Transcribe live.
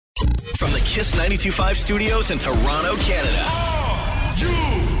From the Kiss 92.5 studios in Toronto, Canada. Are you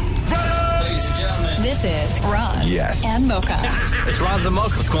ready? Ladies and gentlemen. This is Roz and Mocha. It's Roz and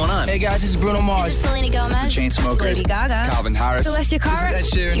Mocha. What's going on? Hey guys, this is Bruno Mars. This is Selena Gomez. The Chainsmokers. Lady Gaga. Calvin Harris. Celestia Cara. This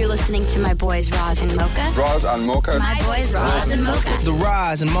is Ed Sheeran. You're listening to my boys Roz and Mocha. Roz and Mocha. My boys Roz and Mocha. The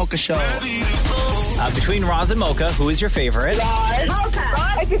Roz and Mocha Show. Between Roz and Mocha, who is your favorite? Roz. Mocha.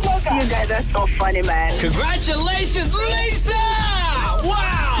 Mocha. You guys are so funny, man. Congratulations, Lisa!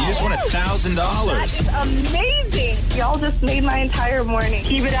 Wow! You just won $1,000. That's amazing. Y'all just made my entire morning.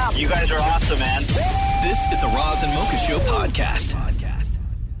 Keep it up. You guys are awesome, man. This is the Roz and Mocha Show podcast.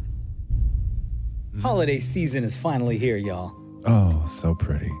 Holiday season is finally here, y'all. Oh, so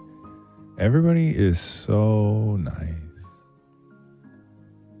pretty. Everybody is so nice.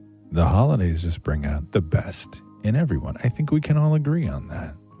 The holidays just bring out the best in everyone. I think we can all agree on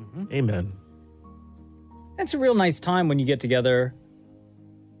that. Mm-hmm. Amen. It's a real nice time when you get together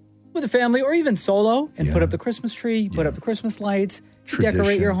with a family or even solo and put up the Christmas tree, put up the Christmas lights,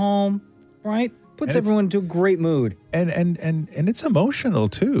 decorate your home, right? Puts everyone into a great mood. And it's emotional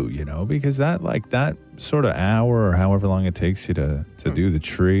too, you know, because that sort of hour or however long it takes you to do the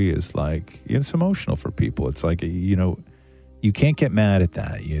tree is like, it's emotional for people. It's like, you know, you can't get mad at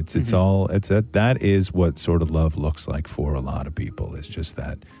that. That is what sort of love looks like for a lot of people. It's just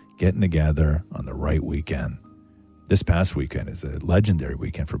that getting together on the right weekend. This past weekend is a legendary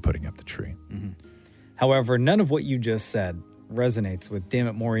weekend for putting up the tree. Mm-hmm. However, none of what you just said resonates with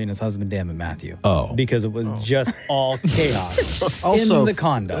Dammit Maury and his husband, Dammit Matthew. Oh. Because it was just all chaos Also, in the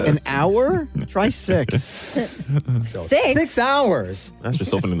condo. An hour? Try 6. So 6 hours. That's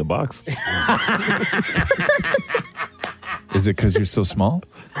just opening the box. Is it because you're so small?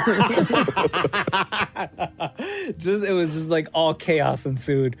 It was just like all chaos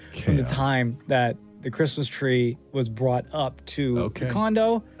ensued from the time that the Christmas tree was brought up to the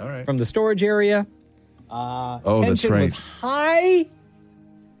condo from the storage area. Tension that's right. was high.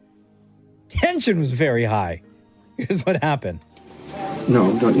 Tension was very high. Here's what happened.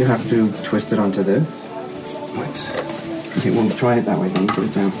 No, don't you have to twist it onto this? What? Okay, well, try it that way then. Put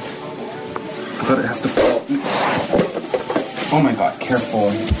it down. I thought it has to fall. Oh my god,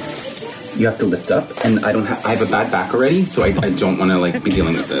 careful. You have to lift up, and I have a bad back already, so I don't want to be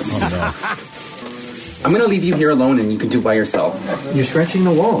dealing with this. Oh, no. I'm gonna leave you here alone, and you can do by yourself. You're scratching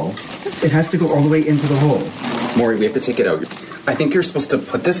the wall. It has to go all the way into the hole. Maury, we have to take it out. I think you're supposed to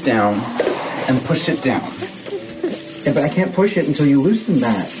put this down and push it down. Yeah, but I can't push it until you loosen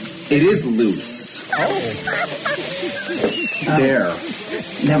that. It is loose. There.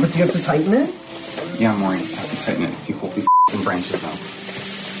 Now, but you have to tighten it? Yeah, Maury, I have to tighten it. You hold these branches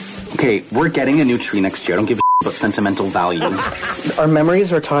up. Okay, we're getting a new tree next year. I don't give a about sentimental value. Our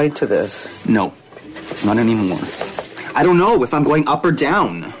memories are tied to this. No, not anymore. I don't know if I'm going up or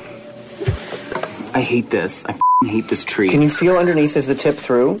down. I hate this. I hate this tree. Can you feel underneath? Is the tip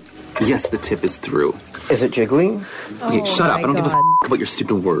through? Yes, the tip is through. Is it jiggly? Okay, shut up. I don't give a about your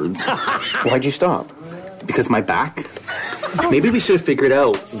stupid words. Why'd you stop? Because my back? Maybe we should have figured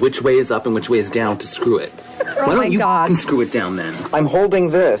out which way is up and which way is down to screw it. Why don't you can screw it down then? I'm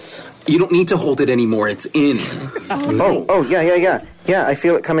holding this. You don't need to hold it anymore. It's in. Yeah. Yeah, I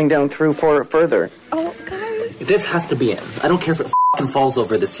feel it coming down through further. Oh, guys. This has to be in. I don't care if it falls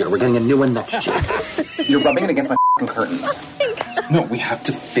over this year. We're getting a new one next year. You're rubbing it against my curtains. No, we have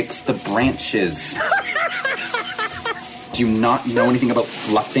to fix the branches. Do you not know anything about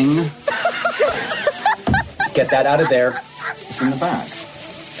fluffing? Get that out of there. It's in the bag.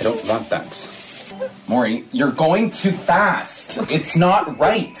 I don't want that. Maury, you're going too fast. It's not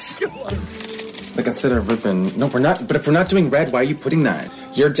right. Like instead of ribbon. No, we're not. But if we're not doing red, why are you putting that?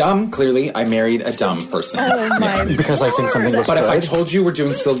 You're dumb. Clearly, I married a dumb person. Oh my! Because I think something looks But good. if I told you we're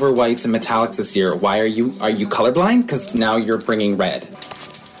doing silver, whites, and metallics this year, why are you colorblind? Because now you're bringing red.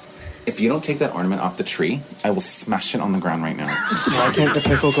 If you don't take that ornament off the tree, I will smash it on the ground right now. Why can't the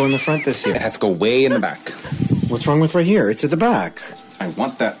pickle go in the front this year? It has to go way in the back. What's wrong with right here? It's at the back. I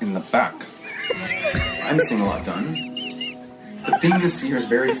want that in the back. I'm seeing a lot done. The theme this year is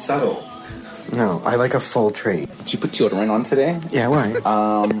very subtle. No, I like a full tree. Did you put deodorant on today? Yeah, why?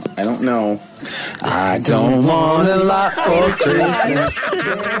 I don't know. I don't want a lot for Christmas.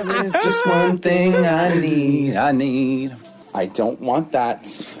 There is just one thing I need. I don't want that.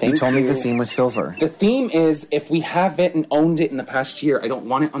 You told me the theme was silver. The theme is, if we have it and owned it in the past year, I don't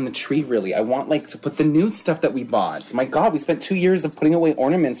want it on the tree, really. I want, to put the new stuff that we bought. My God, we spent 2 years of putting away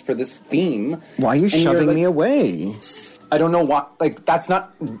ornaments for this theme. Why are you shoving me away? I don't know what, that's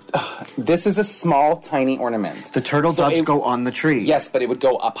not, this is a small, tiny ornament. The turtle doves go on the tree. Yes, but it would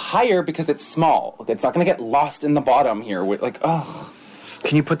go up higher because it's small. It's not going to get lost in the bottom here.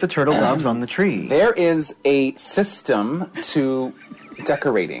 Can you put the turtle doves on the tree? There is a system to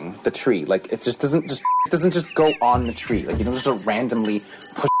decorating the tree. Like, it doesn't just go on the tree. Like, you don't just randomly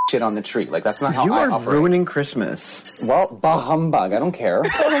push shit on the tree. Like, that's not how You I are operate. ruining Christmas. Well, bah humbug. I don't care.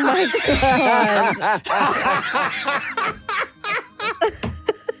 Oh my God.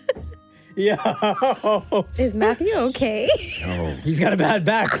 Yo. Is Matthew okay? Oh, He's got a bad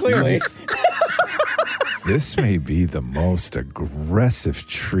back, clearly. this may be the most aggressive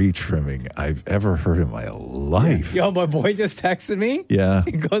tree trimming I've ever heard in my life. Yo, my boy just texted me. Yeah.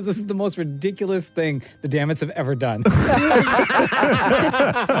 He goes, this is the most ridiculous thing the Dammits have ever done. The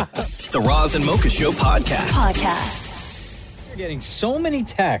Roz and Mocha Show Podcast. We're getting so many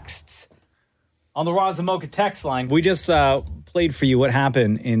texts on the Roz and Mocha text line. We just played for you what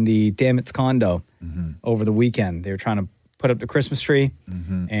happened in the Dammits condo over the weekend. They were trying to put up the Christmas tree,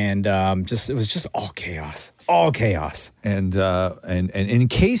 and it was just all chaos. All chaos. And in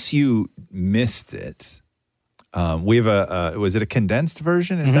case you missed it, we have was it a condensed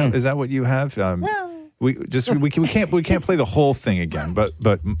version? Is that what you have? We can't play the whole thing again,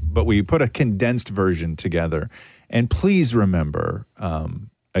 but we put a condensed version together. And please remember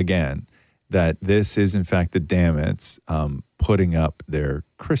again that this is in fact the Dammits putting up their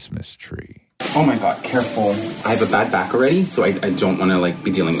Christmas tree. Oh my God, careful. I have a bad back already, so I don't want to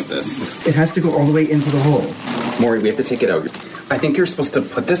be dealing with this. It has to go all the way into the hole. Maury, we have to take it out. I think you're supposed to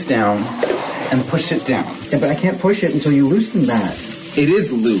put this down and push it down. Yeah, but I can't push it until you loosen that. It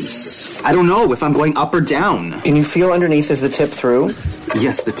is loose. I don't know if I'm going up or down. Can you feel underneath? Is the tip through?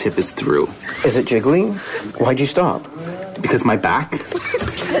 Yes, the tip is through. Is it jiggly? Why'd you stop? Because my back?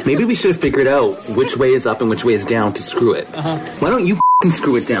 Maybe we should have figured out which way is up and which way is down to screw it. Why don't you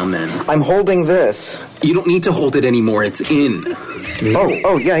screw it down then? I'm holding this. You don't need to hold it anymore. It's in.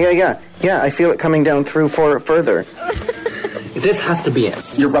 Oh, yeah. Yeah, I feel it coming down through further. This has to be it.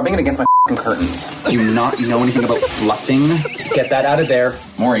 You're rubbing it against my curtains. Do you not know anything about fluffing? Get that out of there.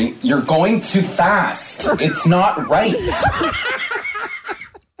 Maury, you're going too fast. It's not right.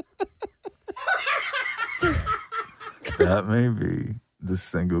 That may be the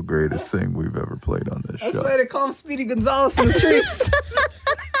single greatest thing we've ever played on this That's show. why they call him Speedy Gonzalez in the streets.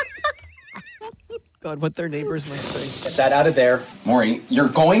 God, what their neighbors might say. Get that out of there. Maury, you're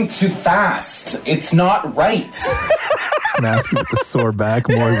going too fast. It's not right. Matthew with the sore back,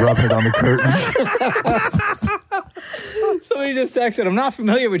 Maury rubbing it on the curtains. Somebody just texted, I'm not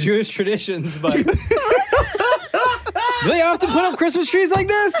familiar with Jewish traditions, but do they often put up Christmas trees like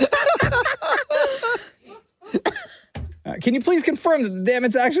this? Can you please confirm that the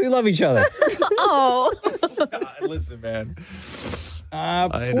Dammits actually love each other? Oh. Listen, man. I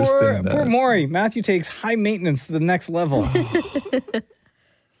understand that. Poor Maury. Matthew takes high maintenance to the next level.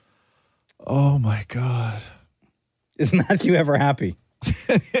 Oh, my God. Is Matthew ever happy?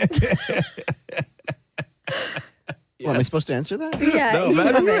 Well, am I supposed to answer that? Yeah. No,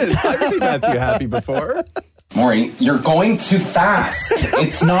 Matthew is. I've seen Matthew happy before. Maury, you're going too fast.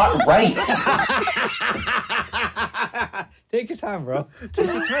 It's not right. Take your time, bro.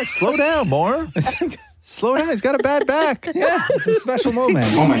 Slow down, more. Slow down. He's got a bad back. Yeah, it's a special moment.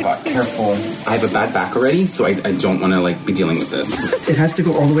 Oh my God, careful. I have a bad back already, so I don't want to be dealing with this. It has to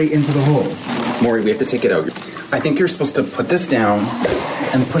go all the way into the hole. Maury, we have to take it out. I think you're supposed to put this down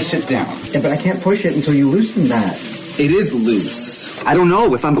and push it down. Yeah, but I can't push it until you loosen that. It is loose. I don't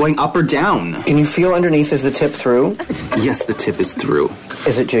know if I'm going up or down. Can you feel underneath? Is the tip through? Yes, the tip is through.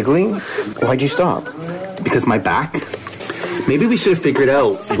 Is it jiggly? Why'd you stop? Because my back? Maybe we should have figured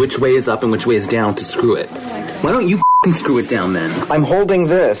out which way is up and which way is down to screw it. Why don't you screw it down then? I'm holding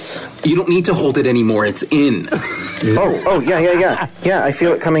this. You don't need to hold it anymore. It's in. Oh, yeah. Yeah, I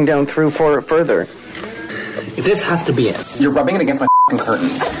feel it coming down through further. This has to be it. You're rubbing it against my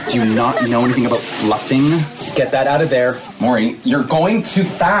curtains. Do you not know anything about fluffing? Get that out of there. Maury, you're going too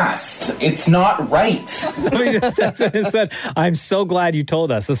fast. It's not right. Somebody just texted and said, I'm so glad you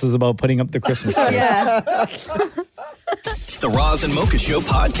told us this was about putting up the Christmas tree. Yeah. The Roz and Mocha Show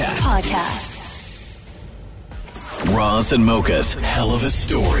podcast. Roz and Mocha's Hell of a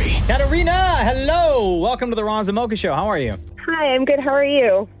Story. Katarina, hello. Welcome to the Roz and Mocha Show. How are you? Hi, I'm good. How are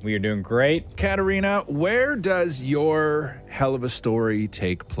you? We are doing great. Katarina, where does your hell of a story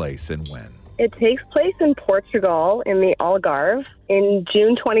take place and when? It takes place in Portugal in the Algarve in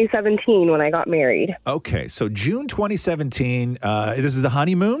June 2017 when I got married. Okay, so June 2017, this is the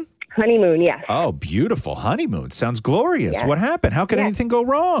honeymoon? Honeymoon, yes. Oh, beautiful honeymoon. Sounds glorious. Yes. What happened? How could anything go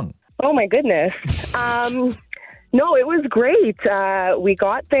wrong? Oh, my goodness. No, it was great. We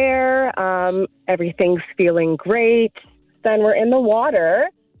got there. Everything's feeling great. Then we're in the water,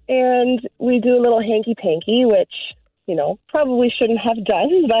 and we do a little hanky-panky, which probably shouldn't have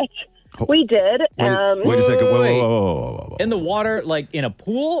done, but we did. Wait a second. Whoa. In the water, like in a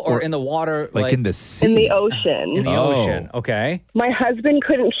pool, or in the water, like in the sea? In the ocean. In the ocean, okay. My husband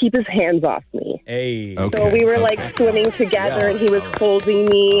couldn't keep his hands off me. Hey. So we were like swimming together, and he was holding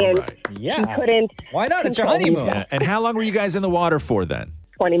me, and he couldn't. Why not? It's your control honeymoon. himself. And how long were you guys in the water for then?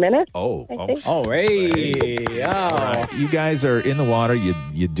 20 minutes. Oh, hey. All right. You guys are in the water,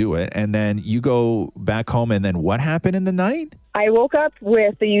 you do it, and then you go back home, and then what happened in the night? I woke up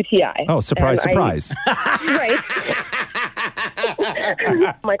with the UTI. Oh, surprise. Right.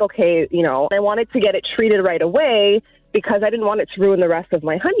 I'm like, okay, I wanted to get it treated right away because I didn't want it to ruin the rest of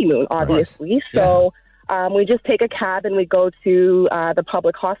my honeymoon, obviously. So we just take a cab and we go to the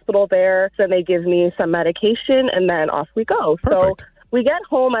public hospital there. Then they give me some medication, and then off we go. Perfect. So we get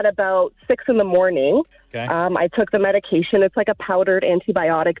home at about 6 in the morning. Okay. I took the medication. It's like a powdered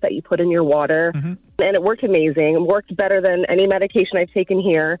antibiotic that you put in your water. Mm-hmm. And it worked amazing. It worked better than any medication I've taken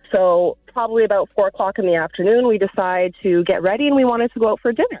here. So probably about 4 o'clock in the afternoon, we decide to get ready, and we wanted to go out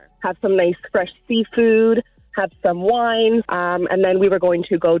for dinner, have some nice fresh seafood, have some wine, and then we were going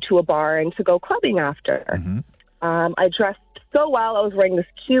to go to a bar and to go clubbing after. Mm-hmm. I dressed so well. I was wearing this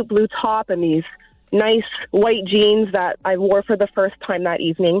cute blue top and these nice white jeans that I wore for the first time that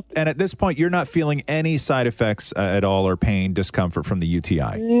evening. And at this point, you're not feeling any side effects at all, or pain, discomfort from the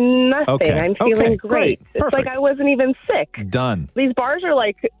UTI? Nothing. Okay. I'm feeling great. It's Perfect. like I wasn't even sick. Done. These bars are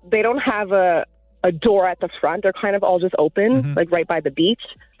like, they don't have a door at the front. They're kind of all just open, like right by the beach.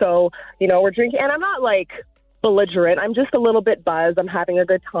 So, we're drinking, and I'm not like belligerent. I'm just a little bit buzzed. I'm having a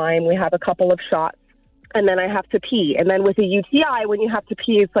good time. We have a couple of shots, and then I have to pee. And then with a UTI, when you have to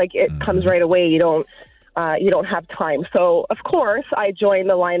pee, it's like it comes right away. You don't have time. So, of course, I join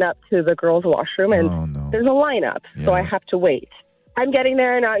the lineup to the girls' washroom, and there's a lineup. So I have to wait. I'm getting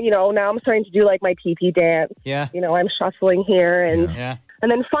there, and now I'm starting to do like my pee-pee dance. Yeah. I'm shuffling here, and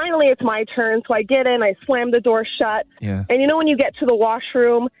and then finally it's my turn. So I get in, I slam the door shut. Yeah. And when you get to the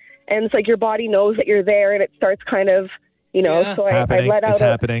washroom, and it's like your body knows that you're there, and it starts kind of, so I let out. It's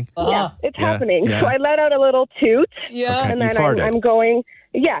happening. It's happening. Yeah. So I let out a little toot. Yeah. Okay. And You then farted. I'm going,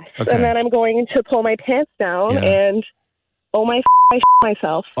 yes. Okay. And then I'm going to pull my pants down, Yeah. and I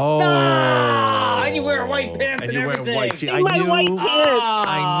myself. Oh. And you wear white pants and you're wearing everything. white jeans. My white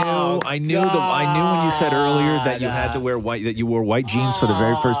pants. I knew when you said earlier that you had to wear white, that you wore white jeans for the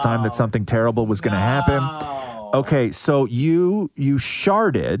very first time, that something terrible was going to happen. Okay, so you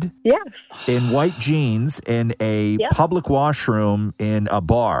sharded in white jeans in a public washroom in a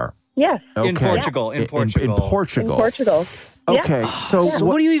bar. Yes. Okay. In Portugal. In Portugal. In Portugal. Okay, so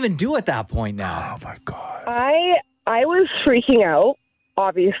what do you even do at that point now? Oh my God. I was freaking out,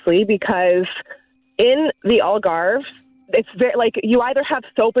 obviously, because in the Algarve, it's very, like you either have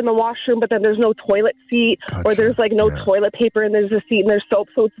soap in the washroom, but then there's no toilet seat, or there's like no toilet paper and there's a seat and there's soap.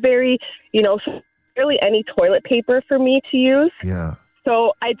 So it's very, so barely any toilet paper for me to use. Yeah.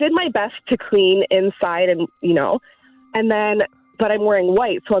 So I did my best to clean inside and, and then, but I'm wearing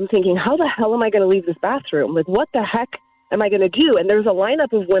white. So I'm thinking, how the hell am I going to leave this bathroom? Like, what the heck am I going to do? And there's a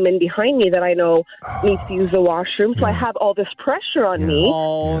lineup of women behind me that I know needs to use the washroom. So I have all this pressure on me.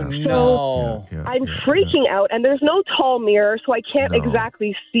 Oh, no. I'm freaking out. And there's no tall mirror, so I can't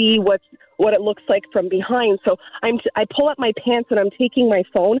exactly see what it looks like from behind. So I pull up my pants and I'm taking my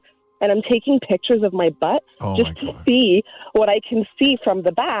phone and I'm taking pictures of my butt just to see what I can see from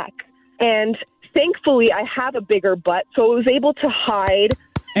the back. And thankfully, I have a bigger butt, so I was able to hide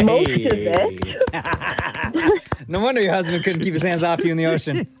most of it. No wonder your husband couldn't keep his hands off you in the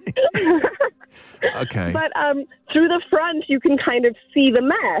ocean. Okay. But through the front, you can kind of see the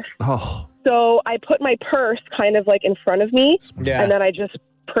mess. Oh. So I put my purse kind of like in front of me, and then I just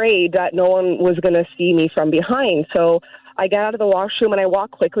prayed that no one was going to see me from behind. So I get out of the washroom and I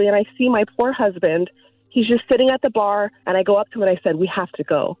walk quickly, and I see my poor husband. He's just sitting at the bar, and I go up to him and I said, "We have to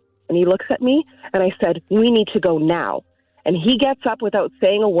go." And he looks at me, and I said, "We need to go now." And he gets up without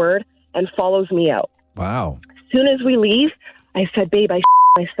saying a word and follows me out. Wow. As soon as we leave, I said, "Babe, I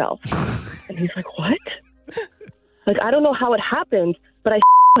myself." And he's like, "What?" Like, I don't know how it happened, but I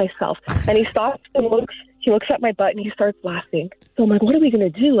myself. And he stops and he looks at my butt and he starts laughing. So I'm like, what are we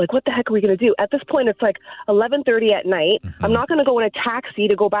going to do? Like, what the heck are we going to do? At this point, it's like 11:30 at night. I'm not going to go in a taxi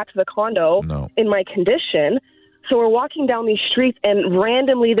to go back to the condo in my condition. So we're walking down these streets, and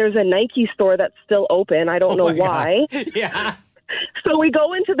randomly there's a Nike store that's still open. I don't know why. Yeah. So we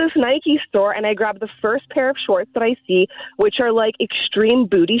go into this Nike store, and I grab the first pair of shorts that I see, which are like extreme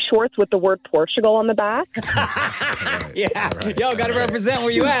booty shorts with the word Portugal on the back. Yo, got to represent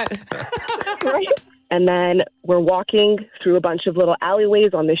where you at. Right? And then we're walking through a bunch of little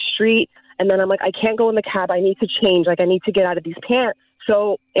alleyways on the street, And then I'm like, I can't go in the cab. I need to change. Like, I need to get out of these pants.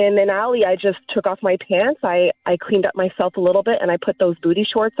 So in an alley, I just took off my pants. I cleaned up myself a little bit, and I put those booty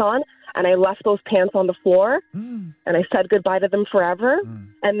shorts on, and I left those pants on the floor, and I said goodbye to them forever.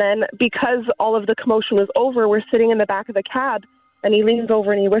 And then because all of the commotion was over, we're sitting in the back of the cab, and he leans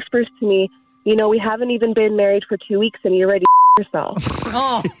over and he whispers to me, you know, we haven't even been married for 2 weeks, and you're ready to yourself.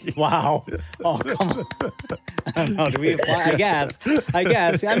 Oh, wow. Oh, come on. I don't know. Do we apply? I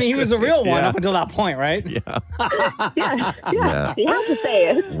guess. I mean, he was a real one up until that point, right? Yeah, you have to say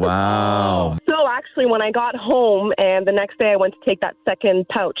it. Wow. So actually, when I got home and the next day I went to take that second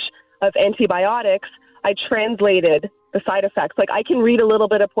pouch of antibiotics, I translated the side effects. Like, I can read a little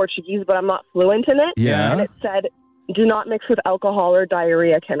bit of Portuguese, but I'm not fluent in it. Yeah. And it said, do not mix with alcohol or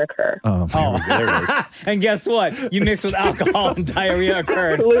diarrhea can occur. Oh, there it is. And guess what? You mix with alcohol and diarrhea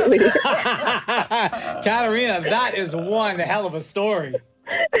occurred. Absolutely. Katarina, that is one hell of a story.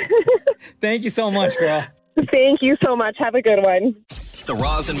 Thank you so much, girl. Thank you so much. Have a good one. The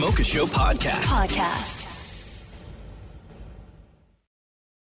Roz and Mocha Show podcast.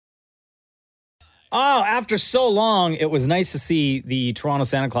 Oh, after so long, it was nice to see the Toronto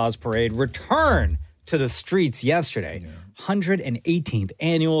Santa Claus Parade return to the streets yesterday. 118th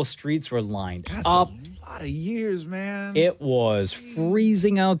annual. Streets were lined up. A lot of years, man. It was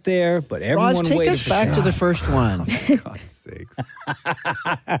freezing out there, but everyone Roz, take waited us back to the first one. For God's sakes.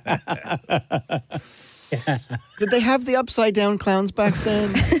 Did they have the upside down clowns back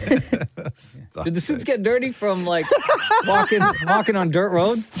then? Did the suits get dirty from like walking on dirt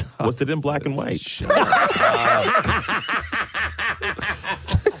roads? Was it in black and white?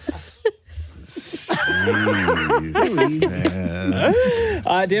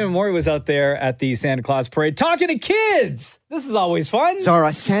 David Morey was out there at the Santa Claus Parade talking to kids. This is always fun.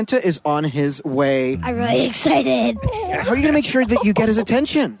 Zara, Santa is on his way. I'm really excited. How are you going to make sure that you get his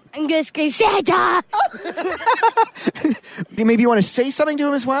attention? I'm going to scream, Santa! Maybe you want to say something to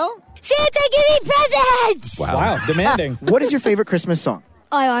him as well? Santa, give me presents! Wow, demanding. What is your favorite Christmas song?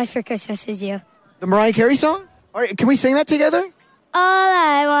 All I want for Christmas is you. The Mariah Carey song? All right, can we sing that together? All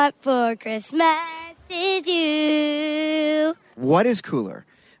I want for Christmas is you. What is cooler,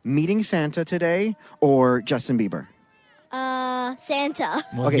 meeting Santa today or Justin Bieber? Santa.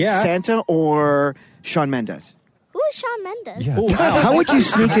 Okay, Santa or Shawn Mendes? Who is Shawn Mendes? Yeah. How would you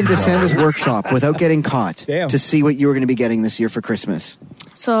sneak into Santa's workshop without getting caught to see what you were going to be getting this year for Christmas?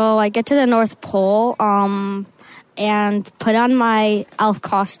 So I get to the North Pole and put on my elf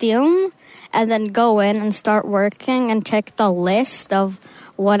costume and then go in and start working and check the list of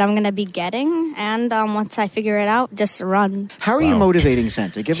what I'm going to be getting. And once I figure it out, just run. How are you motivating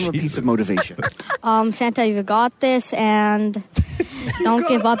Santa? Give him a piece of motivation. Santa, you got this, and don't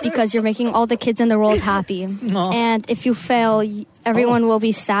give up because you're making all the kids in the world happy. And if you fail, everyone will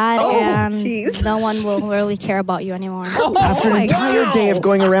be sad and no one will really care about you anymore. After an entire day of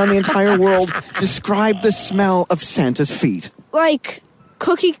going around the entire world, describe the smell of Santa's feet. Like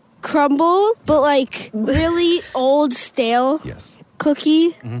cookie crumble, but like really old, stale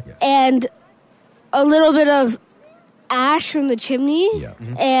cookie, and a little bit of ash from the chimney,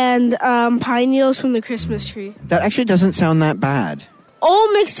 and pine needles from the Christmas tree. That actually doesn't sound that bad.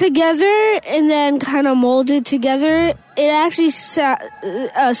 All mixed together and then kind of molded together. It actually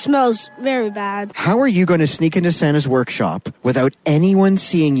smells very bad. How are you going to sneak into Santa's workshop without anyone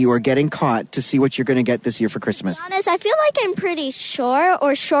seeing you or getting caught to see what you're going to get this year for Christmas? To be honest, I feel like I'm pretty short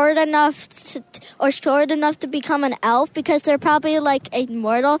enough to become an elf because they're probably like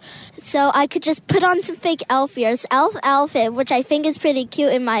immortal. So I could just put on some fake elf ears, elf outfit, which I think is pretty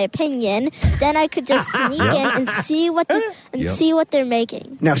cute in my opinion. Then I could just sneak in and see what see what they're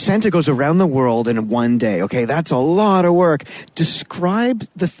making. Now, Santa goes around the world in one day, okay? That's a lot of work. Describe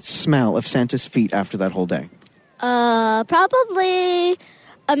the smell of Santa's feet after that whole day. Probably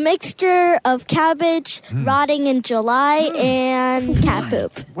a mixture of cabbage rotting in July and cat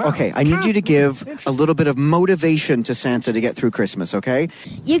poop. Okay, I need you to give a little bit of motivation to Santa to get through Christmas, okay?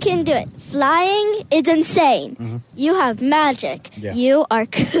 You can do it. Flying is insane. You have magic. Yeah. You are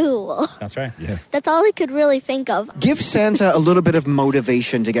cool. That's right. Yes. That's all I could really think of. Give Santa a little bit of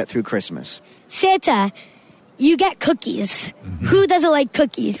motivation to get through Christmas. Santa, you get cookies. Who doesn't like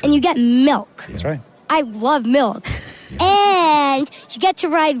cookies? And you get milk. That's right. I love milk. And you get to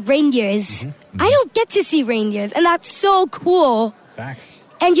ride reindeers. I don't get to see reindeers, and that's so cool. Facts.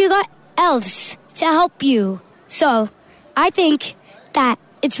 And you got elves to help you. So I think that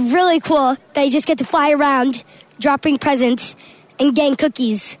it's really cool that you just get to fly around, dropping presents, and getting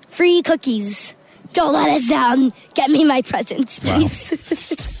cookies. Free cookies. Don't let us down. Get me my presents,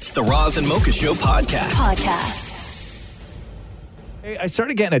 please. The Roz and Mocha Show podcast. Hey, I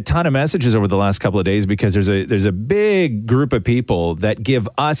started getting a ton of messages over the last couple of days because there's a big group of people that give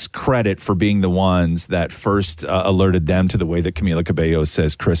us credit for being the ones that first alerted them to the way that Camila Cabello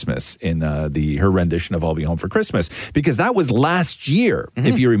says Christmas in her rendition of I'll Be Home for Christmas, because that was last year,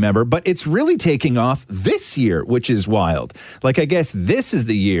 if you remember, but it's really taking off this year, which is wild. Like, I guess this is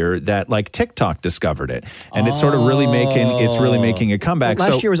the year that like TikTok discovered it, and it's sort of really making a comeback.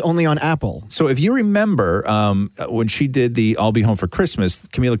 Last year was only on Apple. So if you remember when she did the I'll Be Home for Christmas,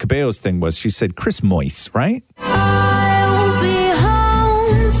 Camila Cabello's thing was she said Christmas, right? I'll be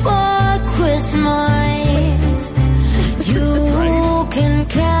home for Christmas. You can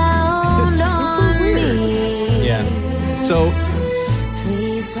count on me. Yeah. So,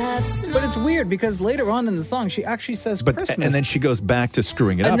 but it's weird because later on in the song, she actually says Christmas. And then she goes back to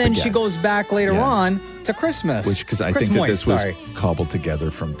screwing it up And then again. she goes back later on to Christmas. Which, because I think that this was cobbled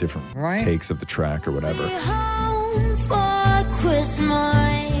together from different takes of the track or whatever.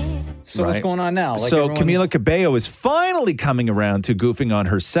 So what's going on now? Like so everyone's- Camila Cabello is finally coming around to goofing on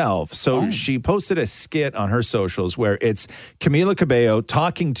herself. So she posted a skit on her socials where it's Camila Cabello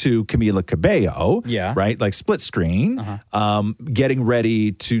talking to Camila Cabello, right? Like split screen, getting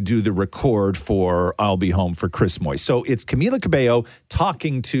ready to do the record for I'll Be Home for Christmas. So it's Camila Cabello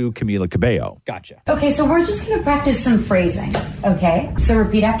talking to Camila Cabello. Gotcha. Okay, so we're just going to practice some phrasing, okay? So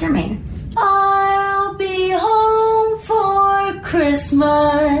repeat after me. I'll be home for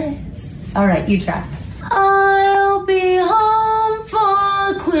Christmas. All right, you try. I'll be home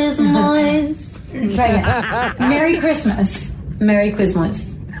for Christmas. Try again. Merry Christmas. Merry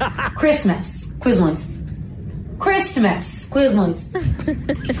Christmas. Christmas. Christmas. Christmas. Christmas.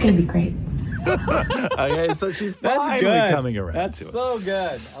 It's going to be great. Okay, so she's That's finally good. coming around That's to it. so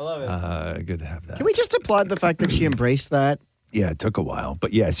good. I love it. Good to have that. Can we just applaud the fact that she embraced that? Yeah, it took a while.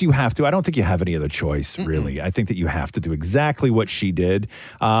 But yes, you have to. I don't think you have any other choice, really. I think that you have to do exactly what she did.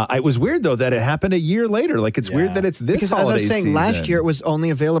 It was weird, though, that it happened a year later. Like, it's weird that it's this Because as I holiday was saying, season. last year it was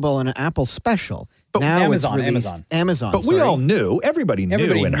only available on an Apple special. But now Amazon, it's released. Amazon. But we sorry. all knew. Everybody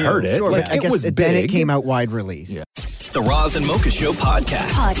knew and heard it. Sure, Like, but I it guess was then big. it came out wide release. Yeah. The Roz and Mocha Show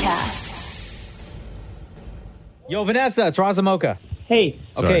podcast. Yo, Vanessa, it's Roz and Mocha. Hey.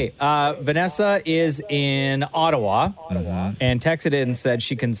 Okay, Vanessa is in Ottawa and texted in and said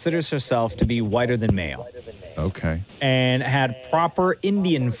she considers herself to be whiter than male. Okay. And had proper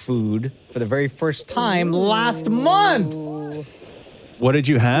Indian food for the very first time last month. What did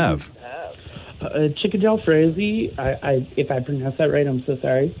you have? Chicken jalfrezi. I if I pronounce that right, I'm so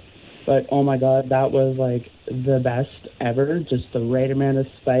sorry. But oh my god, that was like the best ever. Just the right amount of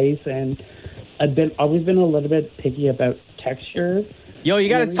spice, and I've always been a little bit picky about texture. Yo, you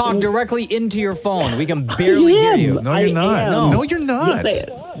got to talk directly into your phone. We can barely hear you. No, you're not. No, you're not. Yes,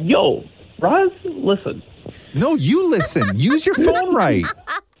 yo, Roz, listen. No, you listen. Use your phone right.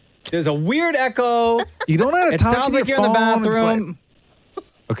 There's a weird echo. You don't have to It talk sounds to like your you're in the phone. It's bathroom.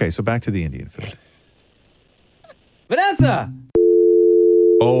 Okay, so back to the Indian food. Vanessa.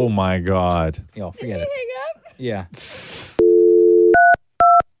 Oh my God. Yo, forget it. Yeah.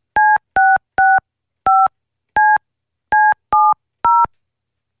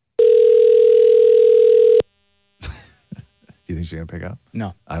 Do you think she's going to pick up?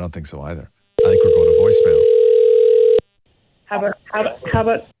 No. I don't think so either. I think we're going to voicemail. How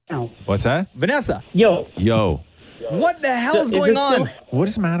about oh. What's that? Vanessa. Yo. What the hell is going on? What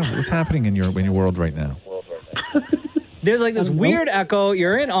is the matter? What's happening in your world right now? There's like this weird echo.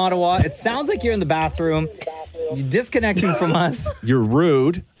 You're in Ottawa. It sounds like you're in the bathroom. You're disconnecting from us. You're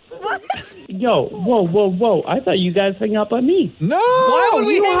rude. Yo, whoa. I thought you guys hung up on me. No. Why would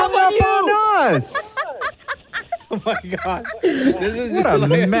we hang up on you? on us? Oh my God. This is What just a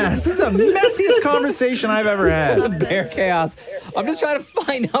like mess. This is the messiest conversation I've ever had. Bear chaos. I'm just trying to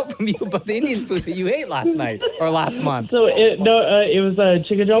find out from you about the Indian food that you ate last night or last month. So it was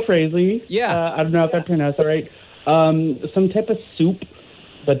chicken jalfrezi. Yeah. I don't know if I pronounced that right. Some type of soup.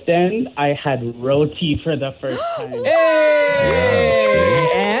 But then I had roti for the first time. Hey!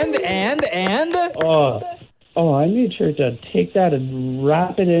 And? Oh, I made sure to take that and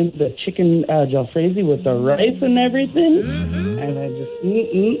wrap it in the chicken jalfrezi with the rice and everything. And I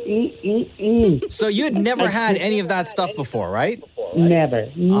just So you had never had any of that stuff before, right?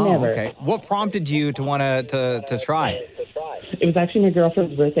 Never. Oh, okay. What prompted you to want to try? It was actually my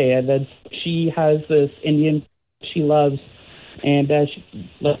girlfriend's birthday, and then she has this Indian she loves, and she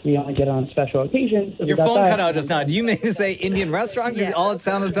lets me only get on special occasions. So Your phone cut out just now. Do you mean to say Indian restaurant? Because all it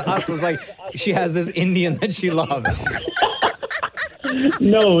sounded to us was like she has this Indian that she loves.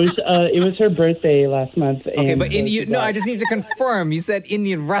 No, it was her birthday last month. Okay, and but I just need to confirm. You said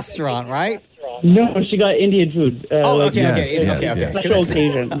Indian restaurant, right? No, she got Indian food. Okay. Special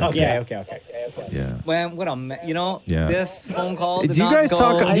occasion. Okay. Yeah. Well, what Yeah. this phone call. Do you guys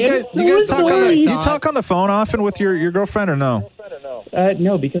talk? Do you guys talk on the? Do you talk on the phone often with your girlfriend or no?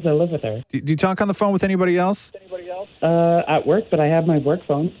 No, because I live with her. Do you talk on the phone with anybody else? At work, but I have my work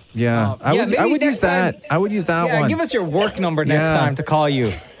phone. Yeah, I would use that. I would use that Yeah, one. give us your work number next Yeah. time to call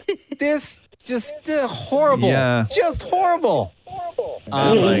you. This just horrible. Yeah. Just horrible.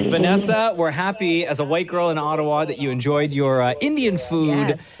 Vanessa, we're happy as a white girl in Ottawa that you enjoyed your Indian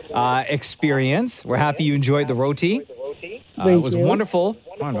food experience. We're happy you enjoyed the roti. It was wonderful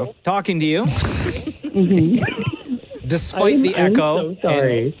talking to you. Despite the echo. I'm so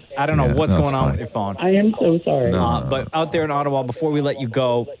sorry. And I don't know what's going on with your phone. I am so sorry. But out there in Ottawa, before we let you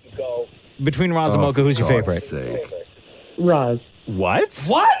go, between Roz and Mocha, who's your favorite? Roz. What?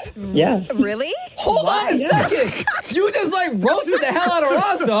 What? Yeah. Really? Hold on a second. You just roasted the hell out of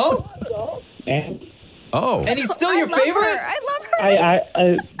Roz, though. Oh. And he's still your favorite? I love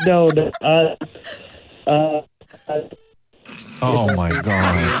her. No. Oh my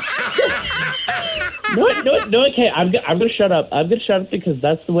God. No. Okay, I'm gonna shut up. I'm gonna shut up because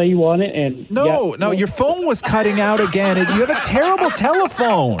that's the way you want it. And No, your phone was cutting out again. And you have a terrible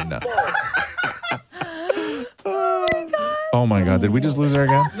telephone. Oh my God! Did we just lose her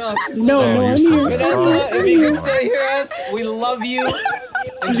again? No, you're still I'm there. Vanessa, if you can still hear us, we love you.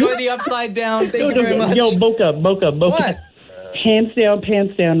 Enjoy the upside down. Thank you very much. Yo, Mocha. What?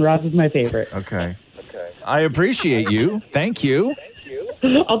 Pants down. Roz is my favorite. Okay. I appreciate you. Thank you.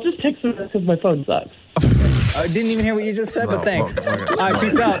 I'll just text her because my phone sucks. I didn't even hear what you just said, but thanks. All right,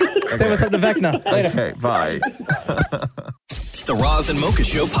 peace out. Say what's up to Vecna. Later. Okay, bye. The Roz and Mocha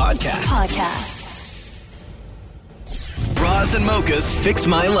Show podcast. Roz and Mocha's Fix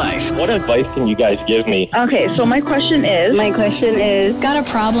My Life. What advice can you guys give me? Okay, so my question is... Got a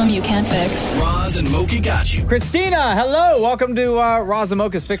problem you can't fix? Roz and Mocha got you. Christina, hello. Welcome to Roz and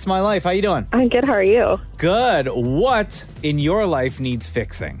Mocha's Fix My Life. How you doing? I'm good, how are you? Good. What in your life needs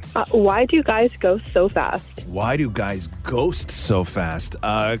fixing? Why do you guys go so fast? Why do guys ghost so fast?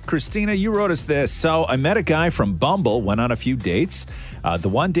 Christina, you wrote us this. So I met a guy from Bumble, went on a few dates. The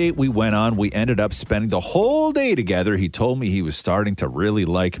one date we went on, we ended up spending the whole day together. He told me he was starting to really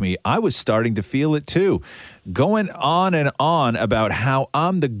like me. I was starting to feel it too. Going on and on about how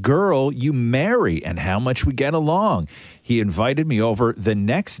I'm the girl you marry and how much we get along. He invited me over the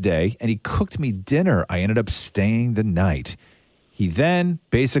next day and he cooked me dinner. I ended up staying the night. He then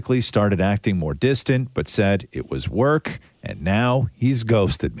basically started acting more distant, but said it was work, and now he's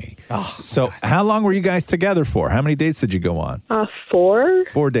ghosted me. So how long were you guys together for? How many dates did you go on? 4.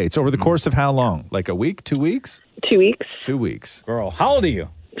 4 dates. Over the course of how long? Like a week, 2 weeks? 2 weeks. 2 weeks. Girl, how old are you?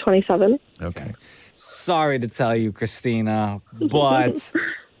 27. Okay. Sorry to tell you, Christina, but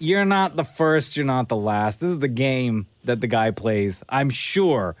you're not the first, you're not the last. This is the game that the guy plays, I'm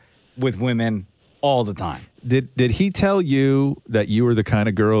sure, with women all the time. Did he tell you that you were the kind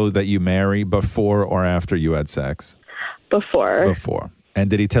of girl that you marry before or after you had sex? Before. Before.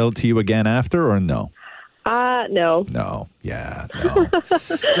 And did he tell it to you again after or no? No. No. Yeah, no.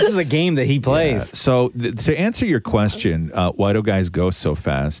 This is a game that he plays. Yeah. So to answer your question, why do guys go so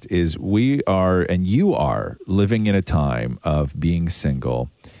fast, is we are, and you are, living in a time of being single,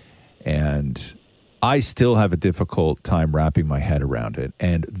 and I still have a difficult time wrapping my head around it.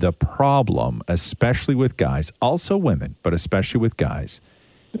 And the problem, especially with guys, also women, but especially with guys,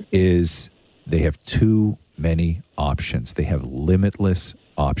 is they have too many options. They have limitless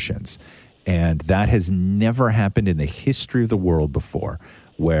options. And that has never happened in the history of the world before,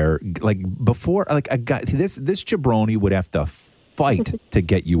 where a guy, this jabroni would have to fight to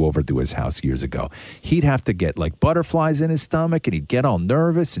get you over to his house years ago. He'd have to get like butterflies in his stomach and he'd get all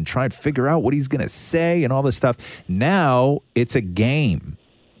nervous and try and figure out what he's going to say and all this stuff. Now it's a game,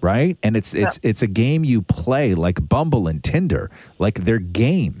 right? And it's a game you play like Bumble and Tinder, like they're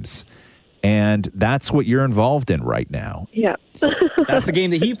games. And that's what you're involved in right now. Yeah. That's the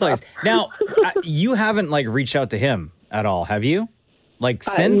game that he plays. Now, you haven't reached out to him at all, have you?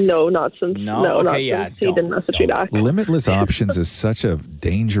 Since? No, not since. No, okay, not yeah. Since he didn't message me back. Limitless options is such a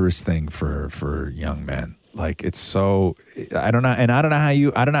dangerous thing for young men. It's so, I don't know. And I don't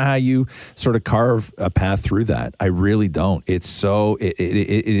know how you sort of carve a path through that. I really don't. It's so, it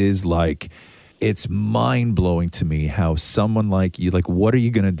is it's mind blowing to me how someone like you, what are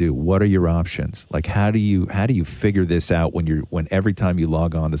you going to do? What are your options? How do you figure this out when every time you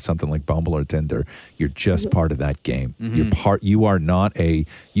log on to something like Bumble or Tinder, you're just part of that game. Mm-hmm.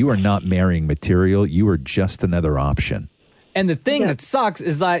 You are not marrying material. You are just another option. And the thing that sucks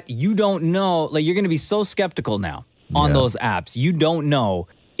is that you don't know, you're going to be so skeptical now on those apps. You don't know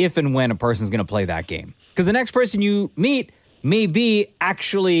if and when a person's going to play that game. Because the next person you meet may be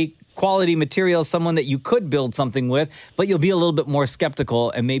actually quality material, someone that you could build something with, but you'll be a little bit more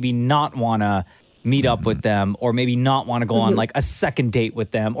skeptical and maybe not want to meet up with them, or maybe not want to go on like a second date with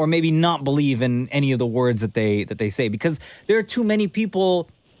them, or maybe not believe in any of the words that they say, because there are too many people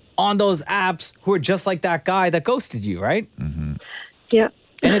on those apps who are just like that guy that ghosted you, right? Yeah.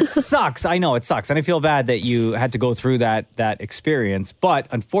 And it sucks. I know it sucks. And I feel bad that you had to go through that experience. But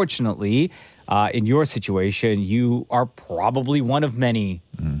unfortunately, in your situation, you are probably one of many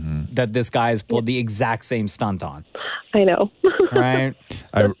that this guy has pulled the exact same stunt on. I know. Right?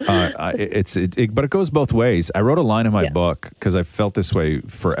 But it goes both ways. I wrote a line in my book because I felt this way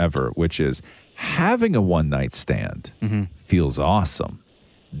forever, which is having a one-night stand feels awesome.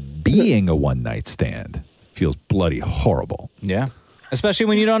 Being a one-night stand feels bloody horrible. Yeah. Especially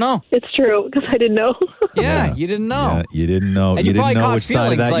when you don't know. It's true, because I didn't know. Yeah, you didn't know. Yeah, you didn't know. And You probably didn't know caught which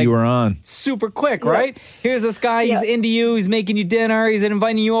side of feelings, that you were on. Super quick, right? Here's this guy, he's into you, he's making you dinner, he's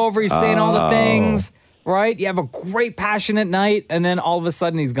inviting you over, he's saying all the things, right? You have a great, passionate night, and then all of a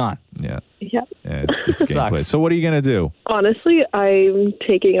sudden he's gone. Yeah. Yeah. It's gameplay. So what are you going to do? Honestly, I'm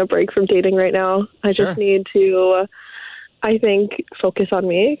taking a break from dating right now. I just need to, I think, focus on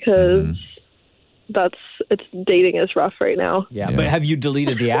me, because dating is rough right now. Yeah, but have you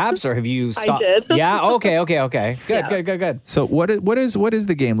deleted the apps, or have you stopped? I did. Yeah, okay. Good. So what is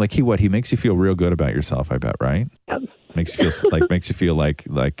the game? Like he makes you feel real good about yourself, I bet, right? Yeah. Makes you feel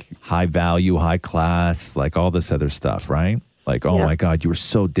like high value, high class, like all this other stuff, right? Like, oh my God, you were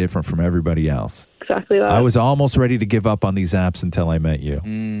so different from everybody else. Exactly that. I was almost ready to give up on these apps until I met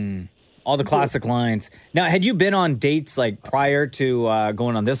you. All the classic lines. Now, had you been on dates like prior to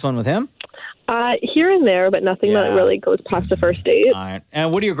going on this one with him? Here and there, but nothing that really goes past the first date. All right.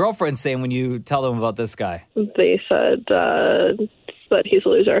 And what do your girlfriends saying when you tell them about this guy? They said that he's a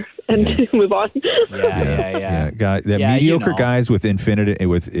loser and to move on. Yeah. Mediocre guys with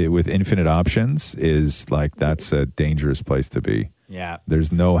infinite options is like, that's a dangerous place to be. Yeah.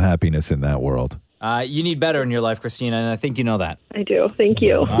 There's no happiness in that world. You need better in your life, Christina, and I think you know that. I do. Thank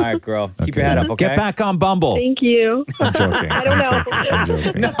you. All right, girl. Keep your head up, okay? Get back on Bumble. Thank you. I'm joking. I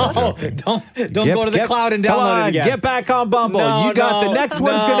don't know. Don't go to the cloud and download it again. Get back on Bumble. The next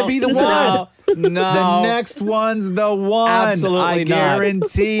one's going to be the one. No. The next one's the one. Absolutely I not.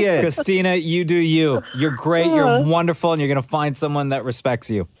 guarantee it. Christina, you do you. You're great. You're wonderful, and you're going to find someone that respects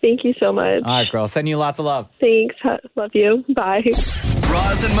you. Thank you so much. All right, girl. Send you lots of love. Thanks. Love you. Bye.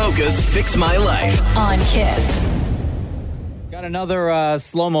 Roz and Mocha's Fix My Life on Kiss. Got another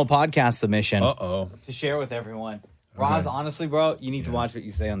slow-mo podcast submission to share with everyone. Roz, honestly, bro, you need to watch what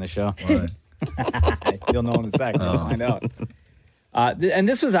you say on the show. You'll know in a second. You'll find out. And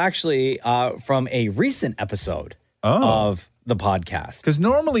this was actually from a recent episode of the podcast. Because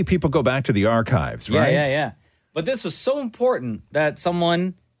normally people go back to the archives, right? Yeah. But this was so important that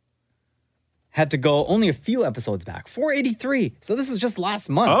someone had to go only a few episodes back. 483. So this was just last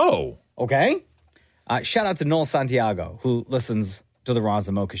month. Oh. Okay. Shout out to Noel Santiago, who listens to the Roz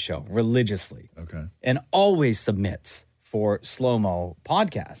and Mocha show religiously. Okay. And always submits for Slow-Mo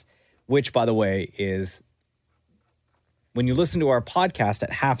Podcast, which, by the way, is when you listen to our podcast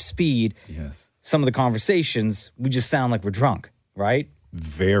at half speed, some of the conversations, we just sound like we're drunk, right?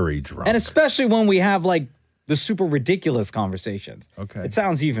 Very drunk. And especially when we have like the super ridiculous conversations. Okay. It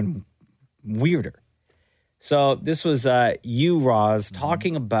sounds even weirder. So this was you, Roz,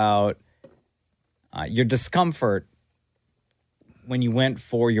 talking about your discomfort when you went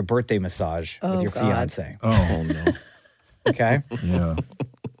for your birthday massage with your fiance. Oh, no. Okay? Yeah.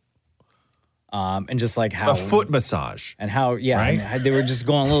 And just like how... A foot massage. And how, right? and they were just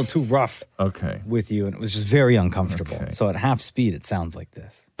going a little too rough with you, and it was just very uncomfortable. Okay. So at half speed, it sounds like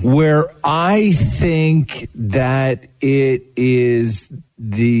this. Where I think that it is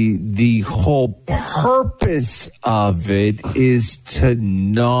the whole purpose of it is to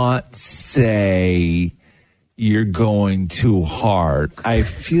not say you're going too hard. I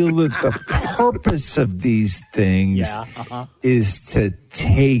feel that the purpose of these things is to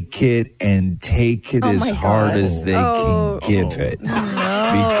take it as hard as they can give it.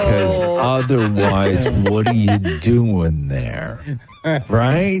 Because otherwise, what are you doing there?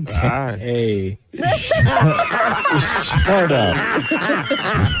 Right? Hey. Shut up.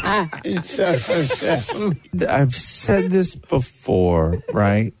 I've said this before,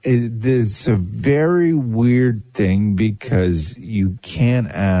 right? It's a very weird thing because you can't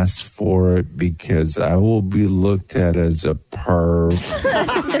ask for it because I will be looked at as a perv.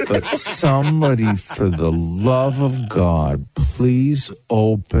 But somebody, for the love of God, please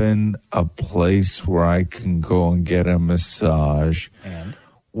open a place where I can go and get a massage.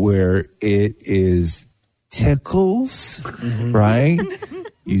 where it is tickles, right?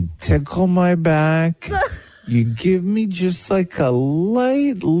 You tickle my back. You give me just like a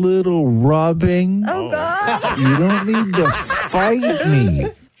light little rubbing. Oh, God. You don't need to fight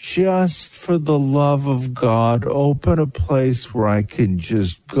me. Just for the love of God, open a place where I can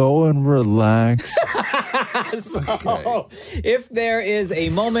just go and relax. So, if there is a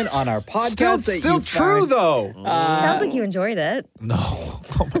moment on our podcast Still true, though. Sounds like you enjoyed it. No.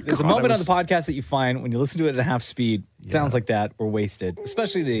 There's a moment on the podcast that you find when you listen to it at half speed. It sounds like that. We're wasted,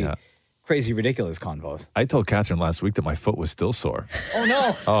 especially the crazy, ridiculous convos. I told Catherine last week that my foot was still sore. Oh,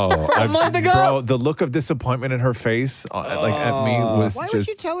 no. Oh, From a month ago? Bro, the look of disappointment in her face at me was Why just... would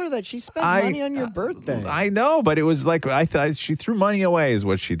you tell her that she spent money on your birthday? I know, but it was like I thought she threw money away is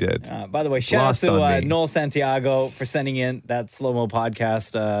what she did. By the way, shout out to Noel Santiago for sending in that slow-mo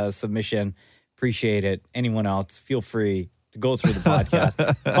podcast submission. Appreciate it. Anyone else, feel free to go through the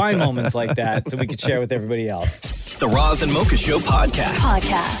podcast. Find moments like that so we can share with everybody else. The Roz and Mocha Show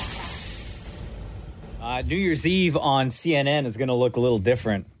Podcast. New Year's Eve on CNN is going to look a little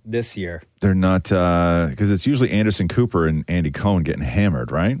different this year. They're not, because it's usually Anderson Cooper and Andy Cohen getting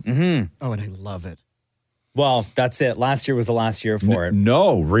hammered, right? Mm-hmm. Oh, and I love it. Well, that's it. Last year was the last year for it.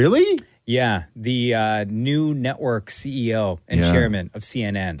 No, really? Yeah. The new network CEO and chairman of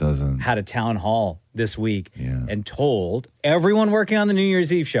CNN had a town hall this week and told everyone working on the New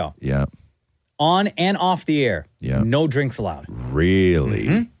Year's Eve show, on and off the air, no drinks allowed.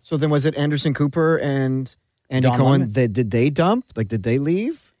 Really? So then was it Anderson Cooper and Andy Don Cohen? Lemon? Did they dump? Like, did they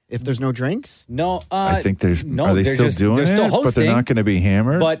leave if there's no drinks? No. I think there's. no, are they they're still just- doing they're still it? But hosting, they're not going to be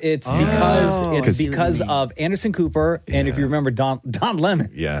hammered. But it's because of Anderson Cooper, and if you remember Don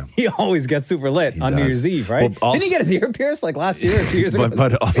Lemon, he always gets super lit on New does. Year's Eve, right? Well, also- Didn't he get his ear pierced like last year or 2 years ago?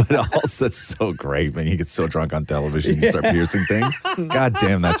 but also that's so great, man. You get so drunk on television, you start piercing things. God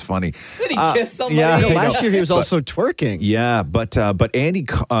damn, that's funny. Did he kiss somebody? Yeah, No, I last know. year he was But- also twerking. Yeah, but Andy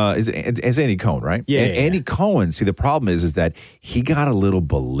is Andy Cohen, right? Yeah, And yeah, Andy Cohen. See, the problem is that he got a little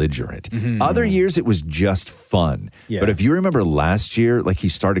belligerent. Other years it was just fun. Yeah. But if you remember last year, like he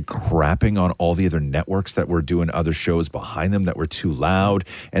started crapping on all the other networks that were doing other shows behind them that were too loud,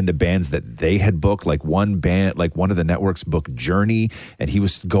 and the bands that they had booked. Like one band, like one of the networks booked Journey, and he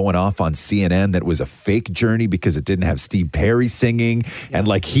was going off on CNN that was a fake Journey because it didn't have Steve Perry singing, and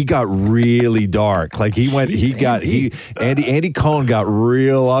like he got really dark. Like Andy Cohen got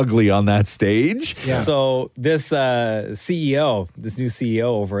real ugly on that stage. So this CEO, this new CEO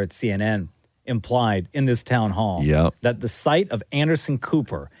over at CNN, implied in this town hall that the sight of Anderson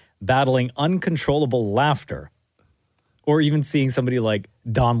Cooper battling uncontrollable laughter, or even seeing somebody like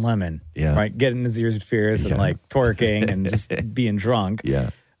Don Lemon, right, getting his ears pierced and like twerking and just being drunk,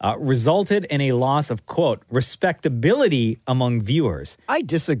 resulted in a loss of, quote, respectability among viewers. I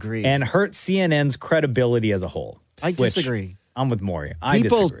disagree. And hurt CNN's credibility as a whole. I which disagree. I'm with Maury. I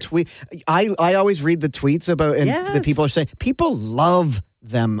People disagree. tweet. I always read the tweets about, and the people are saying people love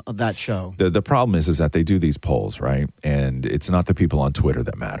them that show. The problem is that they do these polls, right? And it's not the people on Twitter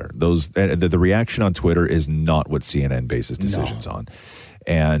that matter. The reaction on Twitter is not what CNN bases decisions on.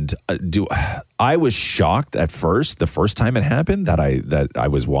 And I was shocked at first, the first time it happened, that I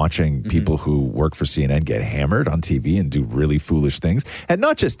was watching people who work for CNN get hammered on TV and do really foolish things, and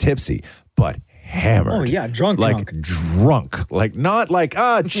not just tipsy, but hammered. Oh yeah, drunk. Like not like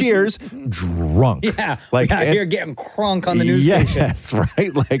cheers, drunk. Yeah, like you're getting crunk on the news station. Yes,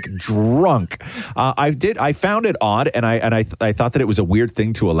 right, like drunk. I found it odd, and I thought that it was a weird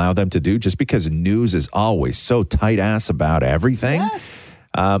thing to allow them to do, just because news is always so tight ass about everything. Yes.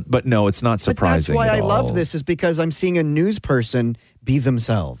 But no, it's not surprising. That's why at I all. love this, is because I'm seeing a news person be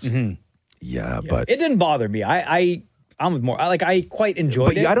themselves. Yeah, but It didn't bother me. I'm with more. I quite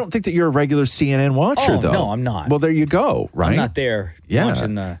enjoyed it. I don't think that you're a regular CNN watcher, though. No, I'm not. Well, there you go, right? I'm not there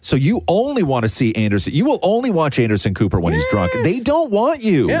watching the... So you only want to see Anderson. You will only watch Anderson Cooper when he's drunk. They don't want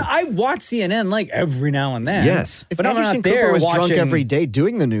you. Yeah, I watch CNN like every now and then. Yes. If but I'm Anderson not there Cooper was watching... drunk every day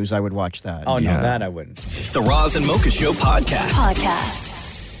doing the news, I would watch that. Oh, no, that I wouldn't. The Roz and Mocha Show podcast.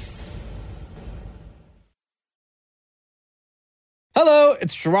 Hello,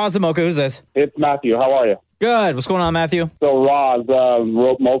 it's Roz and Mocha. Who's this? It's Matthew. How are you? Good. What's going on, Matthew? So Roz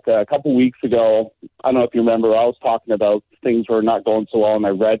wrote Mocha a couple weeks ago. I don't know if you remember. I was talking about things were not going so well, and I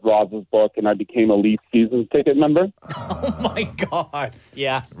read Roz's book, and I became a Leaf season ticket member. Oh, my God.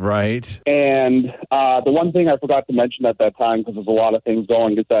 Yeah. Right. And the one thing I forgot to mention at that time, because there's a lot of things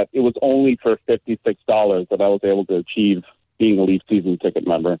going, is that it was only for $56 that I was able to achieve being a Leaf season ticket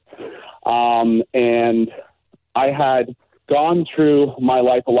member. And I had gone through my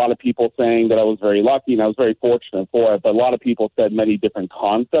life, a lot of people saying that I was very lucky, and I was very fortunate for it, but a lot of people said many different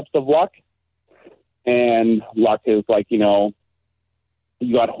concepts of luck. And luck is like, you know,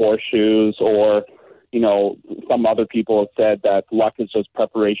 you got horseshoes, or, you know, some other people have said that luck is just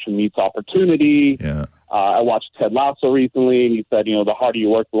preparation meets opportunity. Yeah. I watched Ted Lasso recently, and he said, you know, the harder you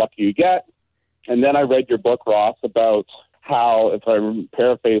work, the luckier you get. And then I read your book, Ross, about how, if I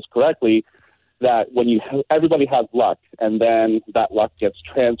paraphrase correctly, that when everybody has luck, and then that luck gets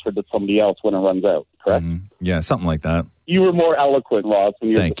transferred to somebody else when it runs out, correct? Mm-hmm. Yeah, something like that. You were more eloquent, Ross, when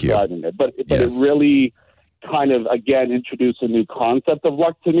you were describing it. But Yes. it really kind of, again, introduced a new concept of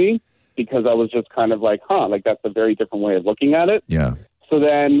luck to me, because I was just kind of like, like that's a very different way of looking at it. Yeah. So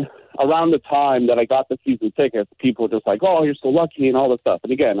then around the time that I got the season tickets, people were just like, oh, you're so lucky and all this stuff.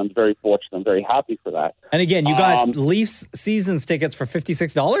 And again, I'm very fortunate. I'm very happy for that. And again, you got Leafs seasons tickets for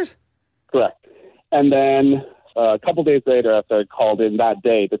 $56? Correct. And then a couple days later, after I called in that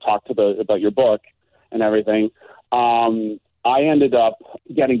day to talk about your book and everything, I ended up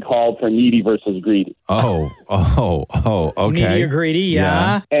getting called for Needy versus Greedy. Oh, okay. Needy or Greedy,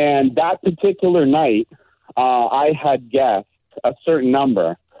 yeah. And that particular night, I had guessed a certain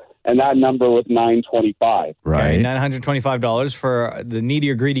number, and that number was $9.25. Right. $925 for the Needy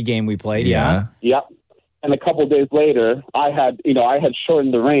or Greedy game we played, yeah. Yep. And a couple of days later, I had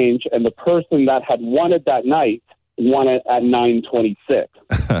shortened the range, and the person that had won it that night won it at $9.26.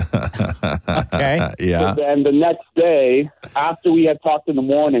 Okay. Yeah. So then the next day, after we had talked in the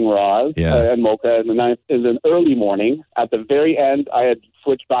morning, Roz and Mocha, and in the early morning, at the very end, I had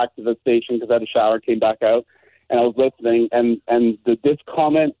switched back to the station because I had a shower, came back out, and I was listening, and this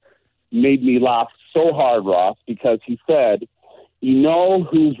comment made me laugh so hard, Ross, because he said, you know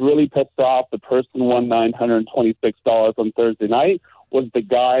who's really pissed off the person who won $926 on Thursday night was the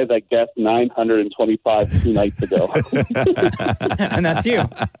guy that guessed $925 2 nights ago. And that's you.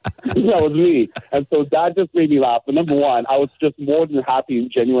 That was me. And so that just made me laugh. But number one, I was just more than happy and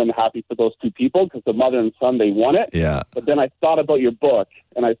genuinely happy for those two people, because the mother and son, they won it. Yeah. But then I thought about your book,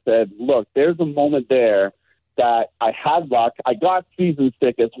 and I said, look, there's a moment there that I had luck. I got season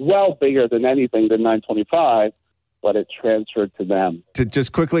tickets well bigger than anything than $925. But it transferred to them. To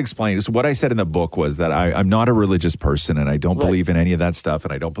just quickly explain, so what I said in the book was that I'm not a religious person, and I don't believe in any of that stuff,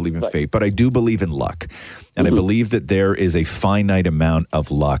 and I don't believe in fate, but I do believe in luck. And I believe that there is a finite amount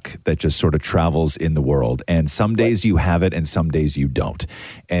of luck that just sort of travels in the world. And some days you have it, and some days you don't.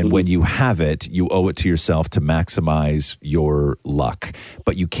 And when you have it, you owe it to yourself to maximize your luck.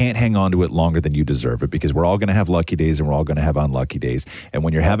 But you can't hang on to it longer than you deserve it, because we're all going to have lucky days, and we're all going to have unlucky days. And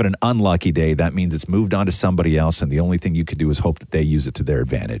when you're having an unlucky day, that means it's moved on to somebody else, and the only thing you can do is hope that they use it to their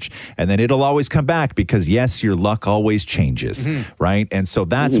advantage. And then it'll always come back, because yes, your luck always changes, right? And so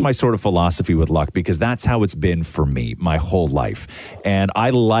that's my sort of philosophy with luck, because that's how it's been for me my whole life. And I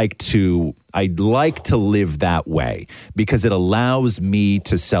like to live that way, because it allows me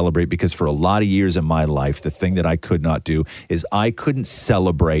to celebrate, because for a lot of years in my life, the thing that I could not do is I couldn't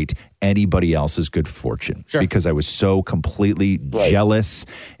celebrate anybody else's good fortune, because I was so completely jealous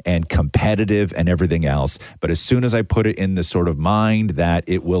and competitive and everything else. But as soon as I put it in the sort of mind that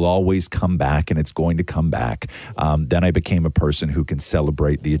it will always come back and it's going to come back, then I became a person who can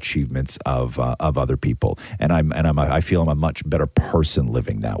celebrate the achievements of other people. And I feel I'm a much better person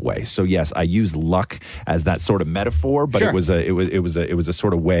living that way. So yes, I use luck as that sort of metaphor, but it was a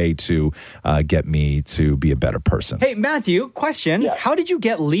sort of way to get me to be a better person. Hey, Matthew, question. How did you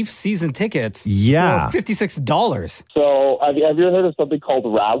get Leafs season tickets for $56? So have you ever heard of something called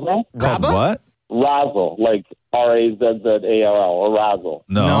Razzle? Called what? Razzle, like Razzall, or Razzle.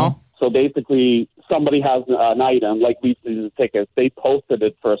 No. So basically, somebody has an item, like Leafs season tickets, they posted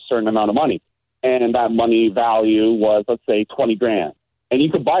it for a certain amount of money. And that money value was, let's say, $20,000. And you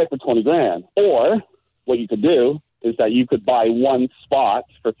could buy it for $20,000. Or what you could do is that you could buy one spot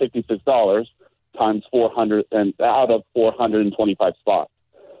for $56 times 400, and out of 425 spots.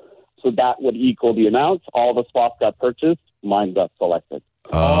 So that would equal the amount. All the spots got purchased. Mine got selected.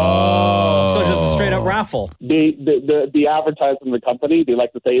 Oh. So just a straight up raffle. The advertising in the company, they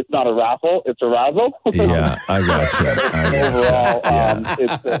like to say it's not a raffle, it's a razzle. Yeah, I gotcha. Overall,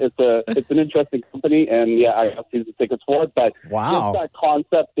 it's an interesting company, and I got season tickets for it. But just that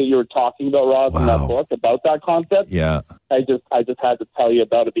concept that you were talking about, Ross, in that book, about that concept. Yeah. I just had to tell you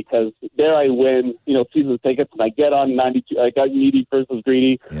about it, because there I win, season tickets, and I get on 92. I got Needy versus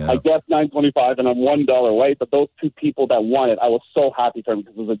Greedy. Yeah. I guess $9.25, and I'm $1 away. But those two people that won it, I was so happy for them,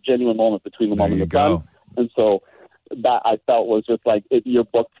 because it was a genuine moment between the mom and the son. And so that I felt was just like your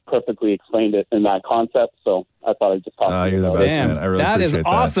book perfectly explained it in that concept. So I thought I'd just talk to you You're the about best, it. man. I really That is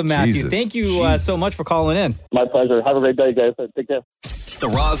appreciate awesome, Matthew. Jesus. Thank you so much for calling in. My pleasure. Have a great day, guys. Take care. The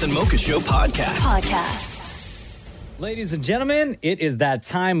Roz and Mocha Show podcast. Ladies and gentlemen, it is that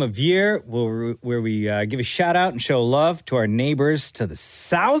time of year where we give a shout out and show love to our neighbors to the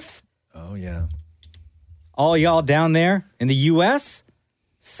south. Oh, yeah. All y'all down there in the U.S.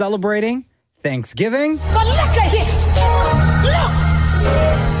 celebrating Thanksgiving. But look at here. Look.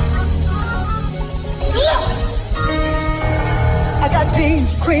 I got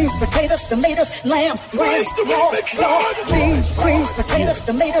beans, creams, potatoes, tomatoes, lamb, ram, raw, beans, creams, potatoes,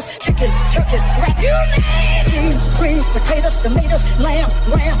 tomatoes, chicken, turkeys, rat. Beans, creams, potatoes, tomatoes, lamb,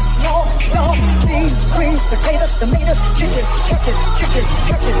 ram, raw, beans, creams, potatoes, tomatoes, chicken, turkeys,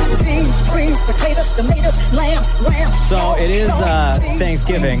 beans, creams, potatoes, tomatoes, lamb, ram. So it is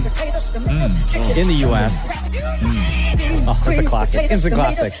Thanksgiving in the U.S. Oh, it's a classic. It's a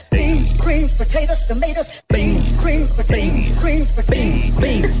classic. Beans, creams, potatoes, tomatoes, beans, creams, potatoes, creams, potatoes,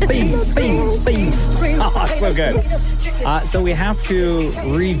 beans. Oh, so good. So we have to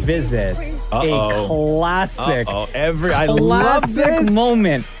revisit a classic, I love this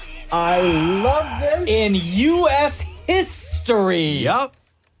moment. I love this in U.S. history. Yup.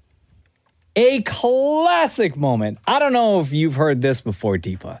 A classic moment. I don't know if you've heard this before,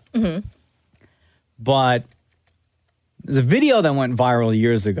 Deepa, but there's a video that went viral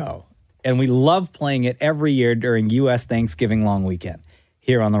years ago, and we love playing it every year during U.S. Thanksgiving long weekend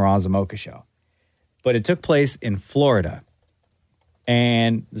here on the Roz and Mocha Show. But it took place in Florida,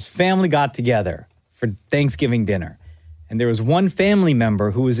 and this family got together for Thanksgiving dinner, and there was one family member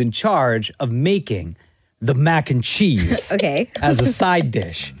who was in charge of making the mac and cheese as a side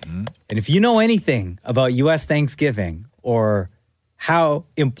dish. And if you know anything about U.S. Thanksgiving or how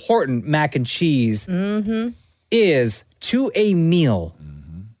important mac and cheese is to a meal,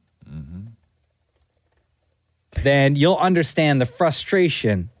 then you'll understand the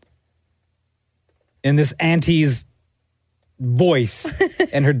frustration in this auntie's voice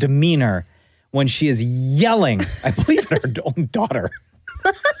and her demeanor when she is yelling, I believe, at her own daughter.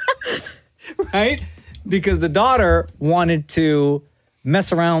 Right? Because the daughter wanted to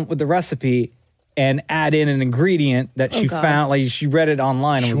mess around with the recipe and add in an ingredient that she found, like she read it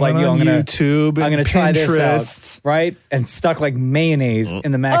online and was like, "Yo, I'm gonna try this out," right? And stuck like mayonnaise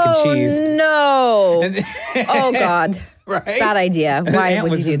in the mac and cheese. No! Oh God! Right? Bad idea. And Why Aunt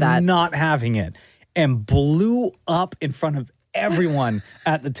would was you do that? Not having it, and blew up in front of everyone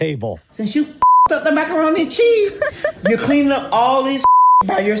at the table. Since you up the macaroni and cheese, you're cleaning up all this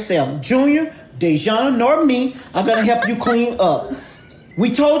by yourself. Junior, Dejana, nor me are gonna help you clean up.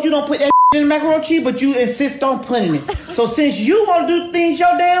 We told you don't put that in the macaroni and cheese, but you insist on putting it. So since you want to do things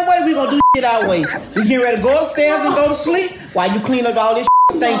your damn way, we gonna do it our way. We getting ready to go upstairs and go to sleep while you clean up all this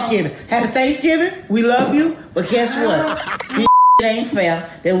for Thanksgiving. Happy Thanksgiving. We love you, but guess what? This ain't fair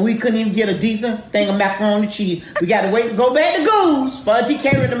that we couldn't even get a decent thing of macaroni and cheese. We got to wait to go back to Goose for Auntie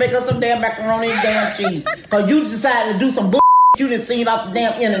Karen to make us some damn macaroni and damn cheese. Because you decided to do some bull you done seen off the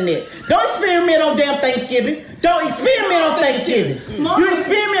damn internet. Don't experiment on damn Thanksgiving. Don't experiment on Thanksgiving. You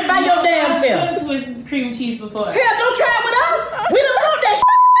experiment by your damn self. With cream cheese before. Hell, don't try it with us. We don't want that shit.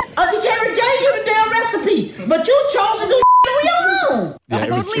 Auntie Karen gave you the damn recipe, but you chose to do on your own. Yeah,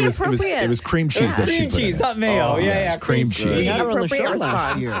 it was cream cheese that she Cream put cheese, in. not mayo. Yeah, cream cheese. Not appropriate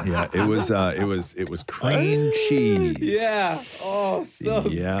response. Yeah, it was cream cheese. Yeah. Oh, so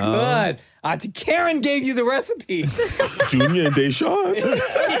good. Auntie Karen gave you the recipe. Junior and Deshaun.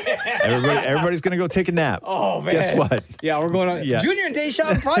 Everybody's gonna go take a nap. Oh man. Guess what? Yeah, we're going on. Yeah. Junior and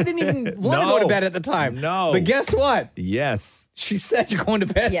Deshaun probably didn't even want to go to bed at the time. No. But guess what? Yes. She said you're going to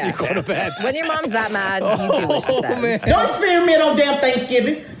bed, so you're going to bed. When your mom's that mad, you do what she says. Man. Don't experiment on damn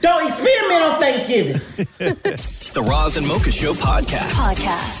Thanksgiving. Don't experiment on Thanksgiving. The Roz and Mocha Show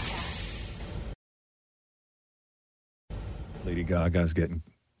podcast. Lady Gaga's getting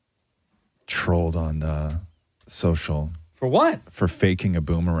trolled on social. For what? For faking a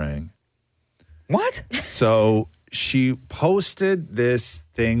boomerang. What? So she posted this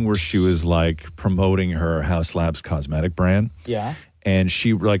thing where she was like promoting her House Labs cosmetic brand. Yeah. And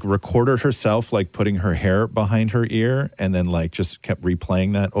she like recorded herself like putting her hair behind her ear and then like just kept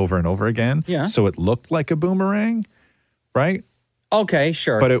replaying that over and over again. Yeah. So it looked like a boomerang, right? Okay,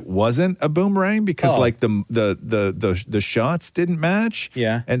 sure. But it wasn't a boomerang because like the shots didn't match.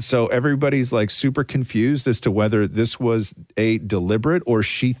 Yeah. And so everybody's like super confused as to whether this was a deliberate or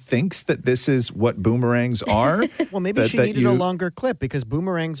she thinks that this is what boomerangs are. Well, maybe she needed a longer clip because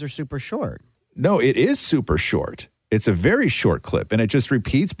boomerangs are super short. No, it is super short. It's a very short clip, and it just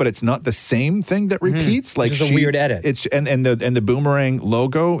repeats, but it's not the same thing that repeats. Like It's just a weird edit. It's and the Boomerang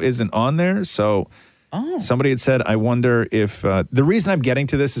logo isn't on there. So somebody had said, I wonder if the reason I'm getting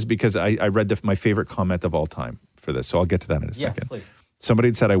to this is because I read my favorite comment of all time for this. So I'll get to that in a second. Yes, please. Somebody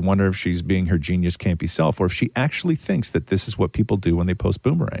had said, I wonder if she's being her genius campy self, or if she actually thinks that this is what people do when they post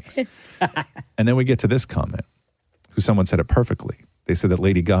boomerangs. And then we get to this comment, who someone said it perfectly. They said that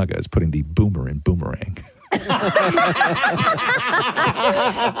Lady Gaga is putting the boomer in boomerang. How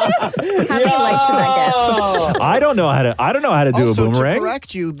many likes did that get? I don't know how to do Also, a boomerang. to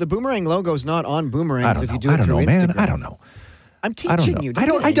correct you, the boomerang logo is not on boomerangs I don't if you know. do I it don't through know, man. Instagram. I don't know. I'm I don't teaching know. you.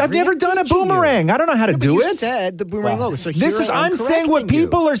 I've never done a boomerang. I don't know how to do you it. said the boomerang logo. So I'm saying what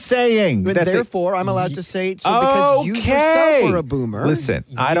people are saying. But that they- therefore, I'm allowed to say it. So because you yourself are a boomer. Listen,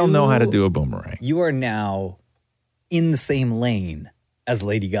 I don't know how to do a boomerang. You are now in the same lane as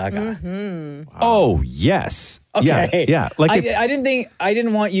Lady Gaga. Oh, yes. Okay. Yeah. Like I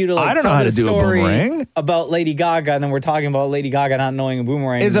didn't want you to like I don't know tell how the to do a story boomerang. about Lady Gaga, and then we're talking about Lady Gaga not knowing a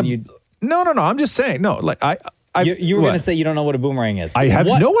boomerang. No. I'm just saying. No, like you were what? going to say you don't know what a boomerang is. I have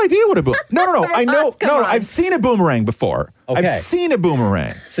What? no idea what a boomerang. No. I know. Come No, on. I've seen a boomerang before. Okay. I've seen a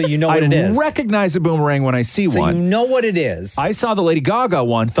boomerang. So you know what it is. I recognize a boomerang when I see So one. you know what it is. I saw the Lady Gaga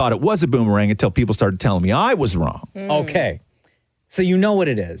one, thought it was a boomerang until people started telling me I was wrong. Okay. So you know what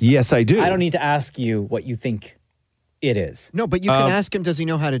it is. Yes, I do. I don't need to ask you what you think it is. No, but you can ask him, does he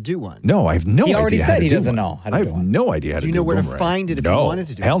know how to do one? No, I have no idea. He already how said to he do doesn't one. know how to I do have one. no idea how to do you know where to boomerang. find it if you wanted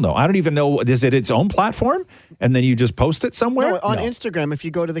to do Hell no. I don't even know. Is it its own platform? And then you just post it somewhere? No, on Instagram, if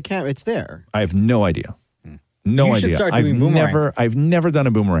you go to the camera, it's there. I have no idea. No You idea. should start doing boomerangs. I've never done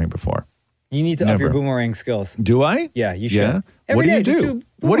a boomerang before. You need to up your Never. boomerang skills. Do I? Yeah, you should. Yeah. Every What day, do you just do? do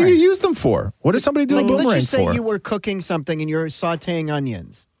What do you boomerangs. use them for? What does somebody do a boomerang Let's just say for? you were cooking something and you're sautéing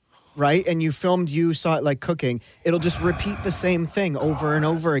onions, right? And you filmed you saw it like cooking. It'll just repeat the same thing over and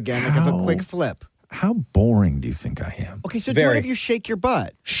over again, like a quick flip. How boring do you think I am? Okay, so do it if you shake your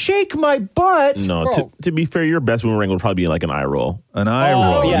butt. Shake my butt? No, to be fair, your best boomerang would probably be like an eye roll. An eye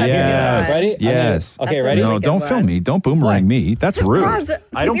roll. yeah, Yes. ready? Yes. Okay, ready? No, don't film me. Don't boomerang me. That's rude. Roz,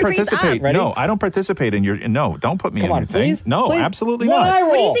 I don't keep your face participate. up. Ready? No, I don't participate in your. No, don't put me Come in on, your thing. please, No, please. absolutely One not. eye roll.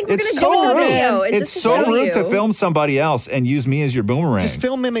 What do you think we're It's gonna do so with the rude. video? It's It's just to so show rude to you. film somebody else and use me as your boomerang. Just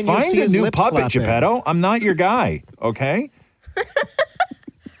film him and you'll Find see a his new lips puppet, flapping. Geppetto. I'm not your guy. Okay.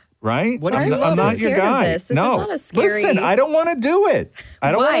 Right? What Why are you I'm so not your scared of guy. this? This is no. not a scary- Listen, I don't want to do it.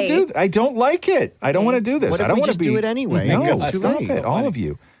 I don't want Why? to do. I don't like it. I don't want to do this. What if I don't we want to just be. do it anyway? No, It's too stop late. it, all of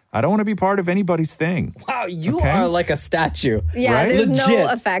you. I don't want to be part of anybody's thing. Wow, you Okay. are like a statue. Yeah, Right? there's Legit. no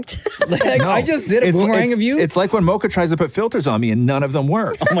effect. Like, No. I just did a boomerang of you. It's like when Mocha tries to put filters on me and none of them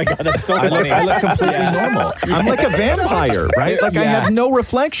work. Oh my God, that's so I funny. look completely normal. I'm like a vampire, right? Like I Yeah. have no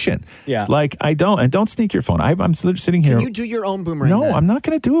reflection. Yeah. Like I don't. And don't sneak your phone. I'm sitting here. Can you do your own boomerang? No, then? I'm not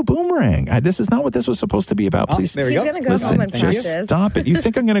going to do a boomerang. This is not what this was supposed to be about. Oh, Please, there we He's go. gonna go listen. home and Just practice. stop it. You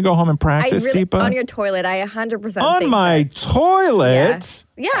think I'm going to go home and practice, Deepa? On your toilet, I 100% On think my toilet?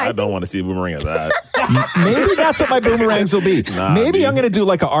 Yeah, I don't want to see a boomerang of that. Maybe that's what my boomerangs will be. Nah, Maybe dude. I'm going to do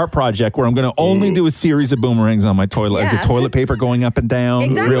like an art project where I'm going to only do a series of boomerangs on my toilet. Like Yeah. the toilet paper going up and down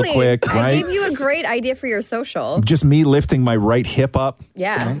exactly. real quick, I right? gave you a great idea for your social. Just me lifting my right hip up,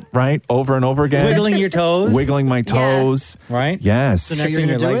 Yeah. right? Over and over again. Wiggling your toes. Wiggling my toes. Right? Yes. So now you're Shifting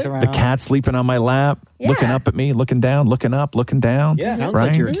gonna your do legs it? around. The cat sleeping on my lap, Yeah. looking up at me, looking down, looking up, looking down. Yeah. Sounds right?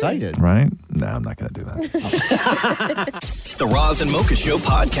 like you're excited. Right? No, I'm not going to do that. The Roz and Mocha Show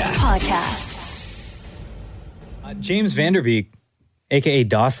podcast. James Vanderbeek, a.k.a.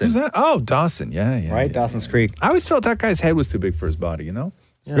 Dawson. Who's that? Oh, Dawson. Yeah. Right? yeah. Dawson's Creek. I always felt that guy's head was too big for his body, you know?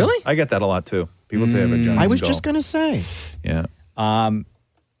 Really? I get that a lot too. People say I have a giant I was skull. just going to say. Yeah.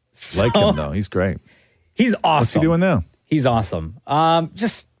 So, Like him, though. He's great. He's awesome. What's he doing now? He's awesome.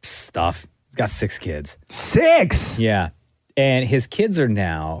 Just stuff. He's got 6 kids. 6? Yeah. And his kids are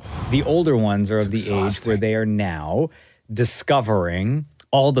now, the older ones are of the age where they are now discovering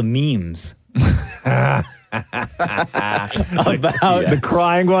all the memes about The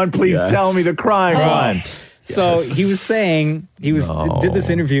crying one? Please tell me the crying one. So he was saying did this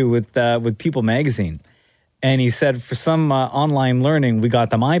interview with People Magazine, and he said for some online learning we got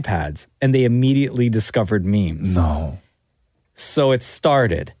them iPads, and they immediately discovered memes. No. So it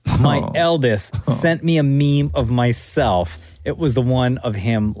started. My eldest sent me a meme of myself. It was the one of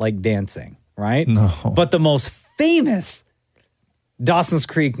him like dancing, right? No. But the most famous Dawson's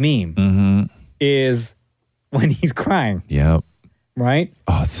Creek meme is when he's crying, Yep. right?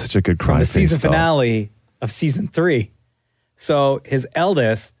 Oh, it's such a good cry From the face, season though. finale of season 3. So his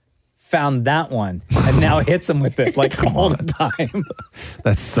eldest found that one and now hits him with it like all the time.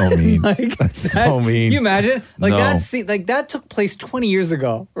 That's so mean. That's so mean. Can you imagine? Like No. that took place 20 years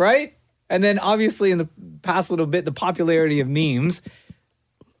ago, right? And then obviously in the past little bit, the popularity of memes.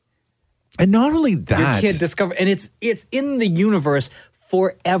 And not only that, your kid discovered, and it's in the universe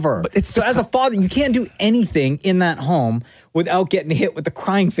forever. But so as a father, you can't do anything in that home without getting hit with the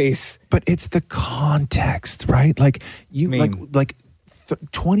crying face. But it's the context, right? Like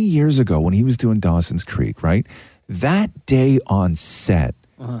 20 years ago when he was doing Dawson's Creek, right? That day on set,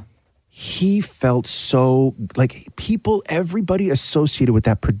 he felt so like everybody associated with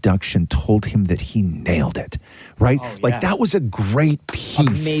that production told him that he nailed it, right? Like that was a great piece,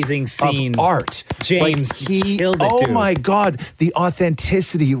 amazing scene of art. James, Like, he killed it, oh dude. my God, the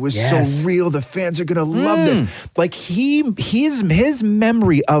authenticity was so real. The fans are gonna love this. Like his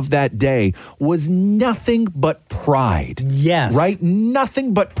memory of that day was nothing but pride. Yes, right,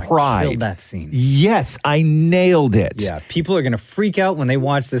 nothing but pride. Killed that scene. Yes, I nailed it. Yeah, people are gonna freak out when they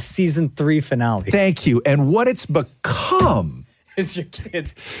watch the season 3 finale. Thank you. And what it's become is your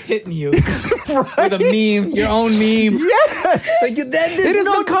kids hitting you with a meme, your own meme. Yes. Like It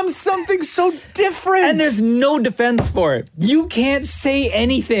has become something so different. And there's no defense for it. You can't say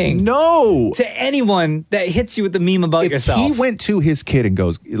anything. No. To anyone that hits you with the meme about yourself. He went to his kid and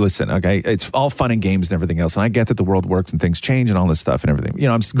goes, listen, okay, it's all fun and games and everything else. And I get that the world works and things change and all this stuff and everything. You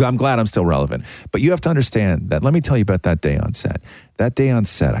know, I'm glad I'm still relevant. But you have to understand that, let me tell you about that day on set. That day on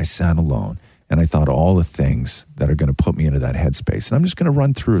set, I sat alone and I thought all the things that are going to put me into that headspace. And I'm just going to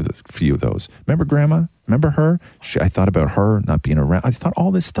run through a few of those. Remember Grandma? Remember her? I thought about her not being around. I thought all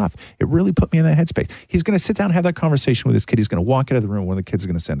this stuff. It really put me in that headspace. He's going to sit down and have that conversation with his kid. He's going to walk out of the room. One of the kids is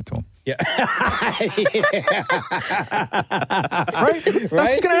going to send it to him. Yeah. Right? That's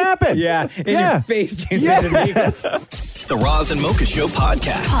what's going to happen. Yeah. In your face, James. Yes. The Roz and Mocha Show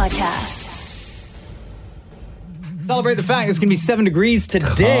podcast. Celebrate the fact it's going to be 7 degrees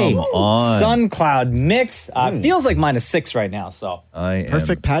today. Come on. Sun cloud mix. Feels like -6 right now. So I am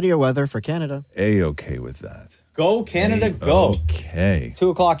Perfect patio weather for Canada. A-okay with that. Go Canada, go. Okay.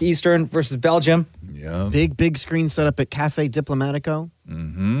 2 o'clock Eastern versus Belgium. Yeah. Big screen set up at Cafe Diplomatico.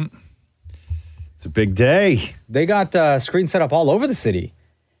 Mm-hmm. It's a big day. They got screen set up all over the city,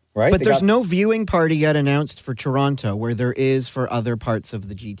 right? But They there's got- no viewing party yet announced for Toronto where there is for other parts of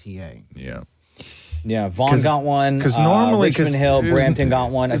the GTA. Yeah. Yeah, Vaughan got one. Because normally, Richmond Hill, Brampton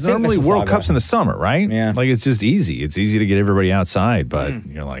got one. I Because think normally World Mississauga. Cup's in the summer, right? Yeah. Like it's just easy. It's easy to get everybody outside, but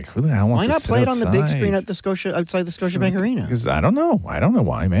you're like, who the hell wants Why to not sit play it on the big outside? screen at the outside the Scotiabank Arena? Because I don't know. I don't know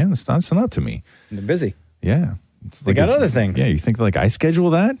why, man. It's not up to me. They're busy. Yeah. They got other things. Yeah, you think like I schedule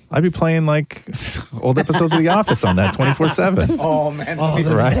that? I'd be playing like old episodes of The Office on that 24/7. Oh, man.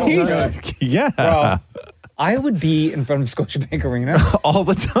 Right? So good. Yeah. Bro, I would be in front of Scotiabank Arena all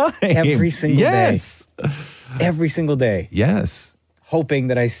the time. Every single Yes. day. Every single day. Yes. Hoping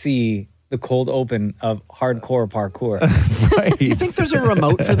that I see the cold open of hardcore parkour. You think there's a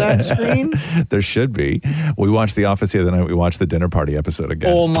remote for that screen? There should be. We watched The Office the other night. We watched the dinner party episode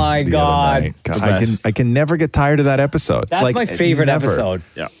again. Oh my the other God. night. The I best. can never get tired of that episode. That's my favorite never. episode.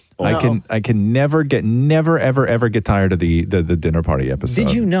 Yeah. I can never ever get tired of the dinner party episode.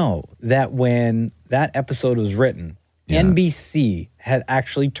 Did you know that when that episode was written, NBC had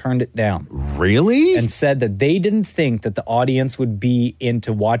actually turned it down? Really? And said that they didn't think that the audience would be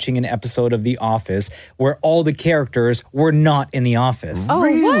into watching an episode of The Office where all the characters were not in the office. Oh,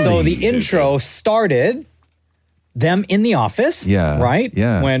 what? So the intro started them in the office, right?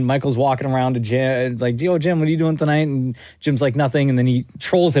 Yeah. When Michael's walking around to Jim, it's like, yo, Jim, what are you doing tonight? And Jim's like, nothing. And then he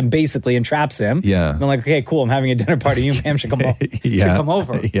trolls him basically and traps him. Yeah. And I'm like, okay, cool. I'm having a dinner party. You and Pam should come, should come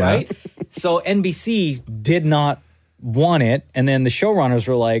over, Yeah. right? So NBC did not want it. And then the showrunners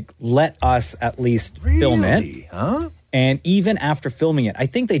were like, let us at least film it. Huh? And even after filming it, I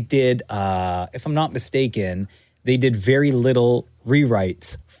think they did, if I'm not mistaken, they did very little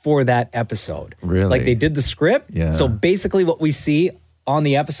rewrites for that episode. Really? Like they did the script. Yeah. So basically what we see on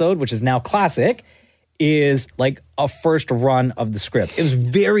the episode, which is now classic, is like a first run of the script. It was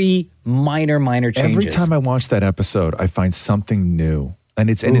very minor changes. Every time I watch that episode, I find something new. And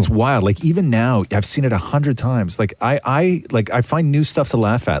it's wild. Like even now, I've seen it 100 times. Like I find new stuff to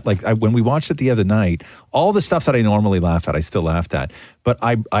laugh at. Like when we watched it the other night, all the stuff that I normally laugh at, I still laughed at. But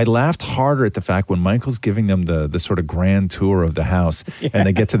I laughed harder at the fact when Michael's giving them the sort of grand tour of the house and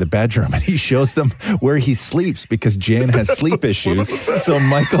they get to the bedroom and he shows them where he sleeps because Jan has sleep issues. So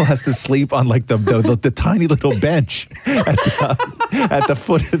Michael has to sleep on like the tiny little bench at the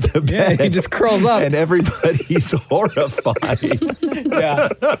foot of the bed. Yeah, he just curls up. And everybody's horrified. Yeah.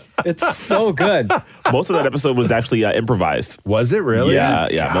 It's so good. Most of that episode was actually improvised. Was it really? Yeah.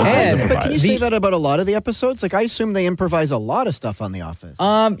 Most of it was But improvised. can you say that about a lot of the episodes? Like, I assume they improvise a lot of stuff on The Office.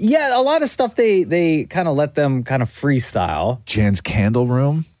 Yeah, a lot of stuff they kind of let them kind of freestyle. Jan's candle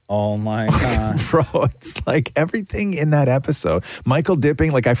room. Oh my God. Bro, it's like everything in that episode. Michael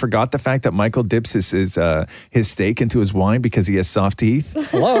dipping, like I forgot the fact that Michael dips his steak into his wine because he has soft teeth.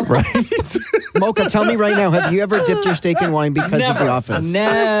 Hello? Right? Mocha, tell me right now, have you ever dipped your steak in wine because of The Office?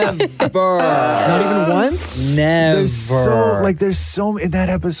 Never. Not even once? Never. There's so in that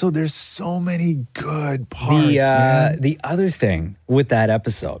episode, there's so many good parts, man. The other thing with that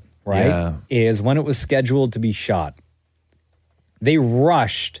episode, right, is when it was scheduled to be shot, they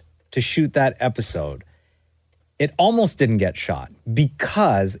rushed to shoot that episode. It almost didn't get shot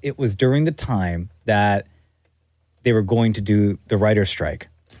because it was during the time that they were going to do the writer's strike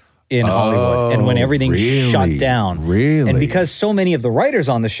in Hollywood. And when everything shut down. Really? And because so many of the writers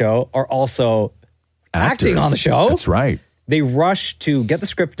on the show are also acting on the show. That's right. They rushed to get the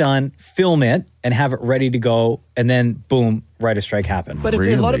script done, film it, and have it ready to go. And then, boom, writer's strike happened. But if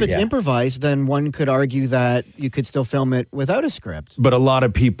a lot of it's improvised, then one could argue that you could still film it without a script. But a lot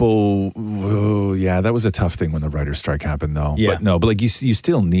of people, that was a tough thing when the writer's strike happened, though. Yeah. But like you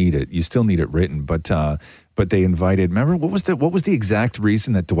still need it. You still need it written. But they invited. Remember what was the exact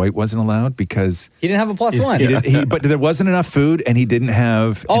reason that Dwight wasn't allowed? Because he didn't have a plus one. But there wasn't enough food, and he didn't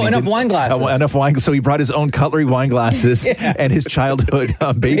have enough wine glasses. Enough wine. So he brought his own cutlery wine glasses and his childhood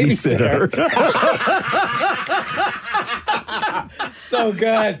babysitter. So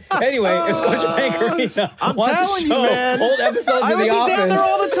good. Anyway, if Scotiabank Arena wants to show old episodes of The Office, down there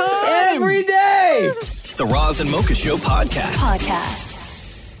all the time. every day. The Roz and Mocha Show podcast.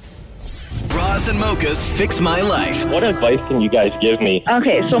 Roz and Mocha's Fix My Life. What advice can you guys give me?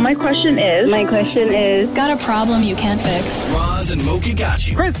 Okay, so my question is, got a problem you can't fix? Roz and Mocha got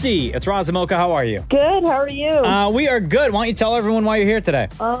you. Christy, it's Roz and Mocha. How are you? Good. How are you? We are good. Why don't you tell everyone why you're here today?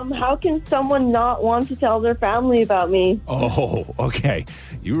 How can someone not want to tell their family about me? Oh, okay.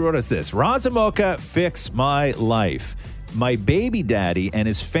 You wrote us this. Roz and Mocha, Fix My Life. My baby daddy and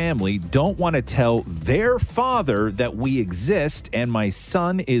his family don't want to tell their father that we exist, and my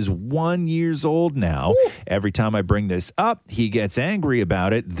son is 1 year old now. Ooh. Every time I bring this up, he gets angry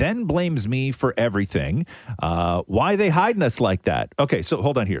about it, then blames me for everything. Why are they hiding us like that? Okay, so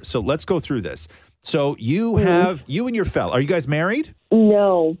hold on here. So let's go through this. So you and your fella, are you guys married?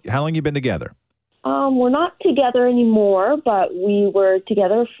 No. How long you been together? We're not together anymore, but we were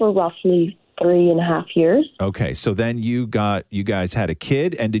together for roughly 3.5 years. Okay, so then you guys had a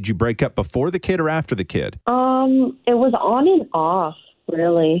kid, and did you break up before the kid or after the kid? It was on and off,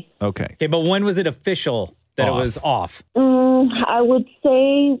 really. Okay, but when was it official that it was off? I would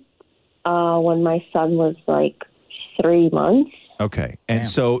say when my son was like 3 months. Okay, and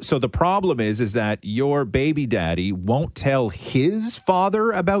so the problem is that your baby daddy won't tell his father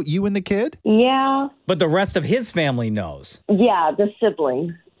about you and the kid? Yeah. But the rest of his family knows? Yeah, the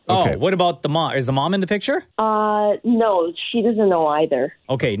siblings. Okay. Oh, what about the mom? Is the mom in the picture? No, she doesn't know either.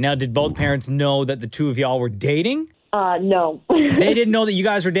 Okay, now did both parents know that the two of y'all were dating? No. They didn't know that you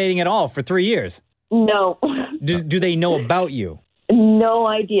guys were dating at all for 3 years? No. Do they know about you? No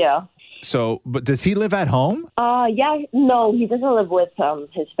idea. So, but does he live at home? Yeah, no, he doesn't live with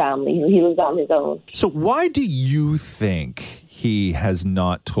his family. He lives on his own. So why do you think he has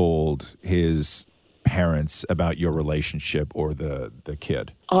not told his parents about your relationship or the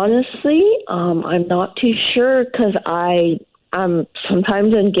kid? Honestly, I'm not too sure because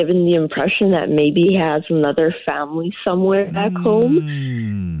sometimes I'm given the impression that maybe he has another family somewhere back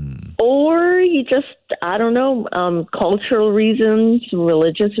home. Or he just, I don't know, cultural reasons,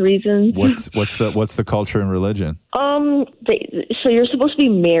 religious reasons. What's the culture and religion? So you're supposed to be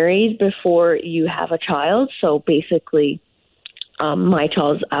married before you have a child. So basically, my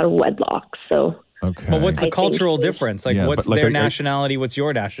child's out of wedlock. So. Okay. But what's the cultural difference? Like, what's their like, nationality? What's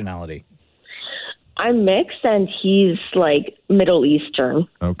your nationality? I'm mixed, and he's like Middle Eastern.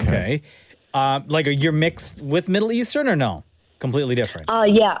 Okay. Like, you're mixed with Middle Eastern or no? Completely different.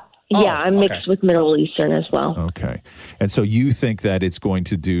 Yeah. I'm mixed with Middle Eastern as well. Okay. And so you think that it's going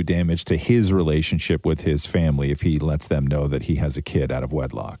to do damage to his relationship with his family if he lets them know that he has a kid out of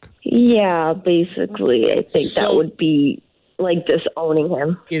wedlock? Yeah, basically. I think that would be like disowning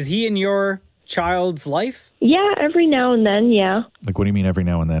him. Is he in your child's life? Yeah, every now and then, yeah. Like, what do you mean every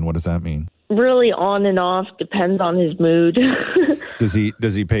now and then? What does that mean? Really on and off, depends on his mood. Does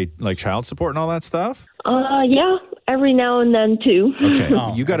he pay like child support and all that stuff? Yeah, every now and then too. Okay,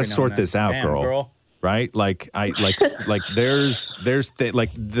 you got to sort this out, girl. Right? Like I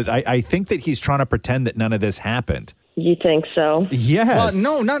think that he's trying to pretend that none of this happened. You think so? Yes. Well,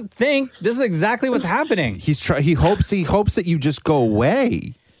 no, not think. This is exactly what's happening. He hopes that you just go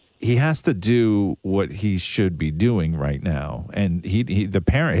away. He has to do what he should be doing right now, and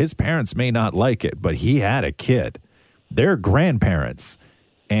his parents may not like it, but he had a kid. They're grandparents,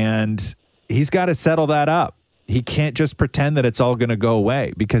 and he's got to settle that up. He can't just pretend that it's all going to go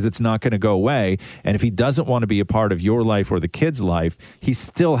away, because it's not going to go away. And if he doesn't want to be a part of your life or the kid's life, he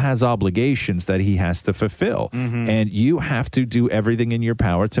still has obligations that he has to fulfill. Mm-hmm. And you have to do everything in your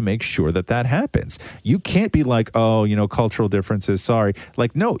power to make sure that happens. You can't be like, oh, cultural differences, sorry.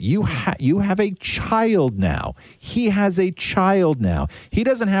 Like, no, you have a child now. He has a child now. He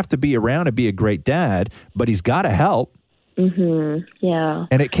doesn't have to be around and be a great dad, but he's got to help. Mm-hmm. Yeah.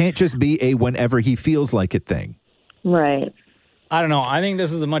 And it can't just be a whenever he feels like it thing. Right. I don't know. I think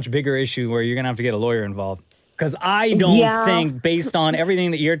this is a much bigger issue where you're going to have to get a lawyer involved. Because I don't think, based on everything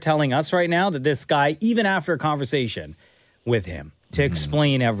that you're telling us right now, that this guy, even after a conversation with him to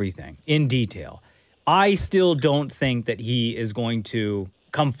explain everything in detail, I still don't think that he is going to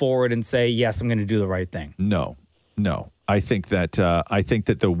come forward and say, yes, I'm going to do the right thing. No. I think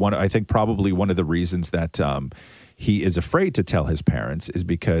probably one of the reasons that he is afraid to tell his parents is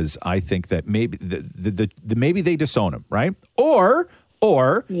because I think that maybe maybe they disown him, right? Or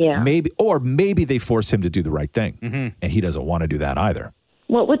maybe they force him to do the right thing, and he doesn't want to do that either.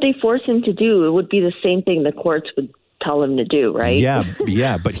 What would they force him to do? It would be the same thing the courts would tell him to do, right?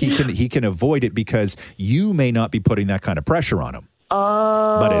 Yeah, but he can avoid it because you may not be putting that kind of pressure on him.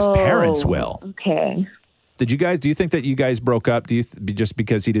 Oh, but his parents will. Okay. Do you think that you guys broke up? Just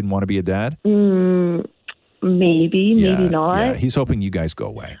because he didn't want to be a dad? Maybe not. Yeah, he's hoping you guys go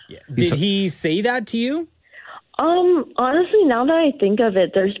away. Yeah. Did he say that to you? Honestly, now that I think of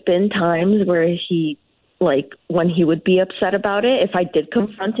it, there's been times where he, like, when he would be upset about it, if I did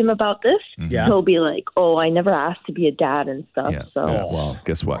confront him about this, he'll be like, oh, I never asked to be a dad and stuff. Yeah. So, well,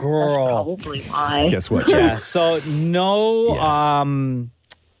 guess what? Girl. That's probably why. Guess what? Yeah. So no,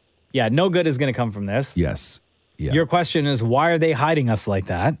 no good is going to come from this. Yes. Yeah. Your question is, why are they hiding us like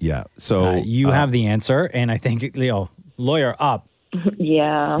that? Yeah. So you have the answer, and I think, lawyer up.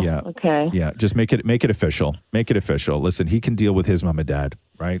 Yeah. Yeah. Okay. Yeah. Just make it official. Make it official. Listen, he can deal with his mom and dad,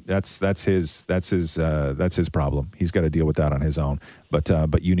 right? That's his problem. He's got to deal with that on his own.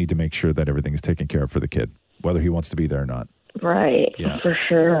 But you need to make sure that everything is taken care of for the kid, whether he wants to be there or not. Right. Yeah. For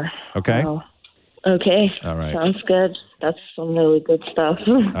sure. Okay. Wow. Okay. All right. Sounds good. That's some really good stuff.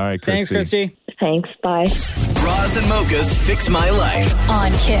 All right, Christy. Thanks, Christy. Thanks. Bye. Roz and Mocha's Fix My Life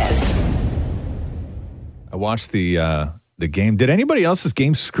on Kiss. I watched the game. Did anybody else's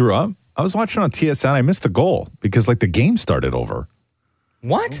game screw up? I was watching on TSN. I missed the goal because the game started over.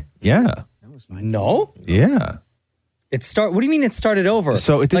 What? Yeah. No? Yeah. What do you mean it started over?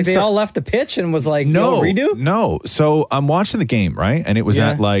 So it didn't they all left the pitch and was like, no, redo? No. So I'm watching the game, right? And it was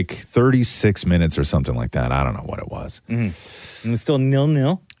at 36 minutes or something like that. I don't know what it was. Mm-hmm. It was still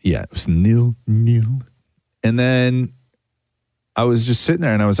 0-0? Yeah, it was 0-0. And then I was just sitting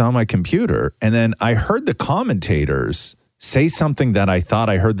there and I was on my computer, and then I heard the commentators say something that I thought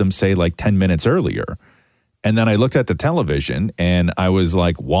I heard them say 10 minutes earlier. And then I looked at the television and I was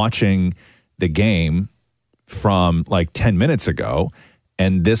watching the game from 10 minutes ago,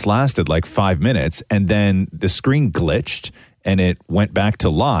 and this lasted 5 minutes, and then the screen glitched and it went back to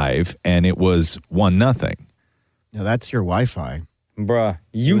live and it was 1-0. No, that's your Wi-Fi. Bruh,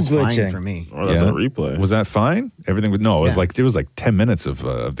 you It was glitching. fine for me. Oh, that's a replay. Was that fine? Everything was it was 10 minutes of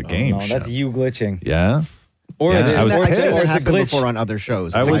the game. No, that's you glitching. Yeah. Or Yeah, it's I was or I've it's seen a that happen glitch. before on other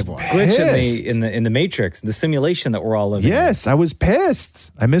shows. I was I've watched. Glitch in the Matrix, the simulation that we're all living in. Yes, I was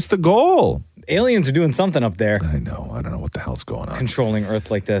pissed. I missed the goal. Aliens are doing something up there. I know. I don't know what the hell's going on. Controlling Earth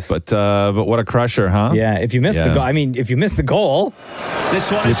like this. But what a crusher, huh? Yeah, if you missed the goal, if you missed the goal.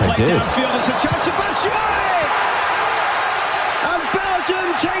 This one is played downfield. It's a chance to Batshuayi! And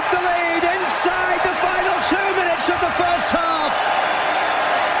Belgium take the lead inside the final 2 minutes of the first half.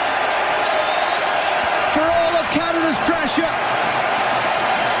 For all of Canada's pressure,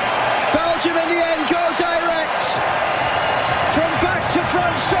 Belgium in the end go direct. From back to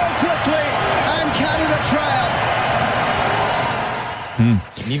front so quickly, and Canada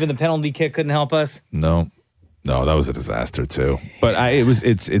triumph. Even the penalty kick couldn't help us. No, that was a disaster too. But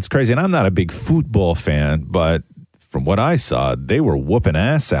it's crazy, and I'm not a big football fan, but from what I saw, they were whooping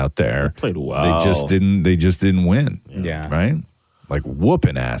ass out there. Played well. They just didn't win. Yeah. Right? Like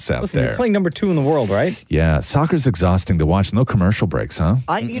whooping ass out Listen, there. you're playing number 2 in the world, right? Yeah, soccer's exhausting to watch. No commercial breaks, huh?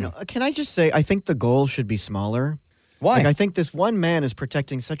 Can I just say, I think the goal should be smaller. Why? Like, I think this one man is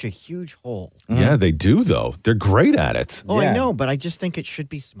protecting such a huge hole. Yeah, they do, though. They're great at it. Oh, I know, but I just think it should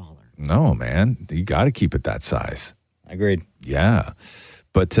be smaller. No, man. You got to keep it that size. Agreed. Yeah.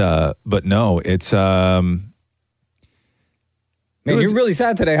 But no, it's Man, you're really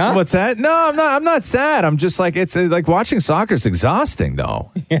sad today, huh? What's that? No, I'm not sad. I'm just like, it's like watching soccer is exhausting,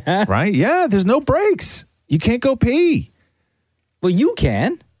 though. Yeah. Right? Yeah, there's no breaks. You can't go pee. Well, you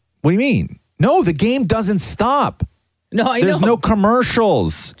can. What do you mean? No, the game doesn't stop. No, I There's know. no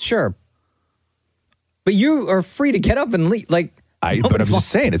commercials. Sure. But you are free to get up and leave. Like, but I'm just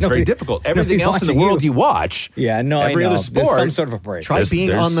saying, it's very difficult. Everything else in the world you watch. Yeah, no, every I know. other sport. There's some sort of a break. Try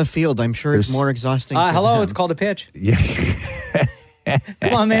being on the field. I'm sure it's more exhausting. for Hello, them. it's called a pitch. Yeah.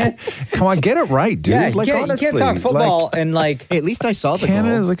 Come on, man. Come on, get it right, dude. Yeah, like, you honestly, can't talk football and like. Hey, at least I saw the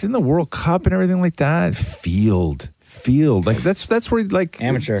Canada's goal. like in the World Cup and everything like that. Field. Like that's where like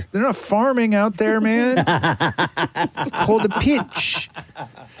amateur. They're not farming out there, man. It's called a pitch.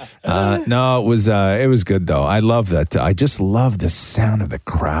 No, it was good though. I love that. I just love the sound of the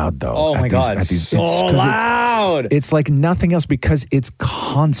crowd though. Oh my God, so loud. It's like nothing else because it's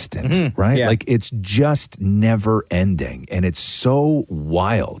constant, right? Yeah. Like it's just never ending, and it's so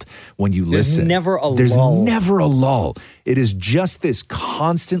wild when you listen. There's never a lull. It is just this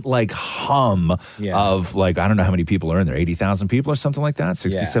constant like hum of like, I don't know how many people are in there, 80,000 people or something like that,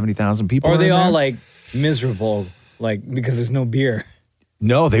 60, 70,000 people. Or are they in all there? like miserable, like because there's no beer?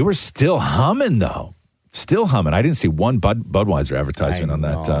 No, they were still humming though. Still humming. I didn't see one Budweiser advertisement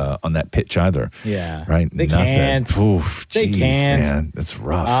on that pitch either. Yeah. Right? They Nothing. can't. Oof, They geez, can't. Man. That's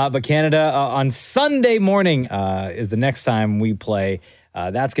rough. But Canada on Sunday morning is the next time we play.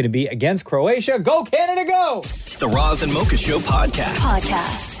 That's going to be against Croatia. Go Canada, go! The Roz and Mocha Show podcast.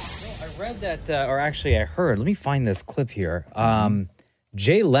 I read that, or actually I heard. Let me find this clip here.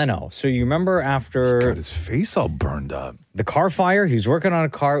 Jay Leno. So you remember after Got his face all burned up. the car fire? He was working on a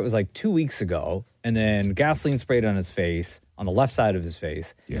car. It was like 2 weeks ago, and then gasoline sprayed on his face, on the left side of his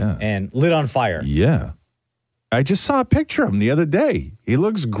face. Yeah. And lit on fire. Yeah. I just saw a picture of him the other day. He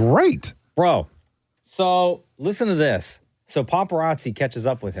looks great. Bro, so listen to this. So paparazzi catches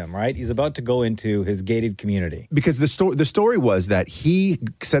up with him, right? He's about to go into his gated community. Because the story was that he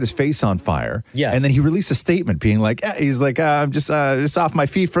set his face on fire. Yes. And then he released a statement being like, I'm just off my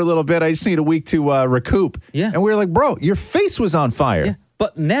feet for a little bit. I just need a week to recoup. Yeah. And we were like, bro, your face was on fire. Yeah.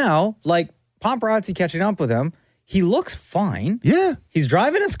 But now, like paparazzi catching up with him, he looks fine. Yeah. He's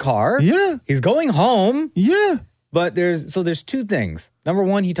driving his car. Yeah. He's going home. Yeah. But there's two things. Number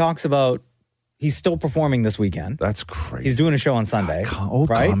one, he talks about he's still performing this weekend. That's crazy. He's doing a show on Sunday.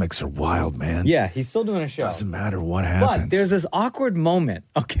 Old right? comics are wild, man. Yeah, he's still doing a show. Doesn't matter what happens. But there's this awkward moment,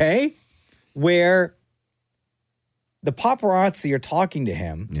 okay, where the paparazzi are talking to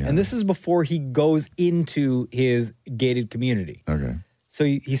him, and this is before he goes into his gated community. Okay. So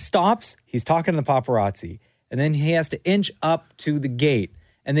he stops, he's talking to the paparazzi, and then he has to inch up to the gate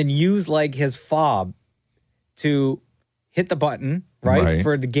and then use like his fob to hit the button, right.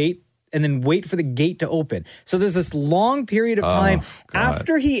 For the gate, and then wait for the gate to open. So there's this long period of time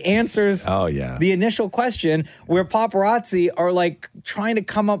after he answers the initial question where paparazzi are like trying to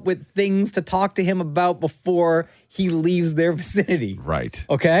come up with things to talk to him about before he leaves their vicinity. Right.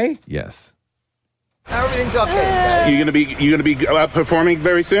 Okay? Yes. Everything's okay. You gonna be performing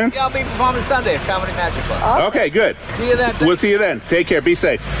very soon? Yeah, I'll be performing Sunday at Comedy Magic Club. Okay, good. See you then. We'll see you then. Take care. Be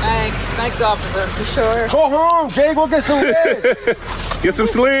safe. Thanks, officer. For sure. Go home, Jake. We'll get some Get some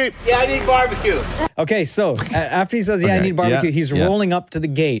sleep. Yeah, I need barbecue. Okay, so after he says, I need barbecue, he's rolling up to the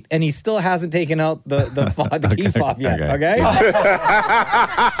gate, and he still hasn't taken out the key fob yet, okay?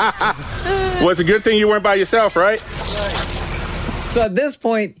 Well, it's a good thing you weren't by yourself, right? So at this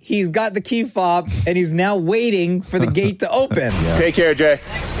point, he's got the key fob, and he's now waiting for the gate to open. Take care, Jay.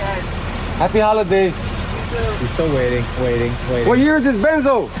 Happy holidays. He's still waiting. What year is this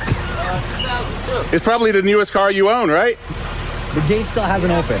Benzo? 2002. It's probably the newest car you own, right? The gate still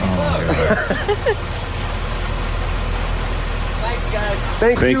hasn't opened.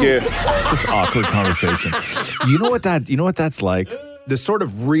 Thank you. This awkward conversation. You know what that's like? The sort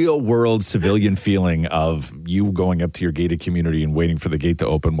of real world civilian feeling of you going up to your gated community and waiting for the gate to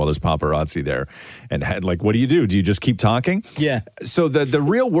open while there's paparazzi there. And like, what do? Do you just keep talking? Yeah. So the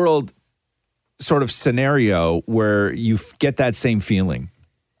real world sort of scenario where you get that same feeling,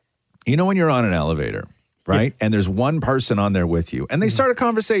 you know, when you're on an elevator, right? And there's one person on there with you and they start a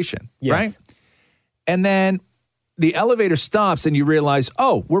conversation, right? And then the elevator stops and you realize,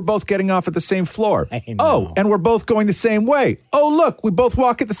 oh, we're both getting off at the same floor. Oh, and we're both going the same way. Oh, look, we both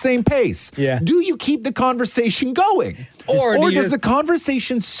walk at the same pace. Yeah. Do you keep the conversation going? Or do you does just- the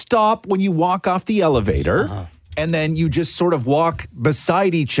conversation stop when you walk off the elevator and then you just sort of walk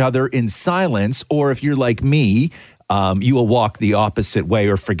beside each other in silence? Or if you're like me, you will walk the opposite way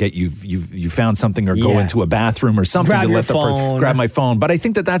or forget you found something or go Yeah. into a bathroom or something Grab to your let phone. grab my phone. But I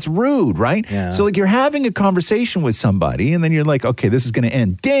think that's rude, right? Yeah. So like you're having a conversation with somebody and then you're like, okay, this is going to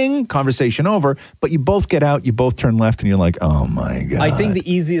end. Ding, conversation over. But you both get out, you both turn left and you're like, oh my God. I think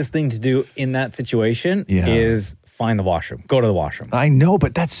the easiest thing to do in that situation is find the washroom. Go to the washroom. I know,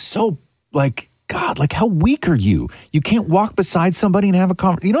 but that's so like, God, like how weak are you? You can't walk beside somebody and have a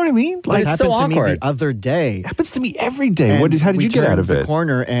conversation. You know what I mean? Like, Like it happened to me the other day. It happens to me every day. How did we you get out turned of the it?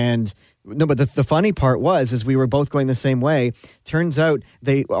 corner and no, but the funny part is we were both going the same way. Turns out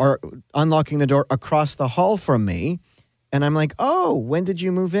they are unlocking the door across the hall from me. And I'm like, oh, when did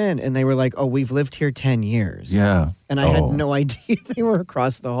you move in? And they were like, oh, we've lived here 10 years. Yeah. And I had no idea they were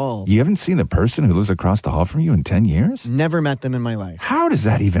across the hall. You haven't seen the person who lives across the hall from you in 10 years? Never met them in my life. How does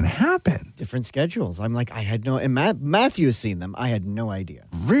that even happen? Different schedules. I'm like, I had no, and Matthew has seen them. I had no idea.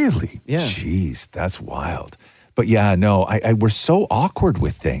 Really? Yeah. Jeez, that's wild. But yeah, no, we're so awkward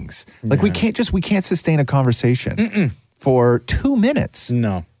with things. Like we can't sustain a conversation for 2 minutes.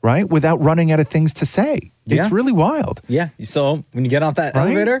 No. Right? Without running out of things to say. Yeah. It's really wild. Yeah. So when you get off that Right?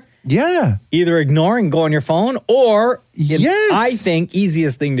 elevator, Yeah. either ignore and go on your phone, or I think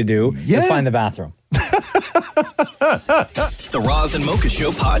easiest thing to do is find the bathroom. The Roz and Mocha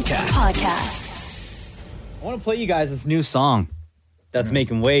Show podcast. I want to play you guys this new song that's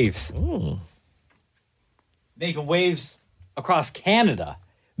making waves. Making waves across Canada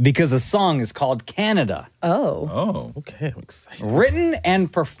because the song is called Canada. Oh, okay. I'm excited. Written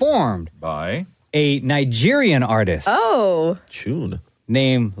and performed by a Nigerian artist. Tune.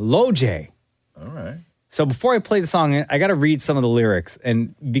 Named Loj. All right. So before I play the song, I got to read some of the lyrics,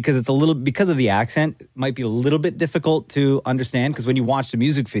 and because because of the accent, it might be a little bit difficult to understand. Because when you watch the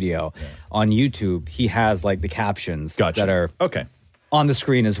music video on YouTube, he has like the captions that are on the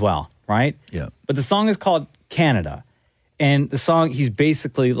screen as well, right? Yeah. But the song is called Canada, and the song he's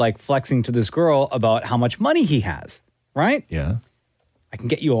basically like flexing to this girl about how much money he has, right? Yeah. I can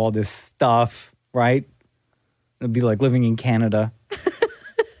get you all this stuff, right? It'd be like living in Canada.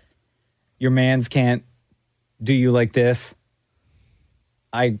 Your mans can't do you like this.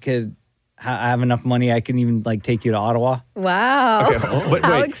 I could have enough money. I can even like take you to Ottawa. Wow. Okay, wait,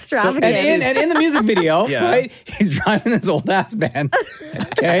 How wait. extravagant. And in the music video, Yeah. right? He's driving this old ass van.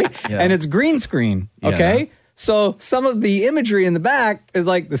 Okay. Yeah. And it's green screen. Okay. Yeah. So some of the imagery in the back is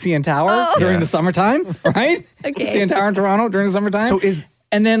like the CN Tower during the summertime, right? Okay. CN Tower in Toronto during the summertime. So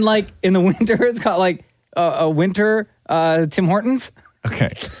and then like in the winter, it's got like a winter Tim Hortons.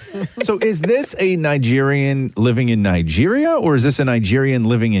 Okay. So is this a Nigerian living in Nigeria or is this a Nigerian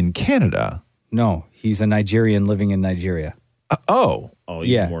living in Canada? No, he's a Nigerian living in Nigeria. Oh,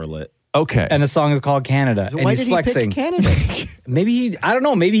 yeah. More lit. Okay. And the song is called Canada. So and why he's did flexing. he pick Canada? Maybe I don't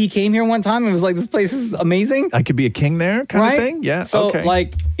know. Maybe he came here one time and was like, this place is amazing. I could be a king there kind Right? of thing? Yeah. So, okay.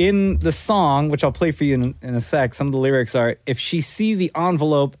 like in the song, which I'll play for you in a sec, some of the lyrics are: if she see the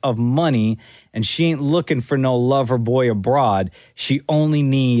envelope of money and she ain't looking for no lover boy abroad, she only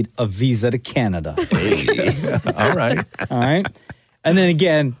need a visa to Canada. All right. All right. And then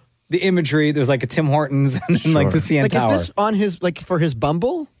again, the imagery, there's like a Tim Hortons and then like the CN Like, Tower. is this on his, like, for his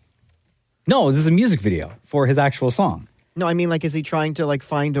Bumble? No, this is a music video for his actual song. No, I mean, like, is he trying to, like,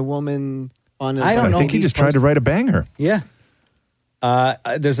 find a woman on a... I don't know. I think he just tried to write a banger. Yeah.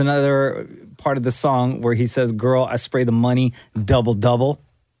 There's another part of the song where he says, girl, I spray the money double, double.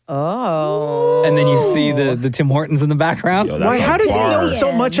 Oh. And then you see the Tim Hortons in the background. Why? How does he know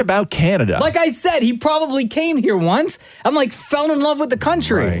so much about Canada? Like I said, he probably came here once. I'm like, fell in love with the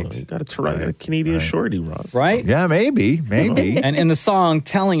country. You got a Canadian shorty, Ross. Right? Yeah, maybe. And in the song,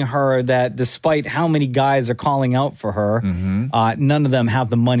 telling her that despite how many guys are calling out for her, none of them have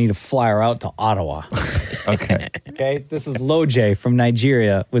the money to fly her out to Ottawa. Okay. Okay. This is Loj from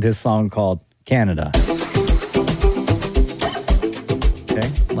Nigeria with his song called Canada. Okay.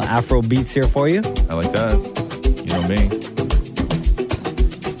 Afro beats here for you. I like that. You know me.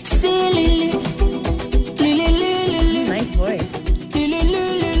 Nice voice.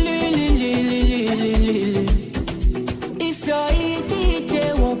 If you're eating,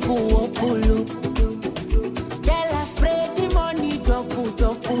 they won't pull. Tell us, spread the money,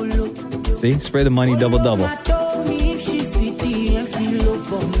 double. See? Spray the money double, double. If she city and feel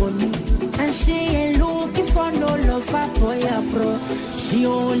up on money. And she ain't looking for no love for boy, bro. She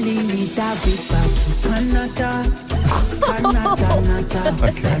only need that big back to Canada. Canada, nada.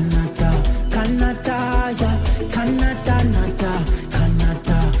 Canada, Canada, yeah. Canada, nada.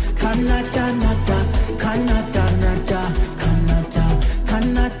 Canada, Canada, nada. Canada, nada. Canada,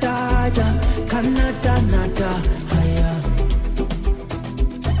 Canada, yeah. Canada, nada. Higher.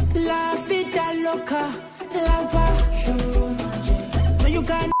 La vida loca, lava. No, you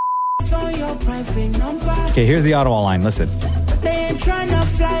got on your private number. Okay, here's the Ottawa line. Listen. They ain't trying to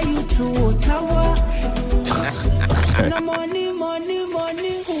fly you to Ottawa. No money, money,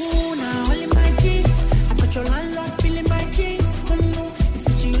 money. Ooh, now only my jeans. I got your landlord feeling my jeans. Oh no,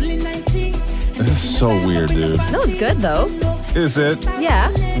 if she only 19. This is so weird, dude. No, it's good though. Is it?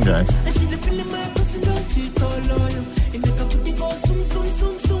 Yeah. Okay.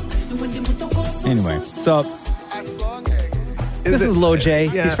 Anyway, so this is Lo J.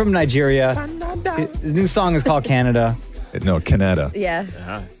 Yeah. He's from Nigeria. His new song is called Canada. No, Canada. Yeah.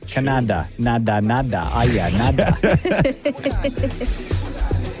 Canada. Nada, nada. Ah, yeah, nada.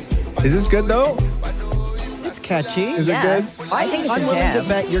 Is this good, though? It's catchy. Is it good? I think it's I'm a willing jam. to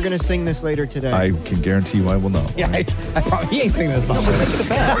bet you're going to sing this later today. I can guarantee you I will not. Yeah, he ain't singing this song.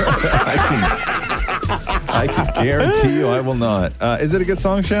 I can guarantee you I will not. Is it a good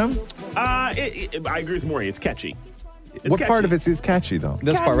song, Shem? I agree with Maury. It's catchy. It's What catchy. part of it is catchy, though?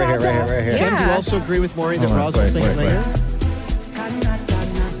 This part right here, right here, right here. Shem, do you also agree with Maury that Hold on, Roz will sing it wait. later?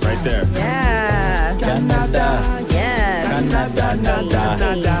 Right there. Yeah. Canada. Yeah. Canada,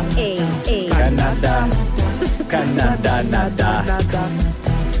 nada. Hey, hey. Canada. Canada, nada.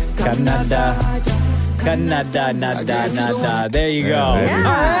 Canada. Canada, nada, nada. There you go. All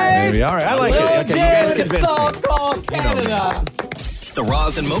right. Maybe. All right. I like Lil it. Okay, you J guys with a convinced song me. called Canada. The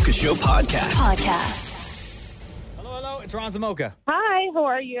Roz and Mocha Show podcast. Hello, it's Roz and Mocha. Hi, how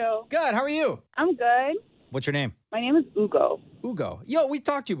are you? Good. How are you? I'm good. What's your name? My name is Ugo. Ugo. Yo, we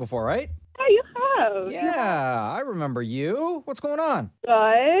talked to you before, right? Yeah, you have. Yeah, I remember you. What's going on?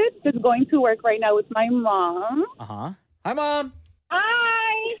 Good. Just going to work right now with my mom. Uh-huh. Hi, Mom.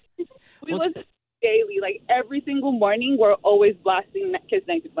 Hi. We What's- listen daily. Like every single morning, we're always blasting Kiss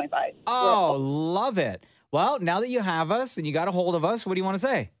 92.5. Oh, love it. Well, now that you have us and you got a hold of us, what do you want to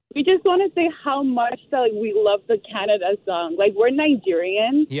say? We just want to say how much that we love the Canada song. Like, we're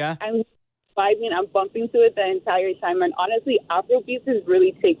Nigerian. Yeah. And vibing and bumping to it the entire time. And honestly, Afrobeats is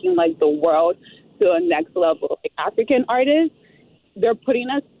really taking, like, the world to a next level. Like, African artists, they're putting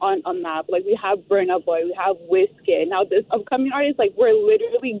us on a map. Like, we have Burna Boy, we have Wizkid. Now, this upcoming artist, like, we're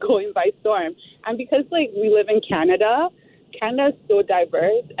literally going by storm. And because, like, we live in Canada, Canada is so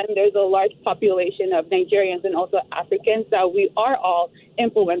diverse, and there's a large population of Nigerians and also Africans that we are all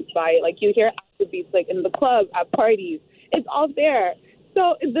influenced by. Like, you hear Afrobeats, like, in the club, at parties. It's all there.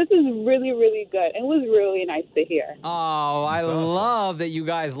 So this is really, really good. And it was really nice to hear. Oh, I love that you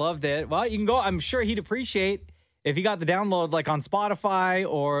guys loved it. Well, you can go. I'm sure he'd appreciate if you got the download like on Spotify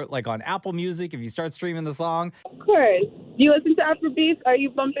or like on Apple Music if you start streaming the song. Of course. Do you listen to Afrobeats? Are you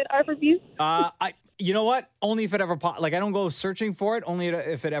bumping Afrobeats? You know what? Only if it ever pops. Like, I don't go searching for it. Only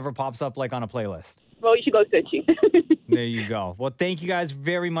if it ever pops up like on a playlist. Well, you should go searching. There you go. Well, thank you guys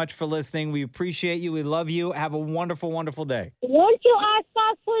very much for listening. We appreciate you. We love you. Have a wonderful, wonderful day. Won't you ask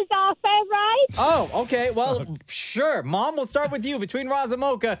us who's our favorite? Oh, okay. Well, sure. Mom, we'll start with you. Between Roz and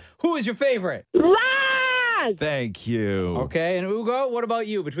Mocha, who is your favorite? Roz! Thank you. Okay. And Ugo, what about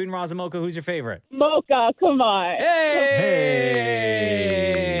you? Between Roz and Mocha, who's your favorite? Mocha, come on.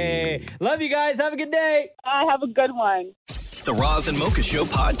 Hey! Love you guys. Have a good day. Have a good one. The Roz and Mocha Show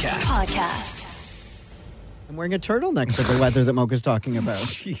podcast. I'm wearing a turtleneck for the weather that Mocha's talking about.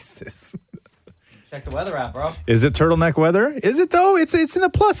 Jesus. Check the weather app, bro. Is it turtleneck weather? Is it, though? It's in the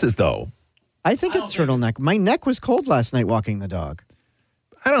pluses, though. I think it's turtleneck. My neck was cold last night walking the dog.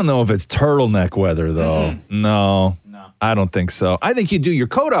 I don't know if it's turtleneck weather, though. No. I don't think so. I think you do your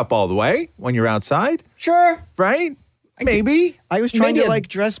coat up all the way when you're outside. Sure. Right? Maybe. I was trying Maybe to like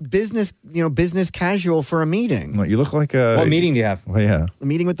dress business casual for a meeting. Well, you look like a... What meeting do you have? Well, yeah. A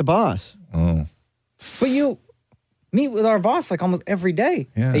meeting with the boss. Oh. But you meet with our boss like almost every day.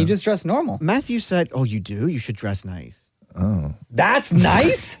 Yeah. And you just dress normal. Matthew said, oh, you do? You should dress nice. Oh. That's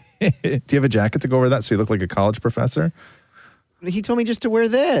nice? Do you have a jacket to go over that so you look like a college professor? He told me just to wear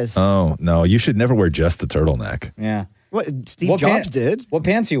this. Oh, no. You should never wear just the turtleneck. Yeah. What Steve Jobs did. What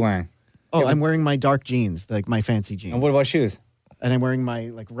pants are you wearing? Oh, I'm wearing my dark jeans, like my fancy jeans. And what about shoes? And I'm wearing my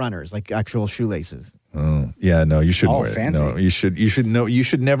like runners, like actual shoelaces. Oh, yeah, no, you shouldn't Oh, wear fancy. it. No, you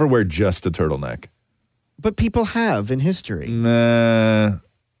should never wear just a turtleneck. But people have in history. Nah.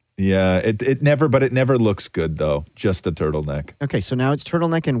 Yeah, it never looks good though. Just a turtleneck. Okay, so now it's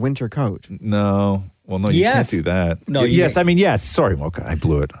turtleneck and winter coat. No. Well, no, you can't do that. No, yes, I mean, yes. Sorry, Mocha. I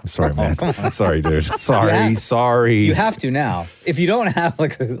blew it. I'm sorry, man. come on. Sorry, dude. Sorry. You have to now. If you don't have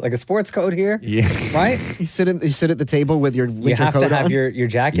like a sports coat here, right? You sit at the table with your winter You have coat to have on? your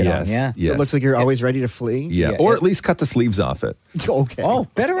jacket on. Yeah. So it looks like you're always ready to flee. Yeah, or at least cut the sleeves off it. Okay. Oh,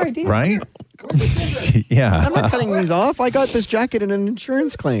 better idea. Right? Yeah. I'm not cutting these off. I got this jacket in an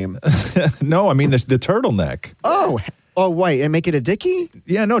insurance claim. No, I mean the turtleneck. Oh, wait, and make it a dickie?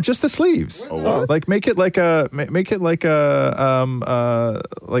 Yeah, no, just the sleeves. Like make it like a like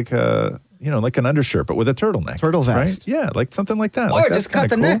an undershirt, but with a turtleneck. Turtle vest. Right? Yeah, like something like that. Or Like, that's just cut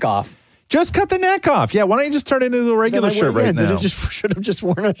kinda the cool. neck off. Just cut the neck off. Yeah, why don't you just turn it into a regular shirt right now? Should have just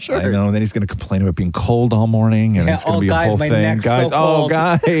worn a shirt. I know, and then he's going to complain about being cold all morning, and Yeah, it's going oh, to be a guys, whole my thing. neck's Guys, so cold.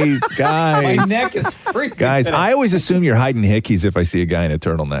 guys. My neck is freezing. Guys, today. I always assume you're hiding hickeys if I see a guy in a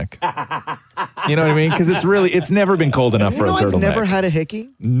turtleneck. You know what I mean? Because it's never been cold enough for a turtleneck. I've never had a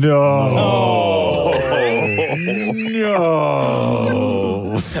hickey. No.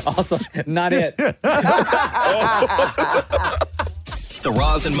 Also, not it. The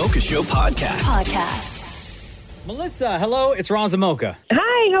Roz and Mocha Show podcast. Melissa, hello. It's Roz and Mocha.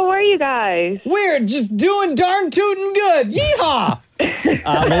 Hi, how are you guys? We're just doing darn tootin' good. Yeehaw!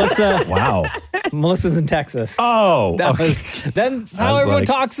 Melissa. Wow. Melissa's in Texas. Oh, that's how everyone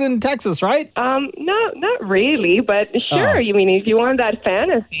talks in Texas, right? Not really, but sure. Oh. You mean if you want that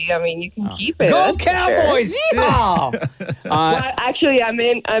fantasy, I mean you can keep it. Go that's for Cowboys! sure. Yeehaw! Well, actually, I'm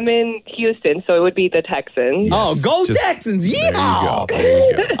in Houston, so it would be the Texans. Go Texans!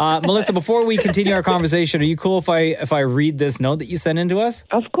 Yeehaw! Melissa, before we continue our conversation, are you cool if I read this note that you sent in to us?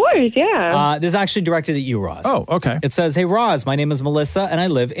 Of course, yeah. This is actually directed at you, Roz. Oh, okay. It says, "Hey, Roz, my name is Melissa, and I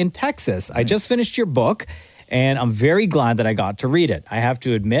live in Texas. I just finished your book, and I'm very glad that I got to read it. I have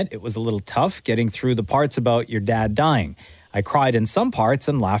to admit, it was a little tough getting through the parts about your dad dying. I cried in some parts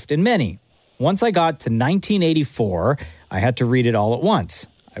and laughed in many. Once I got to 1984, I had to read it all at once.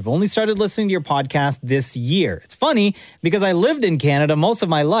 I've only started listening to your podcast this year. It's funny because I lived in Canada most of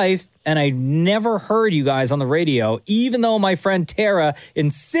my life, and I never heard you guys on the radio, even though my friend Tara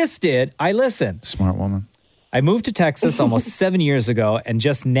insisted I listen. Smart woman. I moved to Texas almost 7 years ago, and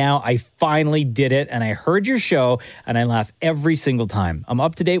just now I finally did it, and I heard your show, and I laugh every single time. I'm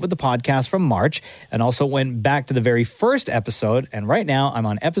up to date with the podcast from March, and also went back to the very first episode, and right now I'm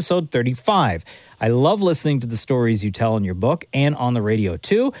on episode 35. I love listening to the stories you tell in your book and on the radio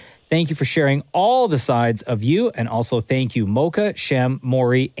too. Thank you for sharing all the sides of you, and also thank you, Mocha, Shem,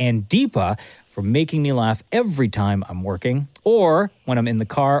 Maury, and Deepa, for making me laugh every time I'm working, or when I'm in the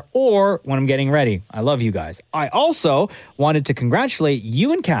car, or when I'm getting ready. I love you guys. I also wanted to congratulate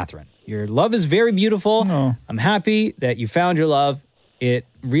you and Catherine. Your love is very beautiful. I'm happy that you found your love. It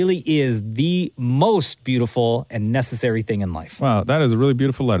really is the most beautiful and necessary thing in life." Wow, that is a really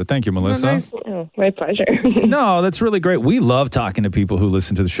beautiful letter. Thank you, Melissa. Nice? Oh, my pleasure. No, that's really great. We love talking to people who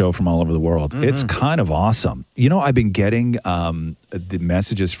listen to the show from all over the world. It's kind of awesome. You know, I've been getting the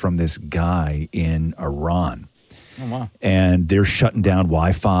messages from this guy in Iran. Oh, wow. And they're shutting down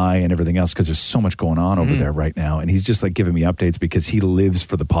Wi-Fi and everything else because there's so much going on over there right now. And he's just like giving me updates because he lives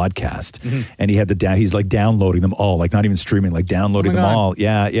for the podcast. And he had he's like downloading them all, like not even streaming, like downloading them all.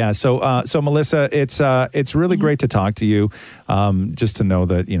 Yeah. So Melissa, it's really great to talk to you. Just to know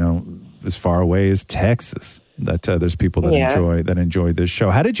that, you know, as far away as Texas, that there's people that enjoy this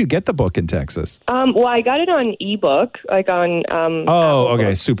show. How did you get the book in Texas? Well, I got it on ebook, like on.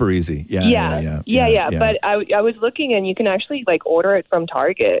 Okay, super easy. Yeah. But I was looking, and you can actually like order it from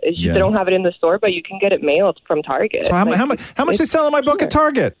Target. It's just they don't have it in the store, but you can get it mailed from Target. So how much they selling my book at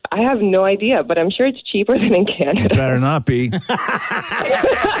Target? I have no idea, but I'm sure it's cheaper than in Canada. It better not be.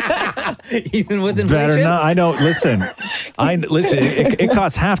 Even with inflation? Better not. I know. Listen. It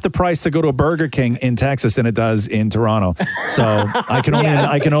costs half the price to go to a Burger King in Texas than it does in Toronto. So I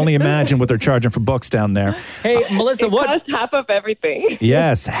can only imagine what they're charging for books down there. Hey, Melissa, it costs half of everything.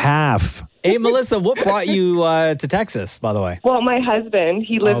 Yes, half. Hey, Melissa, what brought you to Texas, by the way? Well, my husband,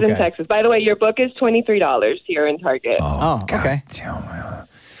 he lives in Texas. By the way, your book is $23 here in Target. Oh, okay.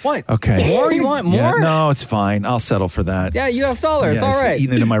 What? Okay. More? You want more? Yeah, no, it's fine. I'll settle for that. Yeah, US dollar. It's all right.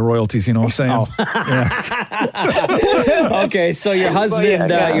 Eating into my royalties, you know what I'm saying? Okay, so your husband,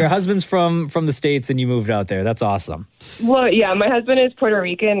 your husband's from the States, and you moved out there. That's awesome. Well, yeah, my husband is Puerto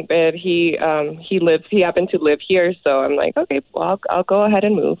Rican, but he happened to live here, so I'm like, okay, well, I'll go ahead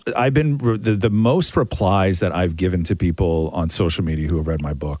and move. I've been the most replies that I've given to people on social media who have read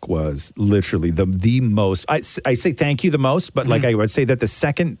my book was literally the most. I say thank you the most, but like I would say that the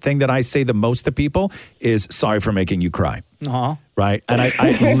second second thing that I say the most to people is sorry for making you cry. Aw. Right. And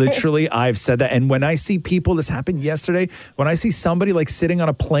I literally, I've said that. And when I see people, this happened yesterday, when I see somebody like sitting on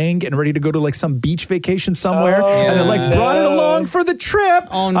a plane getting ready to go to like some beach vacation somewhere and they're like brought it along for the trip.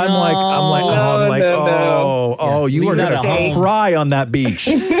 Oh, no. I'm like, you are going to cry on that beach.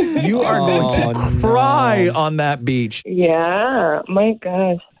 You are going to cry on that beach. Yeah, my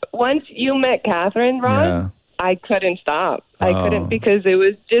gosh. Once you met Catherine, Ron, I couldn't stop. I couldn't, because it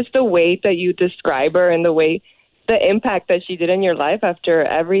was just the way that you describe her and the impact that she did in your life after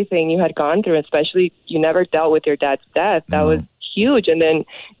everything you had gone through, especially you never dealt with your dad's death. That was huge. And then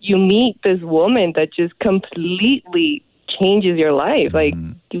you meet this woman that just completely changes your life. Like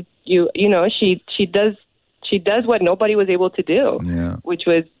you know, she does what nobody was able to do, which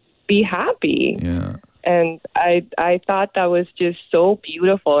was be happy. Yeah. And I thought that was just so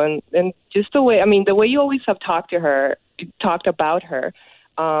beautiful. And just the way, I mean, the way you always have talked about her,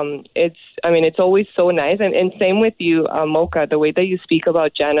 it's always so nice. And same with you, Mocha, the way that you speak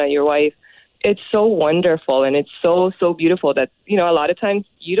about Jenna, your wife, it's so wonderful. And it's so, so beautiful that, you know, a lot of times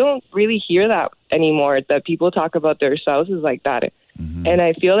you don't really hear that anymore, that people talk about their spouses like that. And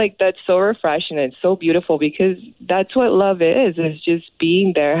I feel like that's so refreshing. It's so beautiful because that's what love is just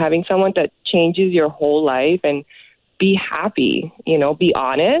being there, having someone that changes your whole life and be happy, you know, be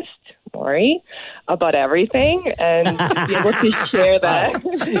honest, Maury, about everything and be able to share that.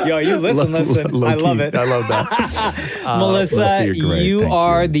 Yo, you listen. I love it. I love that. Melissa, you're great. you Thank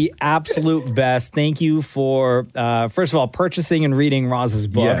are the absolute best. Thank you for, first of all, purchasing and reading Roz's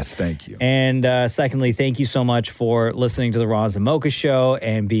book. Yes, thank you. And secondly, thank you so much for listening to the Roz and Mocha Show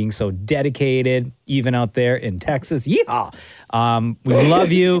and being so dedicated, even out there in Texas. Yeehaw! We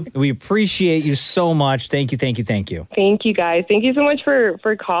love you. We appreciate you so much. Thank you. Thank you, guys. Thank you so much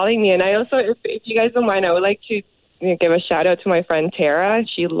for calling me. And I also, if you guys don't mind, I would like to give a shout out to my friend Tara.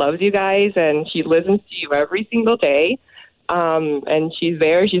 She loves you guys and she listens to you every single day. And she's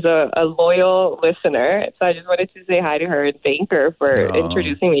there. She's a loyal listener. So I just wanted to say hi to her and thank her for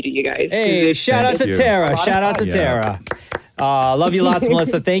introducing me to you guys. Hey, shout out to Tara. Shout out to Tara. Love you lots,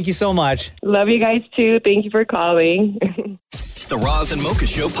 Melissa. Thank you so much. Love you guys too. Thank you for calling. The Roz and Mocha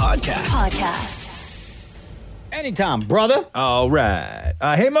Show podcast. Anytime, brother. All right.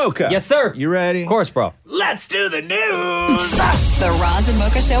 Hey, Mocha. Yes, sir. You ready? Of course, bro. Let's do the news. The Roz and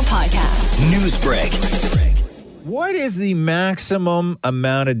Mocha Show podcast. News break. What is the maximum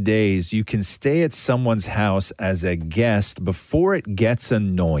amount of days you can stay at someone's house as a guest before it gets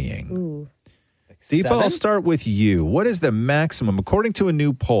annoying? Ooh. Deepa, 7? I'll start with you. What is the maximum, according to a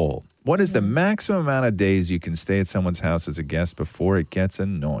new poll, what is the maximum amount of days you can stay at someone's house as a guest before it gets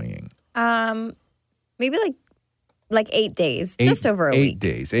annoying? Maybe like 8 days, just over a week.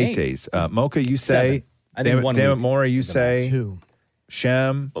 8 days. Mocha, you say. 7. I think 1 week. Mora, you say. 2. Like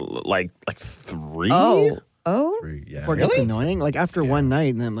Shem. 3? Oh. 3, yeah. Before it gets annoying, like after one night,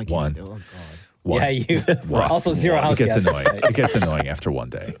 and then I'm like, 1. Oh, God. 1. Yeah, you. Also, zero house It gets guests. annoying. It gets annoying after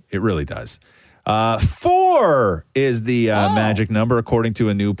one day. It really does. 4 is the magic number, according to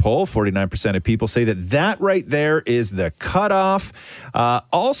a new poll. 49% of people say that right there is the cutoff.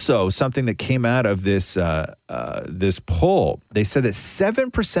 Also, something that came out of this this poll, they said that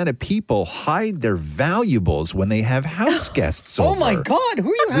 7% of people hide their valuables when they have house guests over. Oh my God,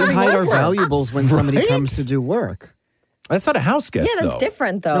 who are you We having hide our over? valuables when somebody Right? comes to do work. That's not a house guest, Yeah, that's though.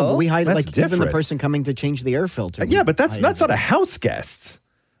 different though. No, but we hide That's like even the different. person coming to change the air filter. Yeah, but that's hide not a it. house guest.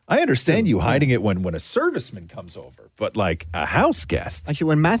 I understand you hiding it when a serviceman comes over, but like a house guest. Actually,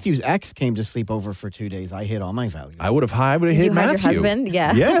 when Matthew's ex came to sleep over for 2 days, I hid all my valuables. I would have Did hid you hide Matthew. your husband?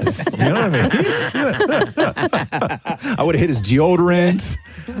 Yeah. Yes. You know what I mean? I would have hid his deodorant,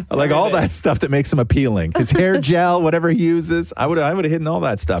 like all that stuff that makes him appealing. His hair gel, whatever he uses. I would have hidden all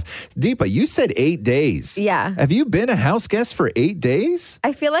that stuff. Deepa, you said 8 days. Yeah. Have you been a house guest for 8 days?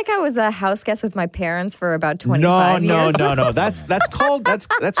 I feel like I was a house guest with my parents for about 25 years. No. That's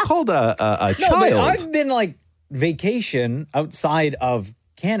called a No, child. but I've been like vacation outside of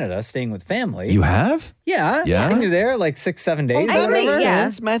Canada, staying with family. You have? Yeah. Yeah? I think you're there like 6-7 days. that or makes whatever.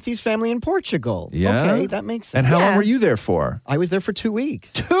 sense. Matthew's family in Portugal. Yeah. Okay, that makes sense. And how long were you there for? I was there for 2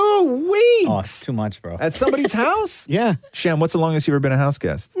 weeks. 2 weeks? Oh, it's too much, bro. At somebody's house? Yeah. Shem, what's the longest you've ever been a house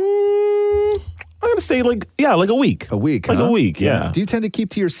guest? I'm going to say like a week. A week, Like huh? a week, yeah. Do you tend to keep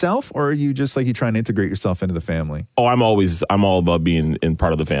to yourself, or are you just like you try and integrate yourself into the family? Oh, I'm all about being in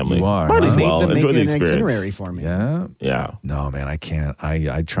part of the family. You are, Might huh? as Make well them enjoy make the an experience. itinerary for me. Yeah? Yeah. No, man, I can't.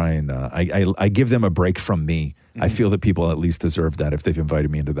 I try and I give them a break from me. I feel that people at least deserve that if they've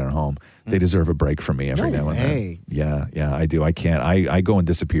invited me into their home. They deserve a break from me every No now and then. way. Yeah, I do. I can't. I go and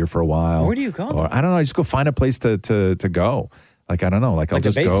disappear for a while. Where do you go? Or I don't know. I just go find a place to go. Like, I don't know. Like, I'll Like the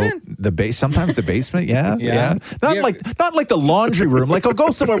just basement? go sometimes the basement. Yeah, Yeah. yeah. Not like the laundry room. Like, I'll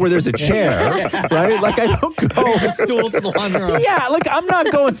go somewhere where there's a chair, right? Like, I don't go a stool to the laundry room. Yeah, like I'm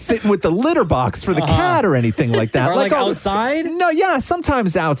not going sitting with the litter box for the cat or anything like that. Or like I'll- outside? No, yeah,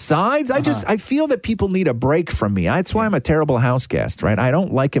 sometimes outside. I feel that people need a break from me. That's why I'm a terrible house guest, right? I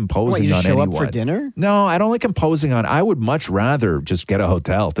don't like imposing What, you on show anyone. up for dinner? No, I don't like imposing on. I would much rather just get a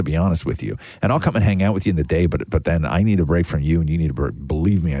hotel, to be honest with you, and I'll come and hang out with you in the day. But then I need a break from you, and you need a break.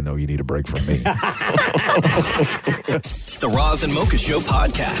 Believe me, I know you need a break from me. The Roz and Mocha Show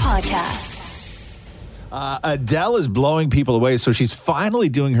Podcast. Adele is blowing people away, so she's finally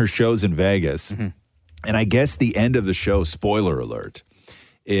doing her shows in Vegas. And I guess the end of the show, spoiler alert,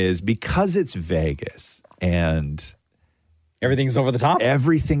 is because it's Vegas and everything's over the top.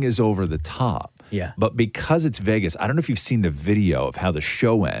 Everything is over the top. Yeah. But because it's Vegas, I don't know if you've seen the video of how the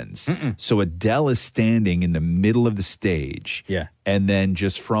show ends. So Adele is standing in the middle of the stage. Yeah. And then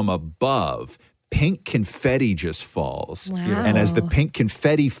just from above, pink confetti just falls. Wow. And as the pink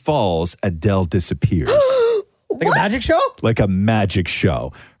confetti falls, Adele disappears. Like a magic show? Like a magic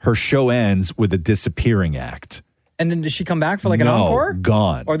show. Her show ends with a disappearing act. And then does she come back for like an encore?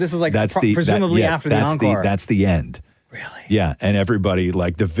 Gone. Or this is like That's presumably after the that's encore? That's the end. Really? Yeah. And everybody,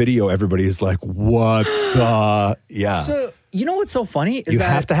 like the video, everybody is like, what the? Yeah. So, you know what's so funny? Is you that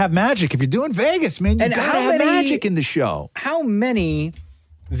have to have magic. If you're doing Vegas, man, you And gotta how have many- magic in the show. How many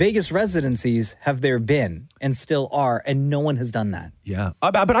Vegas residencies have there been and still are, and no one has done that? Yeah.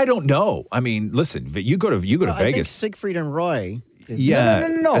 But I don't know. I mean, listen, you go to I think Vegas. Siegfried and Roy. Yeah.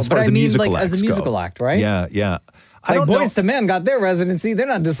 No. As far But as I mean, musical like as a acts musical go. act, right? Yeah, yeah. I Like don't know. Boyz II Men got their residency. They're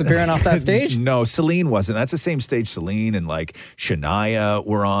not disappearing off that stage. No, Celine wasn't. That's the same stage Celine and like Shania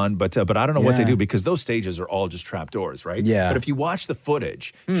were on, but I don't know what they Yeah. do because those stages are all just trapdoors, right? Yeah. But if you watch the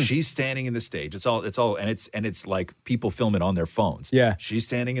footage, she's standing in the stage. It's all and it's like people film it on their phones. Yeah. She's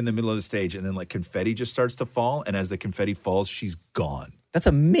standing in the middle of the stage and then like confetti just starts to fall, and as the confetti falls, she's gone. That's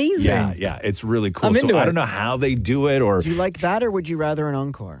amazing. Yeah, yeah, it's really cool. I'm so into I it. don't know how they do it, or Do you like that, or would you rather an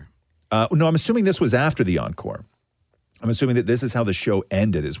encore? no, I'm assuming this was after the encore. I'm assuming that this is how the show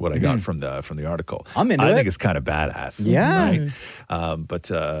ended, is what I got from the article. I'm into I it. think it's kind of badass. Yeah.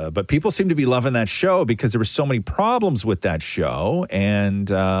 Right? But people seem to be loving that show because there were so many problems with that show, and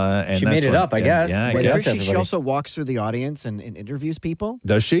She that's made it what- up, I guess. Yeah, I Wait, guess. she also walks through the audience and interviews people.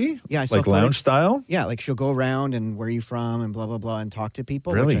 Does she? Yeah, I saw like footage. lounge style. Yeah, like she'll go around and where are you from and blah blah blah and talk to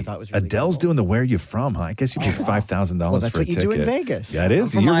people. Really? Which I thought was really Adele's doing the "Where You From"? Huh? I guess you pay $5,000 Well, that's for what a you ticket. do in Vegas. Yeah, it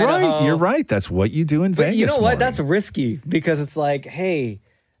is. I'm from You're Idaho. right. You're right. That's what you do in But Vegas. you know what? Maury. That's risky because it's like, hey,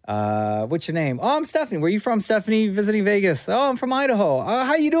 what's your name? Oh, I'm Stephanie. Where you from, Stephanie? Visiting Vegas. Oh, I'm from Idaho.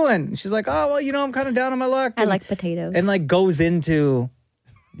 How you doing? And she's like, oh, well, I'm kind of down on my luck. I like potatoes. And like goes into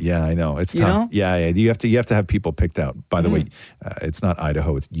Yeah, I know. It's You tough. know? Yeah, yeah. You have to have people picked out. By the way, it's not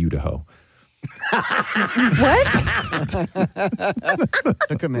Idaho, it's Idaho. What?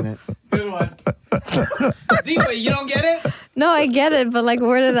 Took a minute. Good one. Wait, you don't get it? No, I get it, but like,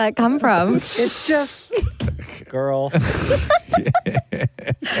 where did that come from? It's just, girl. I'm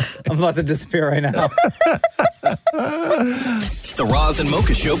about to disappear right now. The Roz and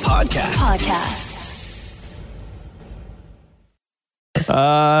Mocha Show podcast.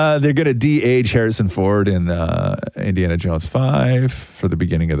 They're going to de-age Harrison Ford in Indiana Jones 5 for the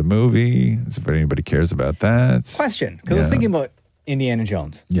beginning of the movie. If anybody cares about that. Question, because I was thinking about Indiana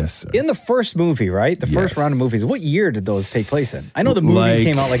Jones. Yes, sir. In the first movie, right? The first round of movies, what year did those take place in? I know the movies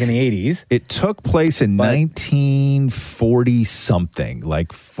came out like in the 80s. It took place in 1940 something,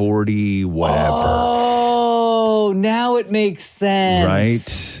 like 40 whatever. Oh, now it makes sense.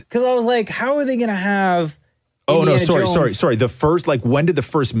 Right. Because I was like, how are they going to have Oh no! Indiana Jones? Sorry. The first, like, when did the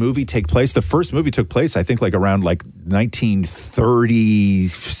first movie take place? The first movie took place, I think, like around like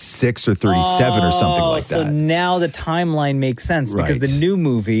 1936 or 37 or something like so that. now the timeline makes sense because Right. the new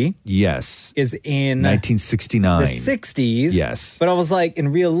movie Yes, is in 1969. the 60s. Yes. But I was like, in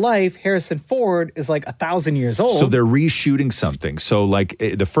real life, Harrison Ford is like 1,000 years old. So they're reshooting something. So like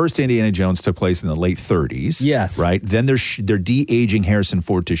the first Indiana Jones took place in the late 30s. Yes. Right. Then they're de-aging Harrison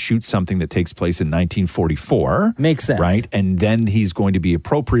Ford to shoot something that takes place in 1944. Makes sense. Right. And then he's going to be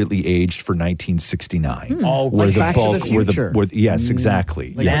appropriately aged for 1969. Oh, where like Back to the Future. Yes,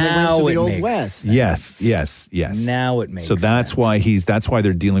 exactly. Like yes. when they went Now to it the Old makes West. Yes. Now it makes So that's sense. why that's why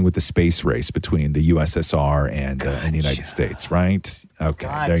they're dealing with the space race between the USSR and the United States, right? Okay,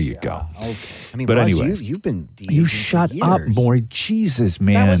 there you go. Okay. I mean, But Roz, anyway, you've been you shut up, Maury. Jesus,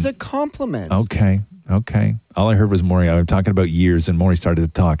 man. That was a compliment. Okay. Okay. All I heard was Maury. I was talking about years, and Maury started to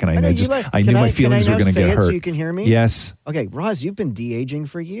talk, and I knew my feelings were going to get hurt. So you can hear me? Yes. Okay, Roz, you've been de-aging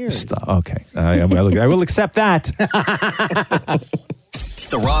for years. Stop. Okay. I will accept that.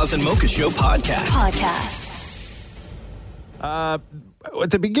 The Roz and Mocha Show podcast.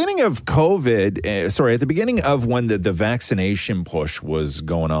 At the beginning of COVID, at the beginning of when the vaccination push was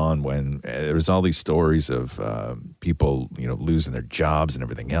going on, when there was all these stories of people, losing their jobs and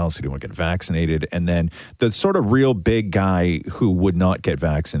everything else who didn't want to get vaccinated. And then the sort of real big guy who would not get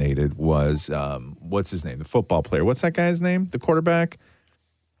vaccinated was, what's his name? The football player. What's that guy's name? The quarterback?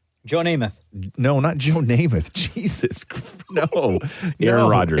 Joe Namath. No, not Joe Namath. Jesus. No. Aaron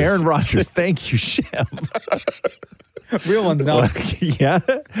Rodgers. Aaron Rodgers. Thank you, Shem. Real ones, no. Yeah.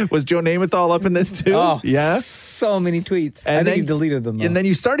 Was Joe Namath all up in this too? Oh, yeah. So many tweets. I think he deleted them, though. And then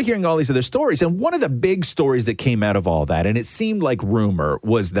you started hearing all these other stories. And one of the big stories that came out of all that, and it seemed like rumor,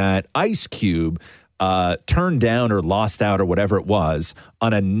 was that Ice Cube turned down or lost out or whatever it was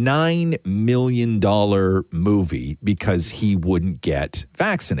on a $9 million movie because he wouldn't get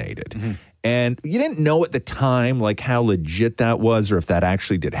vaccinated. Mm-hmm. And you didn't know at the time, like, how legit that was or if that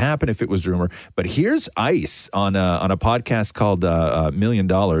actually did happen, if it was rumor. But here's Ice on a podcast called $1 Million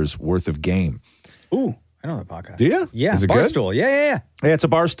Worth of Game. Ooh, I know that podcast. Do you? Yeah, Is it Barstool. good? Yeah. Yeah, it's a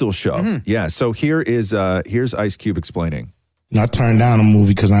Barstool show. Mm-hmm. Yeah, so here's Ice Cube explaining. I turned down a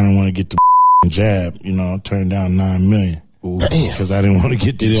movie because I didn't want to get the jab. I turned down $9 million. Because I didn't want to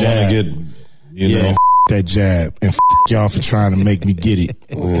get the jab. You know, that jab, and y'all for trying to make me get it.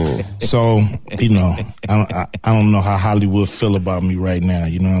 So, I don't know how Hollywood feel about me right now.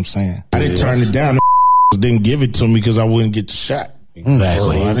 You know what I'm saying? I didn't turn it down. Didn't give it to me because I wouldn't get the shot.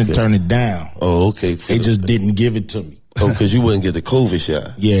 Exactly. So I didn't turn it down. Oh, okay. They just didn't give it to me. Oh, because you wouldn't get the COVID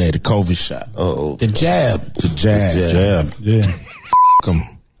shot. Yeah, the COVID shot. Oh, the jab. The jab. Yeah. Them.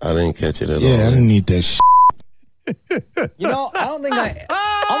 I didn't catch it at all. Yeah, I didn't need that shit. I don't think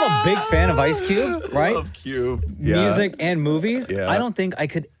I'm a big fan of Ice Cube, right? Love Cube. Yeah. Music and movies. Yeah. I don't think I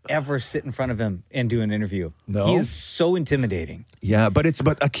could ever sit in front of him and do an interview. No? He is so intimidating. Yeah, but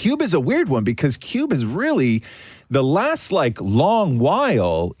a Cube is a weird one because Cube is really the last long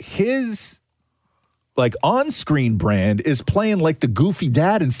while his on-screen brand is playing like the goofy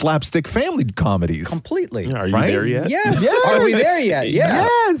dad in slapstick family comedies. Completely. Are you there yet? Yes. Are we there yet? Yeah.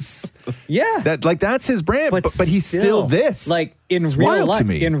 Yes. Yeah. That's his brand, but he's still this. Like it's wild to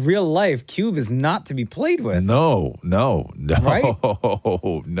me. In real life, Cube is not to be played with. No. Right?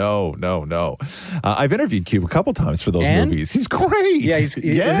 No. I've interviewed Cube a couple times for those movies. He's great. Yeah,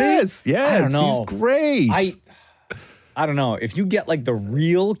 yes. I don't know. He's great. I don't know. If you get the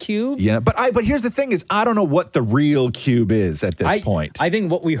real Cube. Yeah, but here's the thing is I don't know what the real Cube is at this point. I think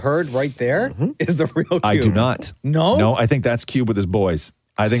what we heard right there is the real Cube. I do not. No? No, I think that's Cube with his boys.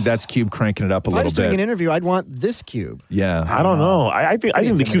 I think that's Cube cranking it up a little bit. If I was doing an interview, I'd want this Cube. Yeah. I don't know. I think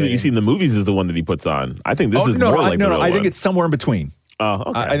the Cube that you see in the movies is the one that he puts on. I think this is more like the real I think one. it's somewhere in between. Oh,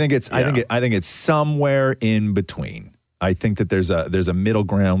 okay. I think it's somewhere in between. I think that there's a middle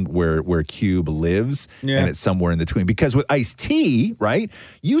ground where Cube lives, and it's somewhere in between. Because with Ice-T, right,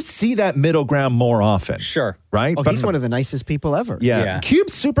 you see that middle ground more often. Sure. Right? Oh, he's one of the nicest people ever. Yeah.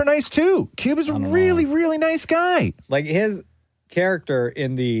 Cube's super nice, too. Cube is a really, really nice guy. Like his character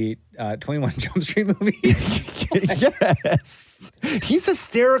in the 21 Jump Street movie. Yes. He's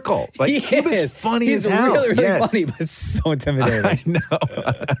hysterical. Cube is funny He's as hell. really funny, but so intimidating. I know.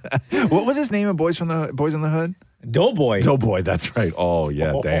 What was his name in Boys in the Hood? Doughboy. Doughboy, that's right. Oh,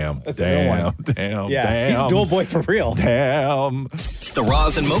 yeah, damn. Damn. Yeah, he's Doughboy for real. Damn. The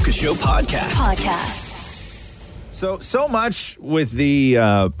Roz and Mocha Show podcast. So much with the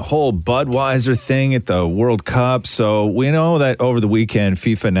whole Budweiser thing at the World Cup. So we know that over the weekend,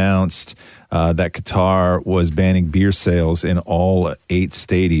 FIFA announced that Qatar was banning beer sales in all 8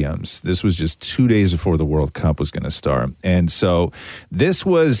 stadiums. This was just 2 days before the World Cup was going to start. And so this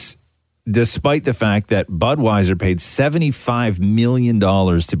was despite the fact that Budweiser paid $75 million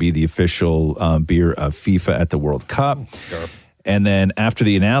to be the official beer of FIFA at the World Cup. Sure. And then after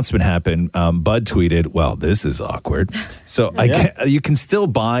the announcement happened, Bud tweeted, "Well, this is awkward." So you can still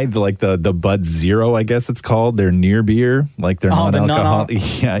buy the Bud Zero, I guess it's called, their near beer, like their non-alcoholic.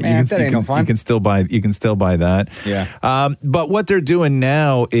 Yeah, you can still buy that. Yeah. But what they're doing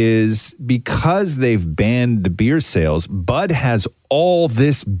now is because they've banned the beer sales, Bud has all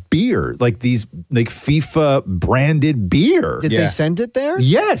this beer, these FIFA branded beer. Did they send it there?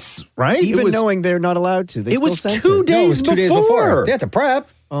 Yes, right? Even knowing they're not allowed to. They it still was sent 2 it. days before. They had to prep.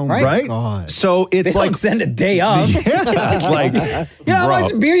 Oh my right? God. So it's They like don't send a day of. Yeah, like You know how bro.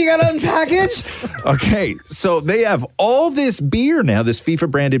 much beer you got to unpackage? Okay, so they have all this beer now, this FIFA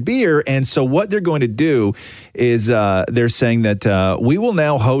branded beer. And so what they're going to do is they're saying that we will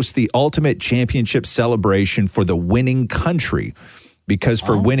now host the ultimate championship celebration for the winning country. Because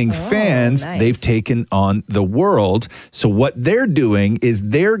for winning fans, nice. they've taken on the world. So what they're doing is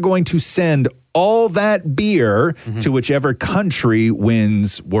they're going to send all that beer to whichever country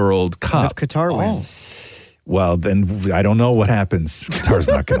wins World Cup. If Qatar wins. Well, then I don't know what happens. Qatar's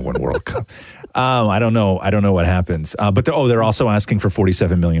not going to win World Cup. I don't know. I don't know what happens. But they're also asking for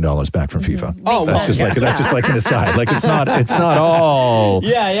 $47 million back from FIFA. Oh, that's just like an aside. Like it's not all.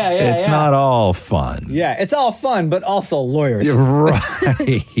 It's not all fun. Yeah, it's all fun, but also lawyers. You're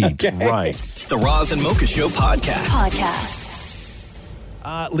right. Okay. Right. The Roz and Mocha Show podcast.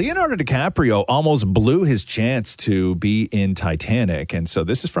 Leonardo DiCaprio almost blew his chance to be in Titanic. And so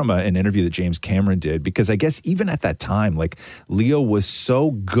this is from an interview that James Cameron did, because I guess even at that time, like Leo was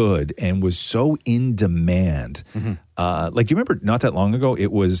so good and was so in demand. Like you remember not that long ago,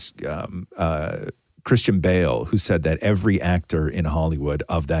 it was Christian Bale who said that every actor in Hollywood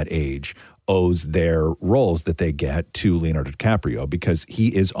of that age owes their roles that they get to Leonardo DiCaprio, because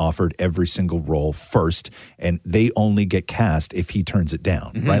he is offered every single role first and they only get cast if he turns it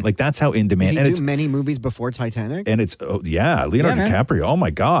down, right? Like that's how in demand. Did he And do many movies before Titanic? and it's Leonardo man. DiCaprio. Oh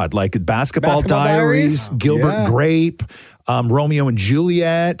my God. Like Basketball Basketball Diaries, Diaries? Gilbert Yeah. Grape, Romeo and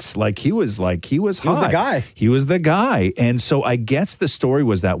Juliet. Like he was hot. He was the guy. He was the guy. And so I guess the story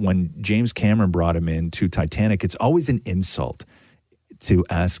was that when James Cameron brought him into Titanic, it's always an insult to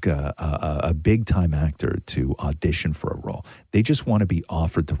ask a big-time actor to audition for a role. They just want to be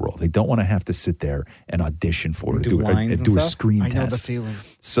offered the role. They don't want to have to sit there and audition for it, Do lines and do a stuff? screen I test. know the feeling.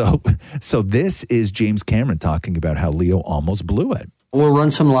 So this is James Cameron talking about how Leo almost blew it. We'll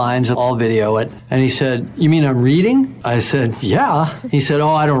run some lines, I'll video it. And he said, "You mean I'm reading?" I said, "Yeah." He said,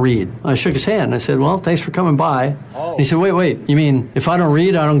 "Oh, I don't read." I shook his hand. I said, "Well, thanks for coming by." He said, wait, you mean if I don't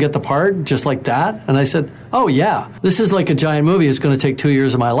read, I don't get the part, just like that?" And I said, "Oh, yeah. This is like a giant movie. It's going to take 2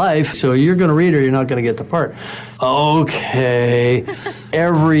 years of my life, so you're going to read or you're not going to get the part." Okay.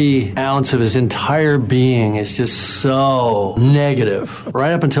 Every ounce of his entire being is just so negative,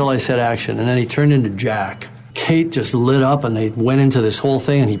 right up until I said action. And then he turned into Jack. Kate just lit up and they went into this whole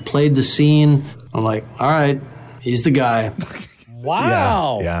thing and he played the scene. I'm like, all right, he's the guy.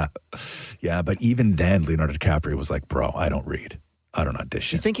 Wow. Yeah. But even then, Leonardo DiCaprio was like, bro, I don't read. I don't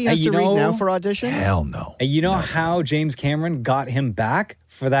audition. You think he has to read now for auditions? Hell no. And you know how James Cameron got him back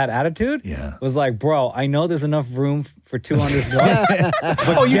for that attitude? Yeah. Was like, bro, I know there's enough room for two on this door.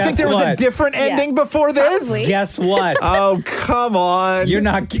 Oh, you think there was a different ending before this? Probably. Guess what? Oh, come on. You're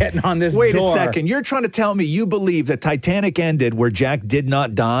not getting on this Wait door. a second. You're trying to tell me you believe that Titanic ended where Jack did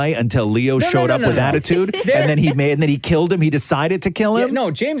not die until Leo showed up with attitude, and then he killed him. He decided to kill him. Yeah,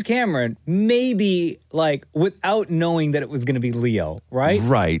 no, James Cameron, maybe like without knowing that it was going to be Leo, right?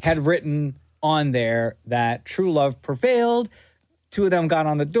 Right. Had written on there that true love prevailed. Two of them got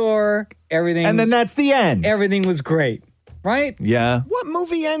on the door. Everything. And then that's the end. Everything was great, right? Yeah. What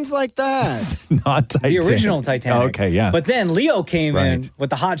movie ends like that? Not Titanic. The original Titanic. Okay, yeah. But then Leo came in Right. with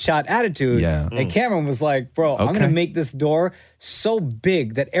the hotshot attitude. Yeah. And Cameron was like, bro, I'm going to make this door so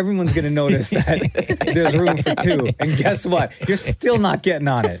big that everyone's going to notice that there's room for two. And guess what? You're still not getting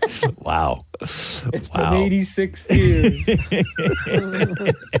on it. Wow. It's been 86 years.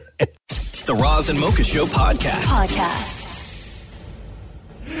 The Roz and Mocha Show podcast.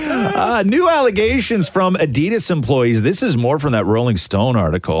 New allegations from Adidas employees. This is more from that Rolling Stone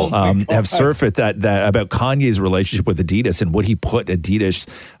article. Have surfaced that about Kanye's relationship with Adidas and what he put Adidas,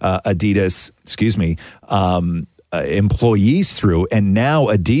 employees through. And now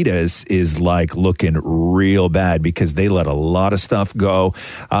Adidas is like looking real bad because they let a lot of stuff go.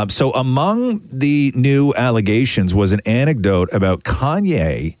 So among the new allegations was an anecdote about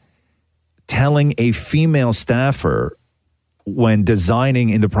Kanye telling a female staffer when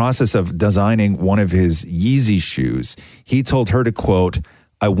in the process of designing one of his Yeezy shoes, he told her to, quote,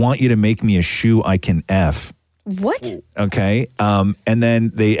 "I want you to make me a shoe I can F." What? Okay. And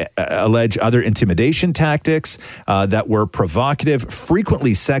then they allege other intimidation tactics that were provocative,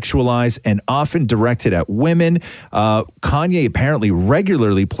 frequently sexualized, and often directed at women. Kanye apparently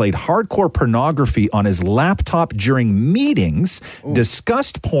regularly played hardcore pornography on his laptop during meetings,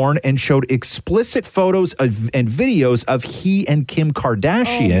 discussed porn, and showed explicit photos and videos of he and Kim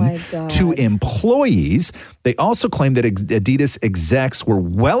Kardashian to employees. They also claimed that Adidas execs were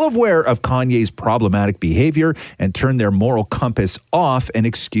well aware of Kanye's problematic behavior and turned their moral compass off and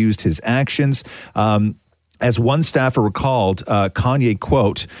excused his actions. As one staffer recalled, Kanye,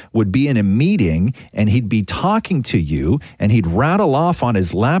 quote, would be in a meeting and he'd be talking to you and he'd rattle off on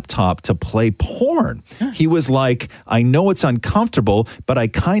his laptop to play porn. He was like, I know it's uncomfortable, but I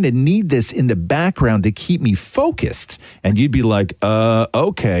kind of need this in the background to keep me focused. And you'd be like,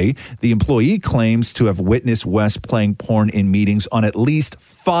 okay. The employee claims to have witnessed West playing porn in meetings on at least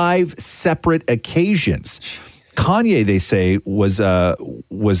 5 separate occasions. Kanye, they say, was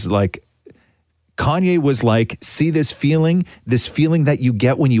like, Kanye was like, see this feeling that you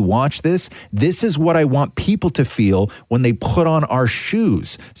get when you watch this? This is what I want people to feel when they put on our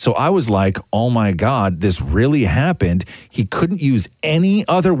shoes. So I was like, oh my God, this really happened. He couldn't use any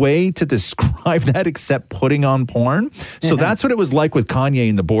other way to describe that except putting on porn. So that's what it was like with Kanye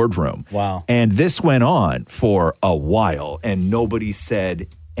in the boardroom. Wow. And this went on for a while and nobody said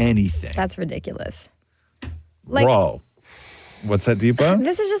anything. That's ridiculous. Like, Bro, what's that, Deepa?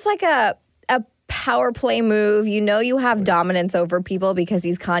 This is just like a power play move. You know you have dominance over people because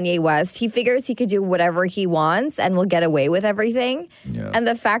he's Kanye West. He figures he could do whatever he wants and will get away with everything. Yeah. And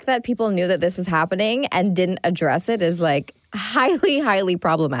the fact that people knew that this was happening and didn't address it is like highly, highly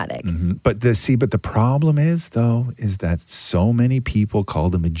problematic. Mm-hmm. But the problem is, though, is that so many people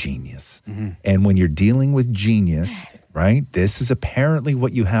called him a genius. Mm-hmm. And when you're dealing with genius, right, this is apparently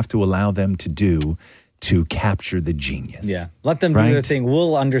what you have to allow them to do to capture the genius. Yeah. Let them do their thing.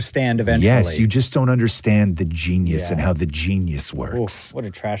 We'll understand eventually. Yes, you just don't understand the genius and how the genius works. Oof, what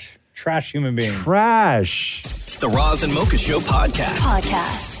a trash human being. Trash. The Roz and Mocha Show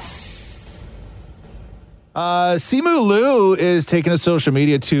podcast. Simu Liu is taking to social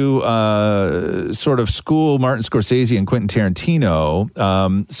media to sort of school Martin Scorsese and Quentin Tarantino.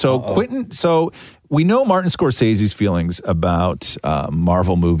 So we know Martin Scorsese's feelings about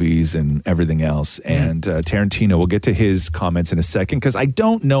Marvel movies and everything else. And Tarantino, we'll get to his comments in a second, because I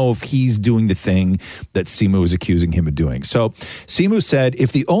don't know if he's doing the thing that Simu is accusing him of doing. So Simu said,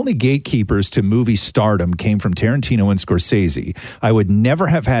 if the only gatekeepers to movie stardom came from Tarantino and Scorsese, I would never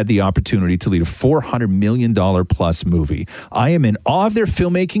have had the opportunity to lead a $400 million plus movie. I am in awe of their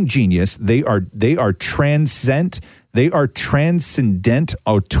filmmaking genius. They are transcendent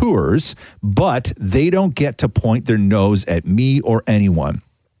auteurs, but they don't get to point their nose at me or anyone.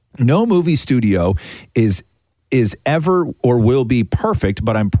 No movie studio is ever or will be perfect,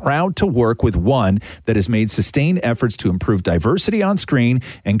 but I'm proud to work with one that has made sustained efforts to improve diversity on screen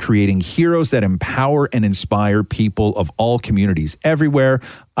and creating heroes that empower and inspire people of all communities everywhere.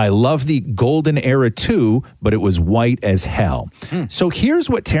 I love the golden era too, but it was white as hell. So here's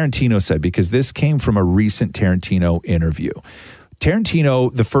what Tarantino said, because this came from a recent Tarantino interview.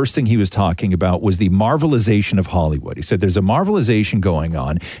 Tarantino, the first thing he was talking about was the marvelization of Hollywood. He said, there's a marvelization going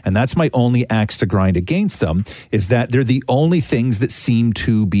on, and that's my only axe to grind against them, is that they're the only things that seem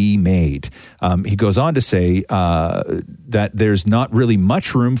to be made. He goes on to say that there's not really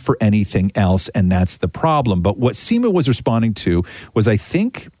much room for anything else, and that's the problem. But what Simu was responding to was, I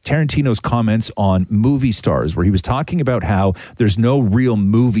think, Tarantino's comments on movie stars, where he was talking about how there's no real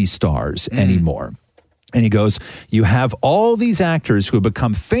movie stars anymore. And he goes, you have all these actors who have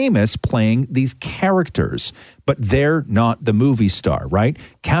become famous playing these characters, but they're not the movie star, right?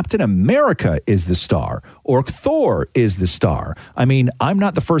 Captain America is the star, or Thor is the star. I mean, I'm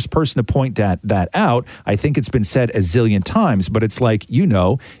not the first person to point that out. I think it's been said a zillion times, but it's like,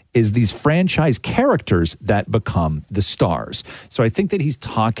 is these franchise characters that become the stars. So I think that he's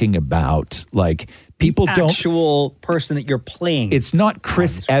talking about, like, people the actual person that you're playing. It's not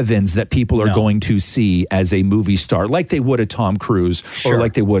Chris Evans that people are going to see as a movie star, like they would a Tom Cruise, or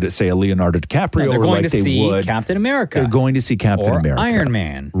like they would at, say, a Leonardo DiCaprio, they're or going like to they see would Captain America. They're going to see Captain or America, Iron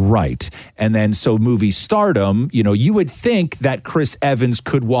Man, right? And then so movie stardom, you would think that Chris Evans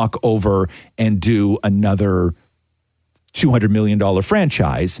could walk over and do another $200 million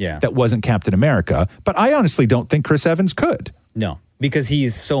franchise that wasn't Captain America, but I honestly don't think Chris Evans could. No. Because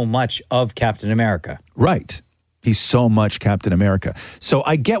he's so much of Captain America. Right. He's so much Captain America. So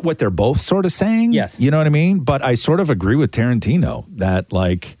I get what they're both sort of saying. Yes. You know what I mean? But I sort of agree with Tarantino that,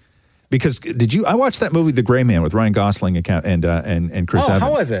 like, because I watched that movie, The Gray Man, with Ryan Gosling and Chris Evans.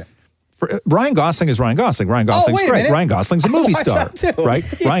 How was it? Ryan Gosling is Ryan Gosling. Ryan Gosling's great. Ryan Gosling's a movie star, right?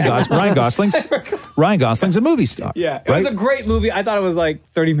 Ryan Gosling's a movie star. Yeah, it was a great movie. I thought it was like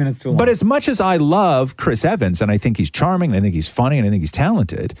 30 minutes too long. But as much as I love Chris Evans, and I think he's charming, and I think he's funny, and I think he's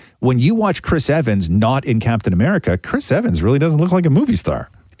talented, when you watch Chris Evans not in Captain America, Chris Evans really doesn't look like a movie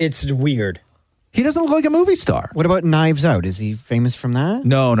star. It's weird. He doesn't look like a movie star. What about Knives Out? Is he famous from that?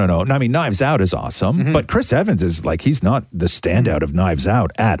 No. I mean, Knives Out is awesome, but Chris Evans is like, he's not the standout of Knives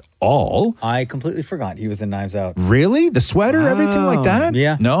Out at all. I completely forgot he was in Knives Out. Really? The sweater, everything like that?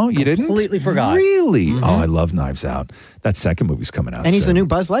 Yeah. No, you didn't? Completely forgot. Really? Oh, I love Knives Out. That second movie's coming out And he's soon. the new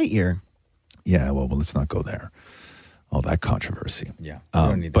Buzz Lightyear. Yeah, well, let's not go there. All that controversy. Yeah.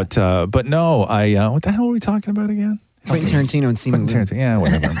 But no, what the hell were we talking about again? Quentin Tarantino and Simu Liu. Yeah,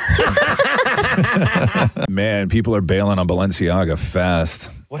 whatever. Man, people are bailing on Balenciaga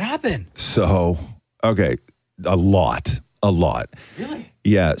fast. What happened? So, okay, a lot. Really?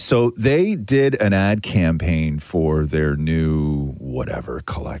 Yeah, so they did an ad campaign for their new whatever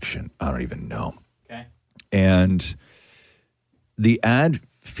collection. I don't even know. Okay. And the ad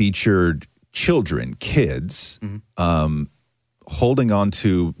featured kids, holding on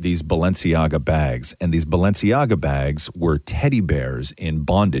to these Balenciaga bags. And these Balenciaga bags were teddy bears in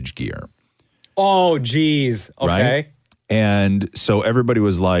bondage gear. Oh, geez. Okay. Right? And so everybody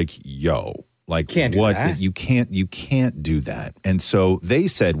was like, yo, like, Can't do what? that. You can't do that. And so they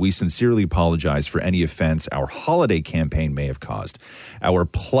said, we sincerely apologize for any offense our holiday campaign may have caused. Our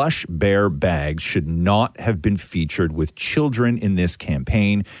plush bear bags should not have been featured with children in this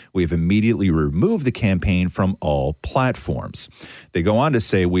campaign. We have immediately removed the campaign from all platforms. They go on to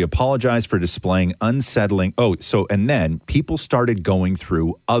say, we apologize for displaying unsettling. And then people started going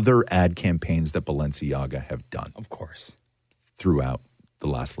through other ad campaigns that Balenciaga have done. Of course. Throughout the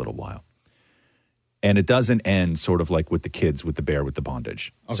last little while. And it doesn't end sort of like with the kids, with the bear, with the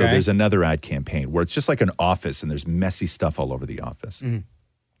bondage. So Okay. there's another ad campaign where it's just like an office and there's messy stuff all over the office.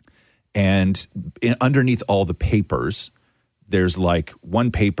 And underneath all the papers, there's like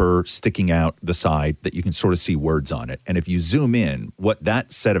one paper sticking out the side that you can sort of see words on it. And if you zoom in, what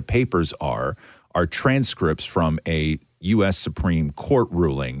that set of papers are transcripts from a U.S. Supreme Court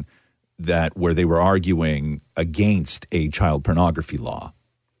ruling where they were arguing against a child pornography law.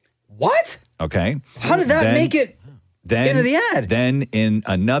 What? Okay. How did that make it into the ad? Then in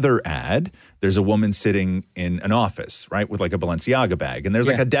another ad, there's a woman sitting in an office, right, with like a Balenciaga bag. And there's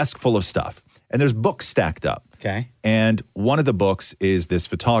like a desk full of stuff. And there's books stacked up. Okay. And one of the books is this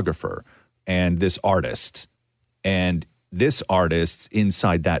photographer and this artist. And this artist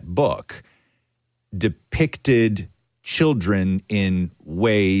inside that book depicted children in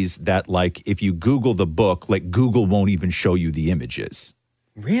ways that, like, if you Google the book, like Google won't even show you the images.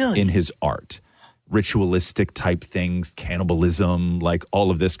 Really? In his art. Ritualistic type things, cannibalism, like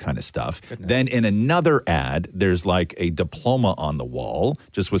all of this kind of stuff. Then in another ad, there's like a diploma on the wall,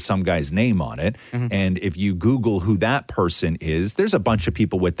 just with some guy's name on it. And if you Google who that person is, there's a bunch of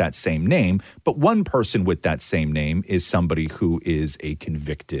people with that same name, but one person with that same name is somebody who is a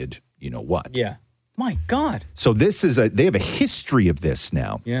convicted, you know what. Yeah. My God. So they have a history of this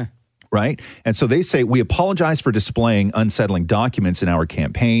now. Yeah. Right? And so they say, we apologize for displaying unsettling documents in our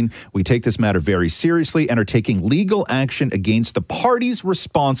campaign. We take this matter very seriously and are taking legal action against the parties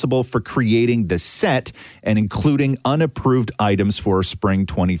responsible for creating the set and including unapproved items for a Spring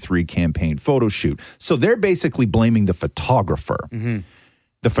 23 campaign photo shoot. So they're basically blaming the photographer.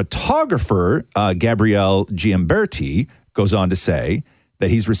 The photographer, Gabrielle Giamberti, goes on to say that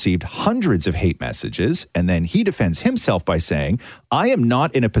he's received hundreds of hate messages, and then he defends himself by saying, I am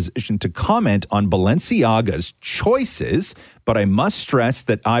not in a position to comment on Balenciaga's choices, but I must stress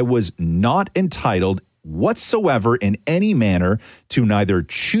that I was not entitled whatsoever in any manner to neither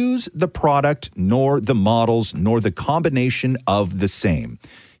choose the product nor the models nor the combination of the same.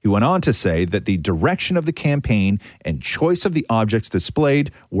 He went on to say that the direction of the campaign and choice of the objects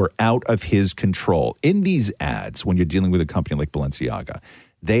displayed were out of his control. In these ads, when you're dealing with a company like Balenciaga,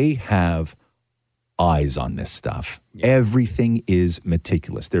 they have eyes on this stuff. Everything is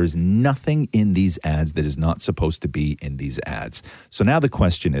meticulous. There is nothing in these ads that is not supposed to be in these ads. So now the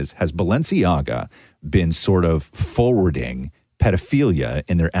question is, has Balenciaga been sort of forwarding pedophilia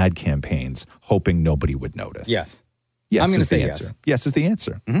in their ad campaigns, hoping nobody would notice? Yes. Yes, I'm going to is the say answer. yes. Yes is the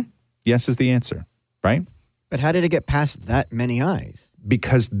answer. Yes is the answer, right? But how did it get past that many eyes?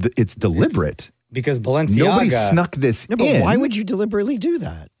 Because it's deliberate. Because Balenciaga. Nobody snuck this No, but in. why would you deliberately do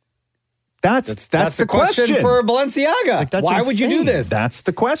that? That's the question for Balenciaga. Like, that's Why would you do insane. this? That's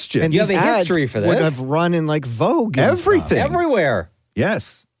the question. And You have these a ads history for would this. have run in like Vogue. And Everything. stuff. Everywhere.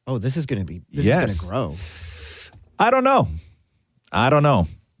 Yes. Oh, this is going to be. This Yes. is going to grow. I don't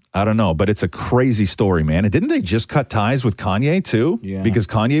know. But it's a crazy story, man. And didn't they just cut ties with Kanye too? Yeah. Because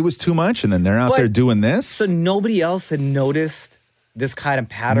Kanye was too much, and then they're out But- there doing this. So nobody else had noticed this kind of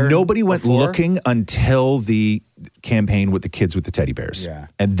pattern? Nobody went before? looking until the campaign with the kids with the teddy bears. Yeah.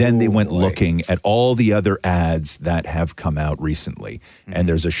 And then they went looking at all the other ads that have come out recently. Mm-hmm. And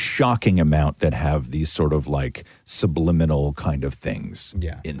there's a shocking amount that have these sort of like subliminal kind of things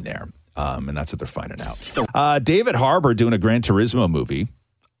in there. And that's what they're finding out. David Harbour doing a Gran Turismo movie.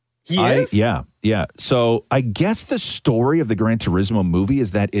 He is? Yeah. So I guess the story of the Gran Turismo movie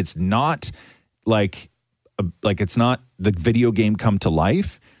is that it's not like it's not the video game come to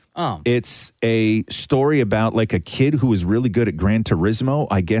life. It's a story about like a kid who was really good at Gran Turismo,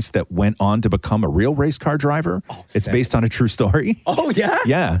 I guess, that went on to become a real race car driver. It's based on a true story. Oh, yeah?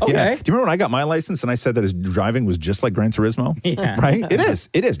 Yeah. Okay. Yeah. Do you remember when I got my license and I said that his driving was just like Gran Turismo? Yeah. Right? It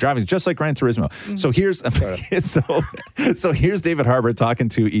is. Driving just like Gran Turismo. So here's so here's David Harbour talking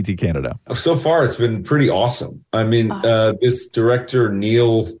to ET Canada. So far, it's been pretty awesome. I mean, this director,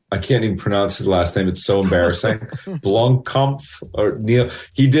 Neil, I can't even pronounce his last name. It's so embarrassing. Blomkamp or Neil.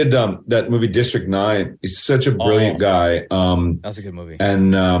 He did that movie District 9. He's such a brilliant guy. That's a good movie.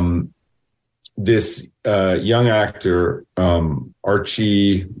 And this young actor,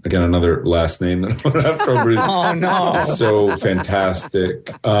 Archie, again, another last name that I'm going to have trouble with. Oh, no. So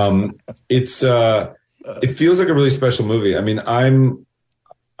fantastic. It feels like a really special movie. I mean,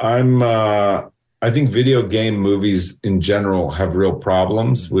 I think video game movies in general have real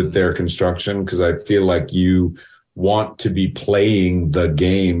problems with their construction because I feel like you want to be playing the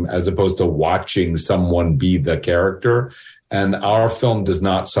game as opposed to watching someone be the character. And our film does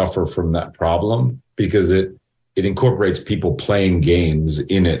not suffer from that problem because it incorporates people playing games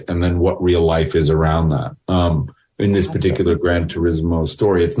in it and then what real life is around that. In this particular Gran Turismo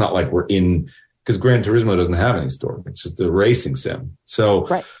story, it's not like we're in, because Gran Turismo doesn't have any story. It's just a racing sim.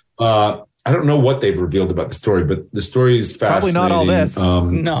 So, I don't know what they've revealed about the story, but the story is fascinating. Probably not all this.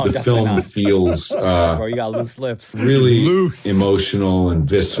 No, the film not. feels Or you got loose lips. really emotional and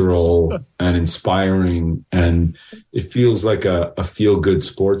visceral and inspiring, and it feels like a feel-good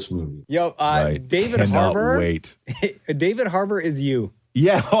sports movie. Yo, David Cannot Harbour. wait. David Harbour is you.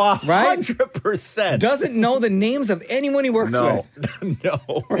 Yeah, right? 100%. Doesn't know the names of anyone he works with. No.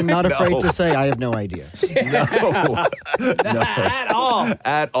 I'm not afraid to say I have no idea. At all.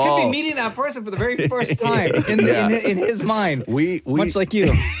 At all. Could be meeting that person for the very first time in his mind. We much like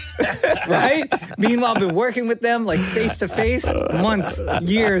you. Right? Meanwhile, been working with them like face to face, months,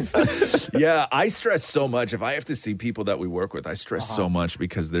 years. Yeah, I stress so much. If I have to see people that we work with, I stress so much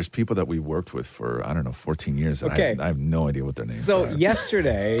because there's people that we worked with for, 14 years. And Okay. I have no idea what their names So are.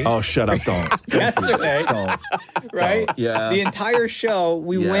 yesterday. Oh, shut up. Don't. Yesterday. Right? Yeah. The entire show,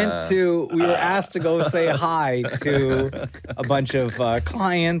 we were asked to go say hi to a bunch of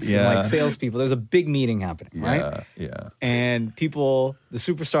clients and like salespeople. There's a big meeting happening, right? Yeah. And people, the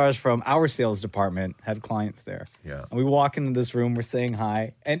superstars from our sales department had clients there. Yeah. And we walk into this room, we're saying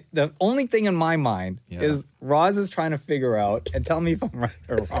hi. And the only thing in my mind is Roz is trying to figure out, and tell me if I'm right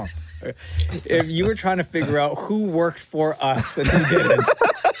or wrong, if you were trying to figure out who worked for us and who didn't.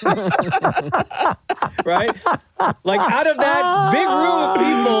 Right? Like out of that big room of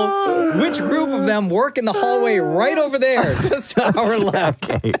people, which group of them work in the hallway right over there, just to our left?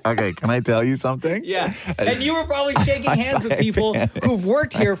 Okay, can I tell you something? Yeah. And you were probably shaking hands with people who've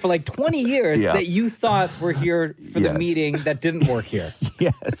worked here for like 20 years that you thought were here for the meeting that didn't work here.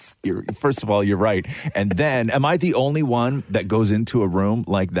 Yes. First of all, you're right. And then, am I the only one that goes into a room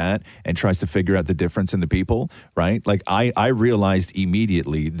like that and tries to figure out the difference in the people, right? Like, I realized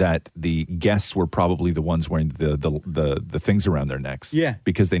immediately that the guests were probably the ones wearing the things around their necks. Yeah.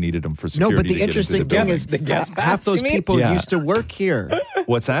 Because they needed them for security. No, but the interesting thing is half those people Yeah. used to work here.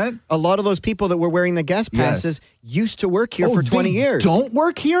 What's that? A lot of those people that were wearing the guest passes used to work here for 20 years. Don't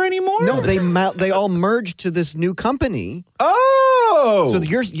work here anymore? No, they all merged to this new company. Oh. So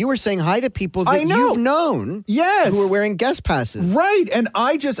you were saying hi to people that I know. you've known Yes. who were wearing guest passes. Right. And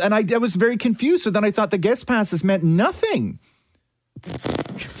I was very confused. So then I thought the guest passes meant nothing.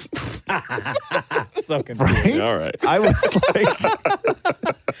 So confused. Right? All right. I was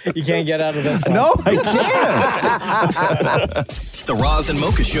like, you can't get out of this one. No, I can't. The Roz and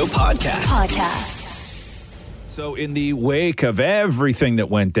Mocha Show Podcast. So in the wake of everything that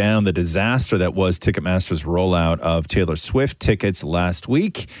went down, the disaster that was Ticketmaster's rollout of Taylor Swift tickets last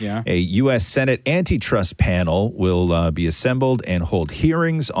week, a U.S. Senate antitrust panel will be assembled and hold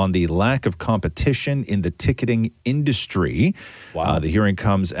hearings on the lack of competition in the ticketing industry. Wow. The hearing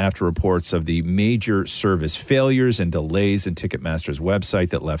comes after reports of the major service failures and delays in Ticketmaster's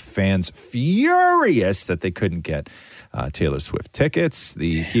website that left fans furious that they couldn't get Taylor Swift tickets.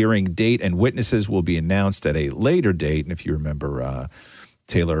 The hearing date and witnesses will be announced at a later date. And if you remember,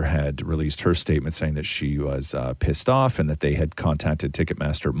 Taylor had released her statement saying that she was pissed off and that they had contacted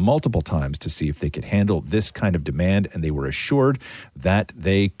Ticketmaster multiple times to see if they could handle this kind of demand, and they were assured that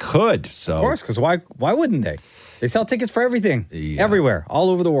they could. So, Of course, because why wouldn't they? They sell tickets for everything, everywhere, all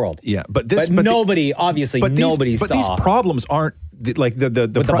over the world. Yeah, but nobody, obviously, nobody But saw. these problems aren't like the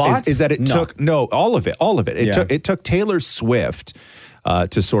bots? is that it No. took all of it. It took Taylor Swift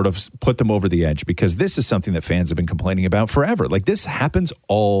to sort of put them over the edge, because this is something that fans have been complaining about forever. Like, this happens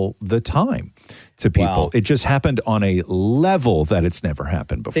all the time to people. Wow. It just happened on a level that it's never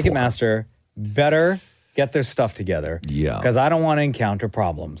happened before. Ticketmaster better get their stuff together. Yeah. Because I don't want to encounter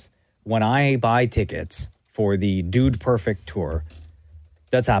problems when I buy tickets for the Dude Perfect tour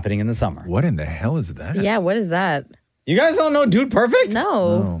that's happening in the summer. What in the hell is that? Yeah, what is that? You guys don't know Dude Perfect?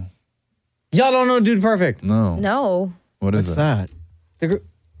 No. Y'all don't know Dude Perfect? No. No. What's that?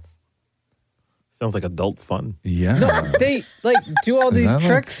 Sounds like adult fun. Yeah. No, they like do all Is these that like-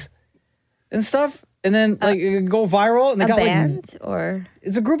 tricks and stuff, and then like it go viral. And they A got band or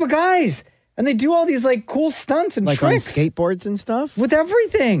it's a group of guys, and they do all these like cool stunts and Like tricks on skateboards and stuff? with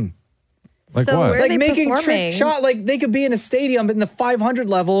everything. Like So what? where are Like they making performing? trick shot, like they could be in a stadium in the 500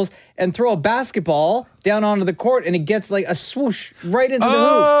 levels and throw a basketball down onto the court, and it gets like a swoosh right into the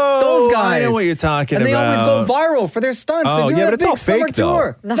hoop. Those guys, I know what you're talking and they about. always go viral for their stunts. Oh, They're doing yeah, a but it's big all summer fake, though.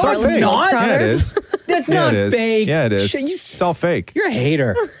 tour. The No, Harlem it's not. Yeah, it is. That's Yeah, not it is. fake. Yeah, it is. Shit, It's all fake. You're a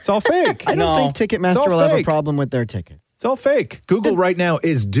hater. It's all fake. I don't think It's Ticketmaster all will have a fake. problem with their ticket. It's all fake. Google right now,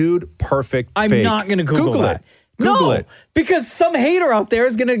 is Dude Perfect I'm fake? not going to Google that. it. Google No, it. because some hater out there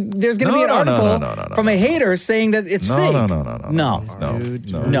is gonna. There's gonna be an article from a hater saying that it's fake. No.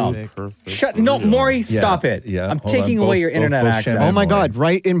 Shut. No, Maury, stop it. Yeah, I'm hold taking on. away Both- your both internet Bush access. and Oh my Maury. God,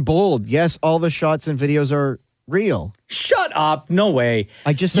 right in bold. Yes, all the shots and videos are real. Shut up. No way.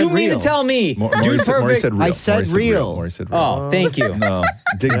 I just said You mean real. to tell me, Maury Dude said- Maury Perfect? said real. I said Maury said real. Maury said real. Oh, thank you. No,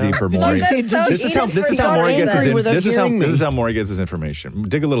 dig deeper, Did you Maury. see- did you This is see- how did you Maury see gets his. that without This is how hearing me? this is how Maury gets his information.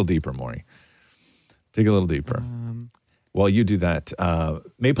 Dig a little deeper, Maury. Dig a little deeper. While you do that, Maple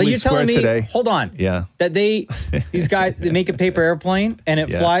But you're Leaf Square telling me, today. hold on, Yeah. that these guys, they make a paper airplane and it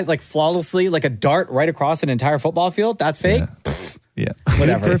Yeah. flies like flawlessly, like a dart right across an entire football field. That's fake. Yeah.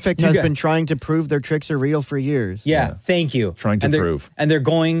 Whatever. Dude Perfect You has got- been trying to prove their tricks are real for years. Yeah, thank you. Trying to And they're- prove. and they're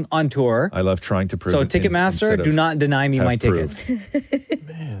going on tour. I love trying to prove. So it Ticketmaster, instead do of not deny me have my proof. tickets.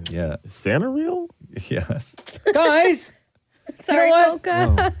 Man, yeah. Is Santa real? Yes. Guys, Sorry, you know what?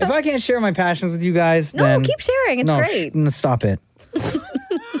 Mocha. If I can't share my passions with you guys, No, then keep sharing. It's no, great. Stop it.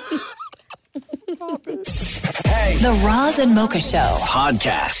 The Roz and Mocha Show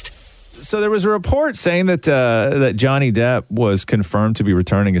Podcast. So there was a report saying that that Johnny Depp was confirmed to be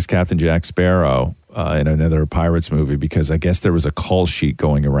returning as Captain Jack Sparrow in another Pirates movie, because I guess there was a call sheet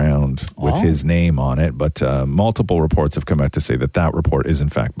going around with his name on it, but multiple reports have come out to say that that report is in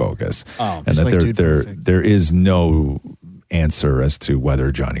fact bogus, and Just that like Dude there is no answer as to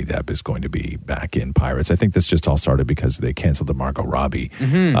whether Johnny Depp is going to be back in Pirates. I think this just all started because they canceled the Margot Robbie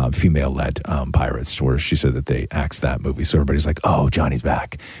female-led Pirates, where she said that they axed that movie. So everybody's like, "Oh, Johnny's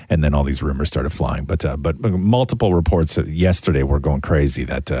back," and then all these rumors started flying. But multiple reports yesterday were going crazy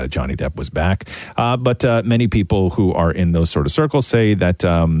that Johnny Depp was back. But many people who are in those sort of circles say that,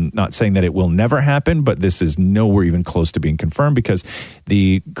 not saying that it will never happen, but this is nowhere even close to being confirmed, because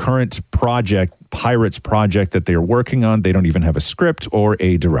the current Pirates project that they're working on, they don't even have a script or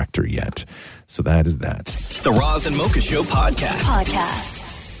a director yet. So that is that. The Roz and Mocha Show podcast.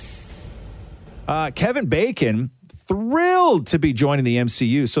 Kevin Bacon, thrilled to be joining the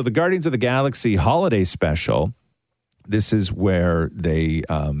MCU. So the Guardians of the Galaxy holiday special, this is where they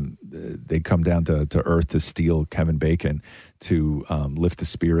come down to Earth to steal Kevin Bacon to lift the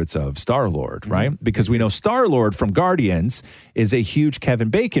spirits of Star-Lord, right? Because we know Star-Lord from Guardians is a huge Kevin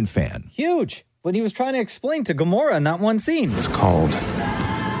Bacon fan. Huge. When he was trying to explain to Gamora in that one scene. It's called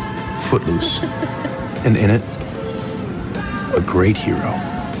Footloose. And in it, a great hero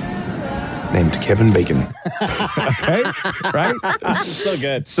named Kevin Bacon. Okay, right? So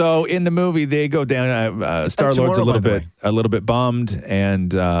good. So in the movie, they go down. Star-Lord's tomorrow, by a little bit bummed,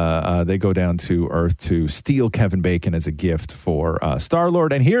 and they go down to Earth to steal Kevin Bacon as a gift for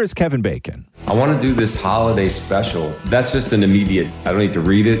Star-Lord. And here is Kevin Bacon. I want to do this holiday special. That's just an immediate, I don't need to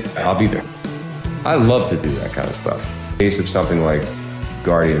read it. I'll be there. I love to do that kind of stuff. In the case of something like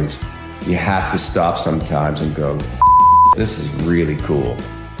Guardians, you have to stop sometimes and go, this is really cool.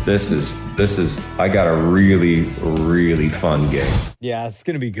 This is, I got a really, really fun game. Yeah, it's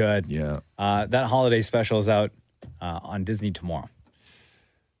going to be good. Yeah. That holiday special is out on Disney tomorrow.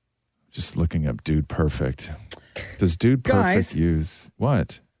 Just looking up Dude Perfect. Does Dude Guys. Perfect use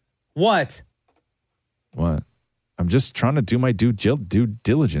what? What? What? I'm just trying to do my due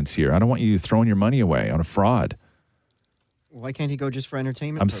diligence here. I don't want you throwing your money away on a fraud. Why can't he go just for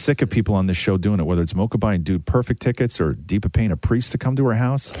entertainment? I'm sick of people on this show doing it, whether it's Mocha buying Dude Perfect tickets or Deepa paying a priest to come to her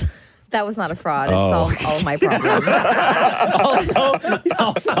house. That was not a fraud. It Oh. solved all of my problems.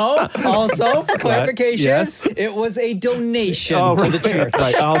 Also, for clarification, Yes. it was a donation Oh, to the church.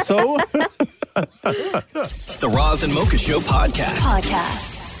 right. Also, The Roz and Mocha Show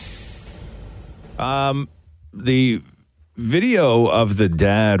podcast. the video of the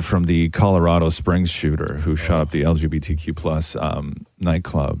dad from the Colorado Springs shooter who shot up the LGBTQ plus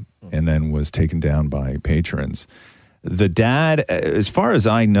nightclub and then was taken down by patrons. The dad, as far as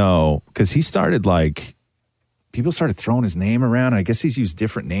I know, because he started people started throwing his name around. I guess he's used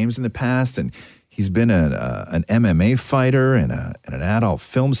different names in the past, and he's been an MMA fighter and an adult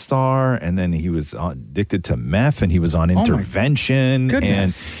film star, and then he was addicted to meth, and he was on intervention.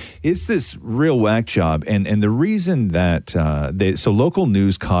 goodness. And it's this real whack job. And the reason that so local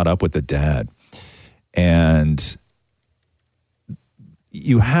news caught up with the dad, and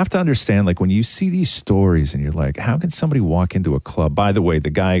you have to understand, like, when you see these stories and you're like, how can somebody walk into a club? By the way, the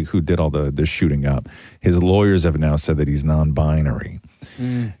guy who did all the shooting up, his lawyers have now said that he's non-binary.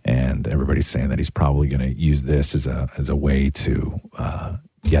 And everybody's saying that he's probably going to use this as a way to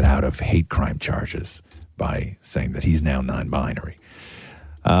get out of hate crime charges by saying that he's now non-binary.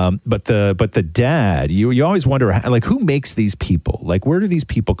 But the dad, you always wonder, like, who makes these people? Like, where do these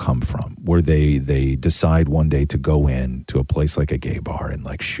people come from? Where they decide one day to go in to a place like a gay bar and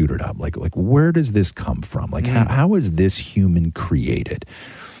like shoot it up? Like where does this come from? Like, how is this human created?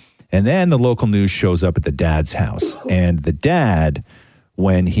 And then the local news shows up at the dad's house, and the dad,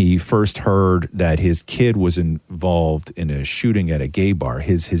 when he first heard that his kid was involved in a shooting at a gay bar,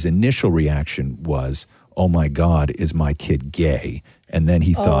 his initial reaction was, "Oh my God, is my kid gay?" And then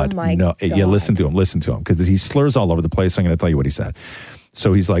he thought, my "No, yeah, God. listen to him, because he slurs all over the place. I'm going to tell you what he said."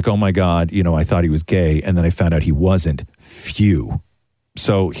 So he's like, "Oh my God, I thought he was gay, and then I found out he wasn't. Phew."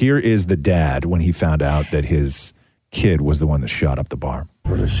 So here is the dad when he found out that his kid was the one that shot up the bar.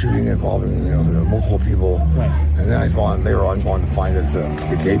 There was a shooting involving multiple people, and then I found later on going to find it's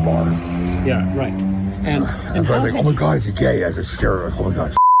a gay bar. Yeah, right. And I was like, "Oh my God, is he gay?" As a scared, "Oh my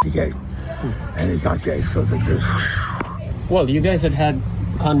God, he's gay," and he's not gay. So it's like this. well, you guys had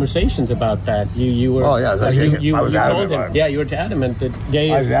conversations about that. You were. Oh yeah, you I was told adamant. him. Yeah, you were adamant that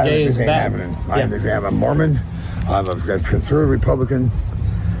gay I was is adamant this ain't bad. happening. I'm a Mormon. I'm a conservative Republican,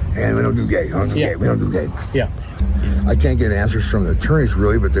 and we don't do gay. We don't do gay. Yeah. I can't get answers from the attorneys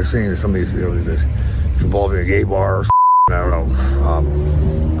really, but they're saying that some of these, it's involving a gay bar. Or I don't know.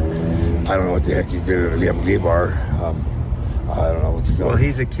 I don't know what the heck you did if you have a gay bar. I don't know what's going on. Well,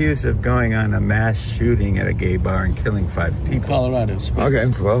 he's accused of going on a mass shooting at a gay bar and killing 5 people. Colorado. Okay,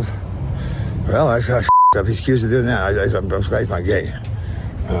 well, that's if he's accused of doing that. I'm surprised he's not gay.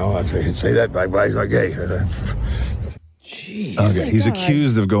 I should say that, but he's not gay. Jeez. Okay, he's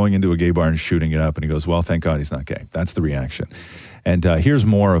accused of going into a gay bar and shooting it up, and he goes, "Well, thank God he's not gay." That's the reaction. And here's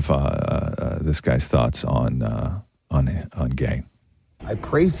more of this guy's thoughts on gay. I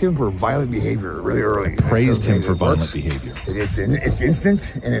praised him for violent behavior really early. Praised him for violent behavior. It's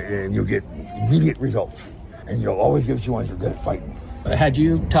instant, and you'll get immediate results. And you'll always get what you want. You're good at fighting. Had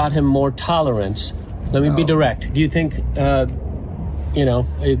you taught him more tolerance? Let me be direct. Do you think,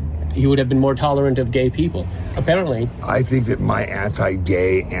 he would have been more tolerant of gay people? Apparently. I think that my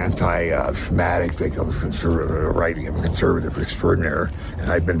anti-gay, anti-schematics, they come from conservative writing. I'm a conservative extraordinaire, and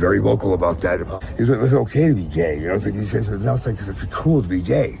I've been very vocal about that. It was okay to be gay. It's like it's cool to be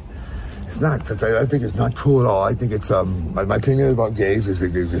gay. It's not. I think it's not cool at all. I think it's my opinion about gays is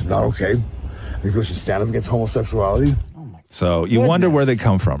that it's not okay. I think we should stand up against homosexuality. So you wonder where they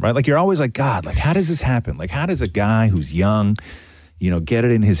come from, right? Like, you're always like, God, like, how does this happen? Like, how does a guy who's young, get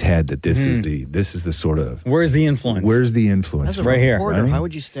it in his head that this is the sort of... Where's the influence? Where's the influence? As a reporter, how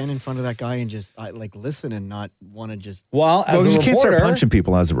would you stand in front of that guy and just listen and not want to just... Well, as a you reporter... can't start punching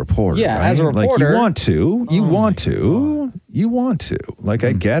people as a reporter, Yeah, right? as a reporter... Like, you want to. Like,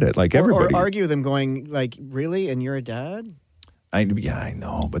 I get it. Like, everybody... Or argue them going, like, really? And you're a dad? I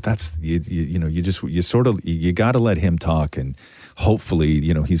know, but that's you got to let him talk, and hopefully,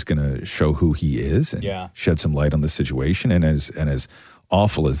 he's going to show who he is and shed some light on the situation. And as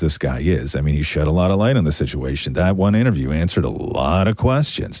awful as this guy is, I mean, he shed a lot of light on the situation. That one interview answered a lot of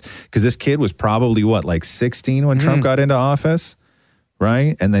questions, because this kid was probably 16 when Trump got into office,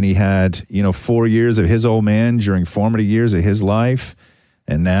 right? And then he had 4 years of his old man during formative years of his life.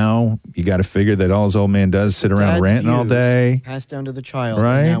 And now you got to figure that all his old man does is sit around Dad's ranting all views day. Passed down to the child,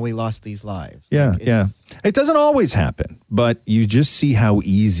 Right? and now we lost these lives. Yeah, It doesn't always happen, but you just see how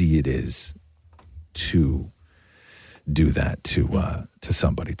easy it is to do that to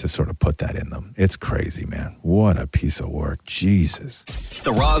somebody, to sort of put that in them. It's crazy, man. What a piece of work. Jesus.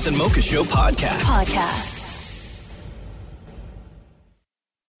 The Roz and Mocha Show podcast.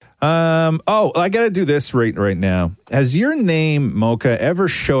 I got to do this right now. Has your name, Mocha, ever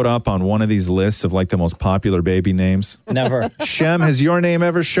showed up on one of these lists of like the most popular baby names? Never. Shem, has your name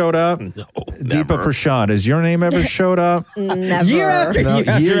ever showed up? No, Deepa Prashad, has your name ever showed up? Never.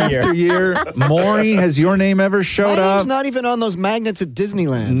 Year after year. Maury, has your name ever showed My up? name's not even on those magnets at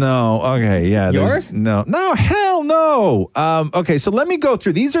Disneyland. No. Okay. Yeah. Yours? No. Hell no. Okay. So let me go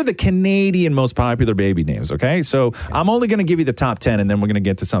through. These are the Canadian most popular baby names. Okay. So I'm only going to give you the top 10, and then we're going to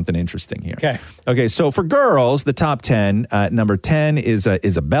get to something interesting here. Okay. So for girls, the top 10. Number 10 is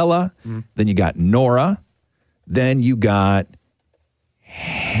Isabella. Then you got Nora. Then you got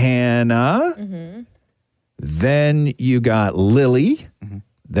Hannah. Then you got Lily.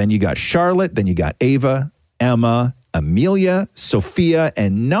 Then you got Charlotte. Then you got Ava, Emma, Amelia, Sophia,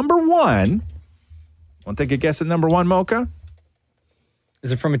 and number 1. Want to take a guess at number 1, Mocha?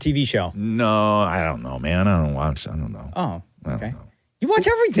 Is it from a TV show? No, I don't know, man. I don't watch. I don't know. Oh, okay. You watch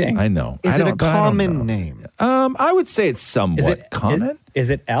everything. I know. Is it a but I don't common know. name? I would say it's somewhat common. Is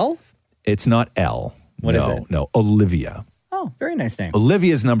it Elle? It's not Elle. What is it? No, Olivia. Oh, very nice name.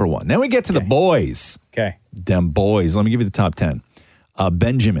 Olivia's number 1. Then we get to the boys. Okay. Them boys. Let me give you the top 10.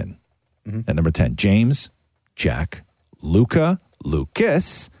 Benjamin at number 10. James, Jack, Luca,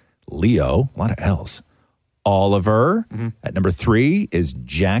 Lucas, Leo, a lot of L's. Oliver. At number 3 is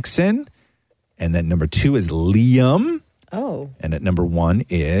Jackson. And then number 2 is Liam. Oh. And at number 1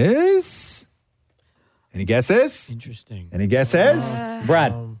 is... Any guesses? Interesting. Any guesses?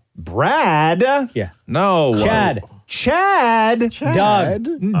 Brad. Brad? Yeah. No. Chad. Chad. Doug.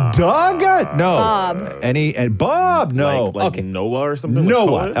 Doug? No. Bob. And Bob? No. Like Noah or something?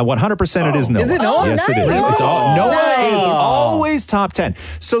 Noah. 100% it is Noah. Is it Noah? Yes, it is. Nice. It's all, Noah Nice. is always top 10.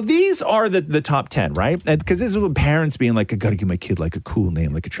 So these are the top 10, right? Because this is what parents being like, I got to give my kid like a cool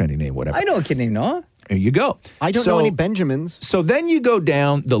name, like a trendy name, whatever. I know a kid named Noah. There you go. I don't know any Benjamins. So then you go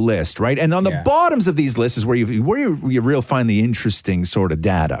down the list, right? And on the bottoms of these lists is where you really find the interesting sort of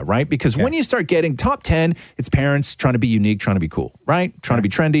data, right? Because when you start getting top 10, it's parents trying to be unique, trying to be cool, right? Trying to be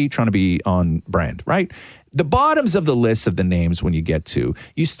trendy, trying to be on brand, right? The bottoms of the list of the names when you get to,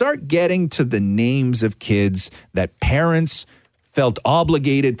 you start getting to the names of kids that parents felt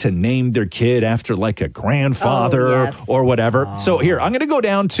obligated to name their kid after like a grandfather or whatever. So here, I'm going to go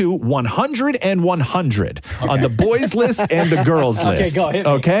down to 100 and 100 on the boys list and the girls list. Okay, go hit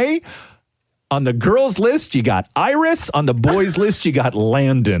me. Okay? On the girls list, you got Iris. On the boys list, you got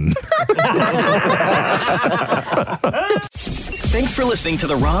Landon. Thanks for listening to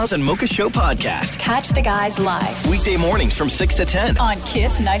the Roz and Mocha Show podcast. Catch the guys live Weekday mornings from 6 to 10 on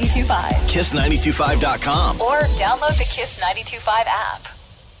Kiss 92.5. KISS925.com. Or download the Kiss 92.5 app.